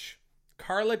coach,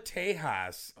 Carla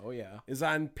Tejas, Oh, yeah. is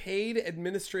on paid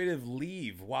administrative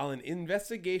leave while an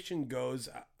investigation goes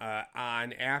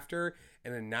on after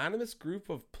an anonymous group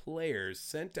of players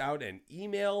sent out an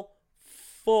email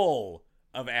full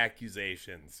of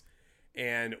accusations.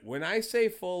 And when I say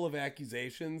full of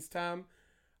accusations, Tom,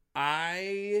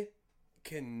 I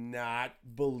cannot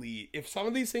believe if some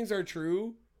of these things are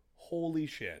true. Holy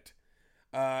shit.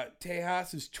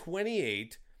 Tejas is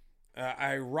 28.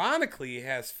 Ironically,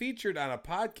 has featured on a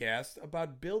podcast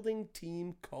about building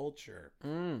team culture.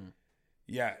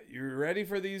 Yeah, you ready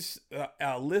for these?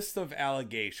 A list of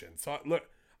allegations. So look,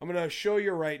 I'm gonna show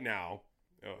you right now.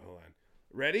 Oh, hold on.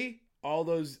 Ready? All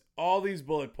these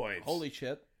bullet points. Holy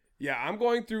shit. Yeah, I'm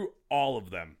going through all of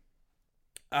them.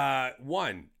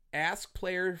 1, ask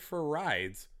player for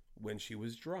rides when she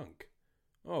was drunk.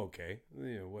 Oh, okay,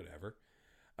 whatever.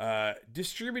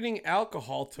 Distributing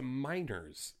alcohol to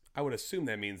minors. I would assume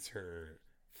that means her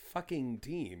fucking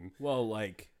team. Well,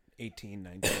 like 18,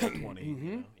 19, 20. Mm-hmm.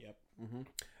 You know, yep.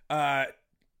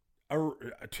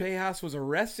 Tejas was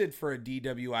arrested for a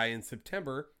DWI in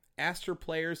September. Asked her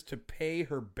players to pay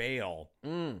her bail.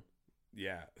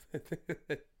 Yeah.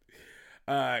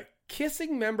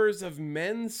 Kissing members of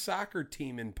men's soccer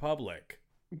team in public.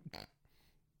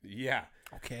 Yeah.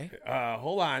 Okay.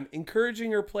 Hold on.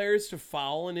 Encouraging her players to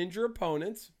foul and injure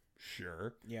opponents.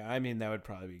 Sure. Yeah, I mean, that would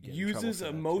probably be good. Uses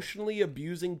emotionally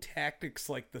abusing tactics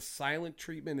like the silent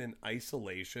treatment and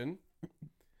isolation.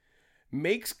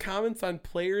 Makes comments on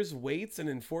players' weights and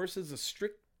enforces a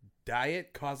strict diet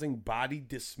causing body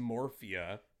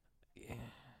dysmorphia.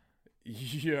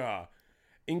 Yeah.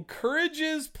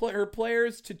 Encourages her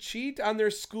players to cheat on their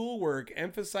schoolwork,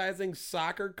 emphasizing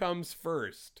soccer comes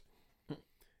first.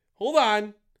 Hold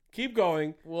on. Keep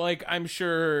going. Well, like, I'm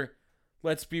sure,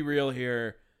 let's be real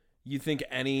here. You think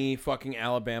any fucking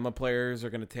Alabama players are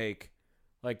going to take,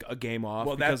 like, a game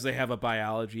off because they have a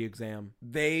biology exam?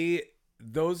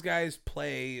 Those guys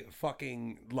play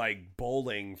fucking, like,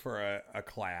 bowling for a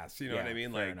class. You know what I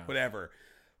mean? Like, enough. whatever.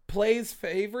 Plays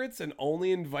favorites and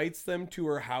only invites them to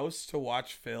her house to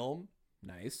watch film.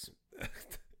 Nice.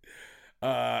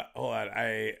 Hold on.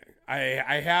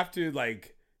 I have to,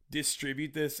 like,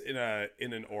 distribute this in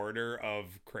an order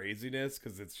of craziness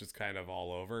because it's just kind of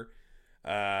all over.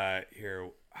 Here,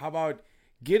 how about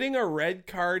getting a red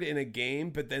card in a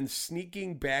game, but then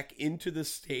sneaking back into the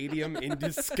stadium in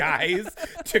disguise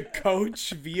to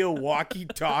coach via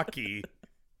walkie-talkie?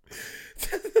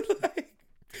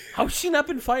 How's she not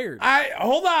been fired?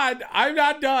 Hold on. I'm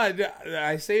not done.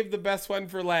 I saved the best one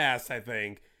for last, I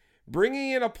think.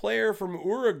 Bringing in a player from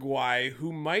Uruguay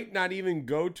who might not even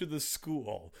go to the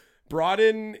school. Brought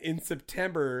in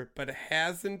September, but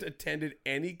hasn't attended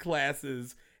any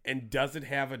classes and doesn't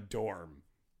have a dorm.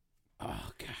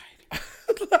 Oh, God.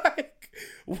 Like,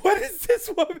 what is this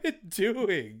woman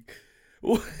doing?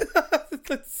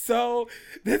 That's so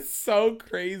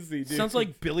crazy, dude. Sounds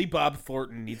like Billy Bob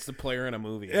Thornton needs to play her in a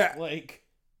movie. Yeah. Like,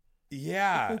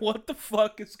 yeah. what the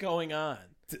fuck is going on?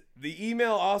 The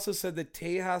email also said that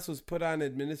Tejas was put on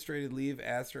administrative leave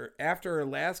after her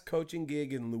last coaching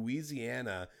gig in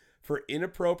Louisiana for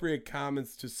inappropriate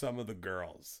comments to some of the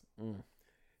girls.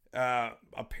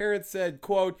 A parent said,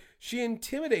 quote, "She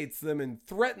intimidates them and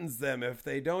threatens them if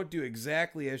they don't do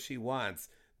exactly as she wants.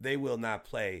 They will not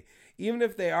play. Even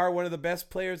if they are one of the best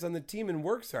players on the team and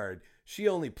works hard, she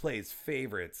only plays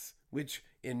favorites, which,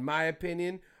 in my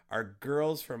opinion, are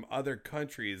girls from other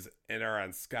countries and are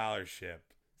on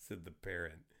scholarship," said the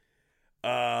parent.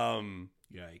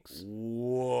 Yikes.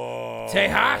 Whoa.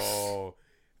 Tejas!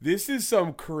 This is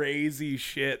some crazy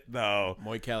shit, though.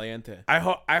 Muy caliente. I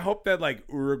hope that, like,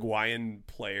 Uruguayan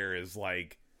player is,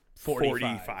 like,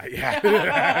 45. Yeah.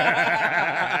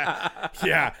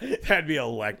 Yeah, that'd be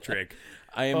electric.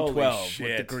 I am Holy 12 shit.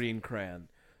 with the green crayon.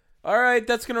 All right,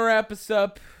 that's going to wrap us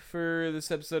up for this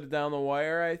episode of Down the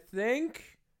Wire, I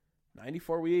think.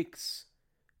 94 weeks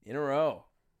in a row.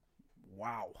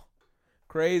 Wow.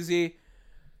 Crazy.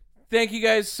 Thank you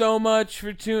guys so much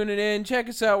for tuning in. Check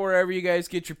us out wherever you guys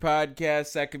get your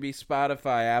podcasts. That could be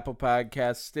Spotify, Apple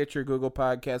Podcasts, Stitcher, Google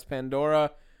Podcasts,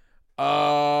 Pandora,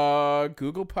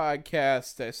 Google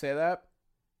Podcasts. Did I say that?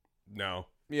 No.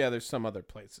 Yeah, there's some other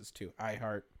places too.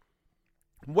 iHeart.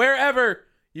 Wherever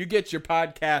you get your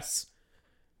podcasts.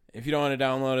 If you don't want to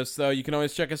download us, though, you can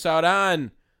always check us out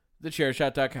on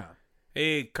thechairshot.com.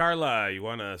 Hey, Carla, you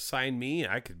want to sign me?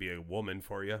 I could be a woman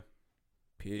for you.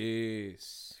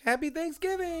 Peace. Happy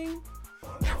Thanksgiving.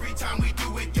 Every time we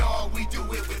do it, y'all, we do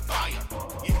it with fire.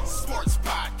 Yeah, sports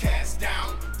podcast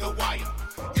down the wire.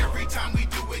 Every time we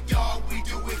do it, y'all, we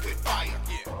do it with fire.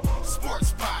 Yeah,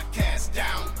 sports podcast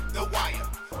down the wire.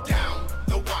 Down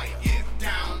the wire. Yeah,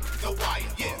 down the wire.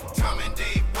 Yeah, Tom and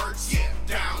Dave works. Yeah,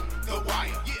 down the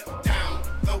wire. Yeah, down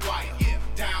the wire. Yeah,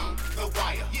 down the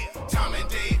wire. Yeah, Tom and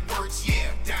Dave works.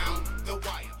 Yeah, down the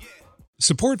wire. Yeah.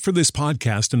 Support for this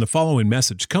podcast and the following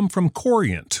message come from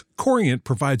Corient. Corient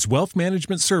provides wealth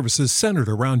management services centered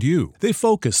around you. They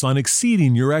focus on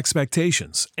exceeding your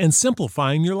expectations and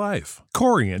simplifying your life.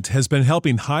 Corient has been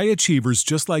helping high achievers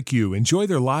just like you enjoy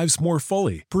their lives more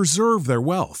fully, preserve their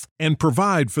wealth, and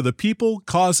provide for the people,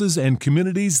 causes, and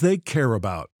communities they care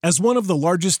about. As one of the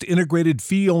largest integrated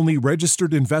fee-only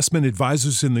registered investment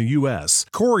advisors in the U.S.,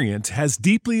 Corient has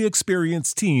deeply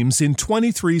experienced teams in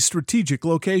 23 strategic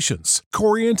locations.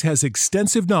 Corient has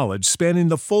extensive knowledge spanning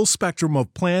the full spectrum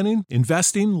of planning,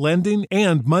 investing, lending,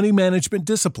 and money management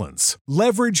disciplines.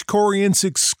 Leverage Corient's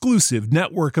exclusive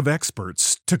network of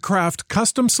experts to craft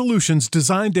custom solutions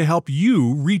designed to help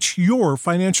you reach your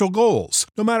financial goals,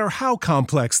 no matter how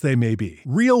complex they may be.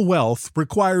 Real wealth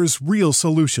requires real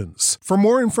solutions. For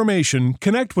more information,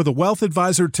 connect with a wealth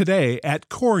advisor today at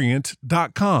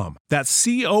Corient.com. That's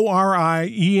Corient.com.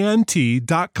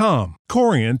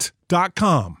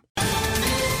 Corient.com.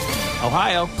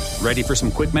 Ohio, ready for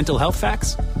some quick mental health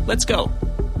facts? Let's go.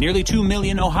 Nearly 2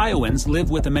 million Ohioans live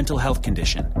with a mental health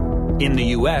condition. In the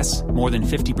U.S., more than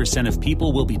 50% of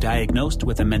people will be diagnosed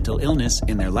with a mental illness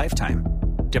in their lifetime.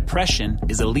 Depression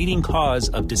is a leading cause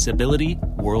of disability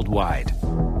worldwide.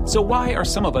 So why are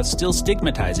some of us still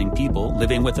stigmatizing people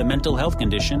living with a mental health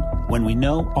condition when we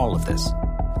know all of this?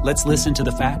 Let's listen to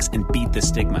the facts and beat the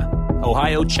stigma.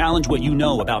 Ohio, challenge what you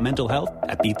know about mental health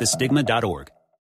at beatthestigma.org.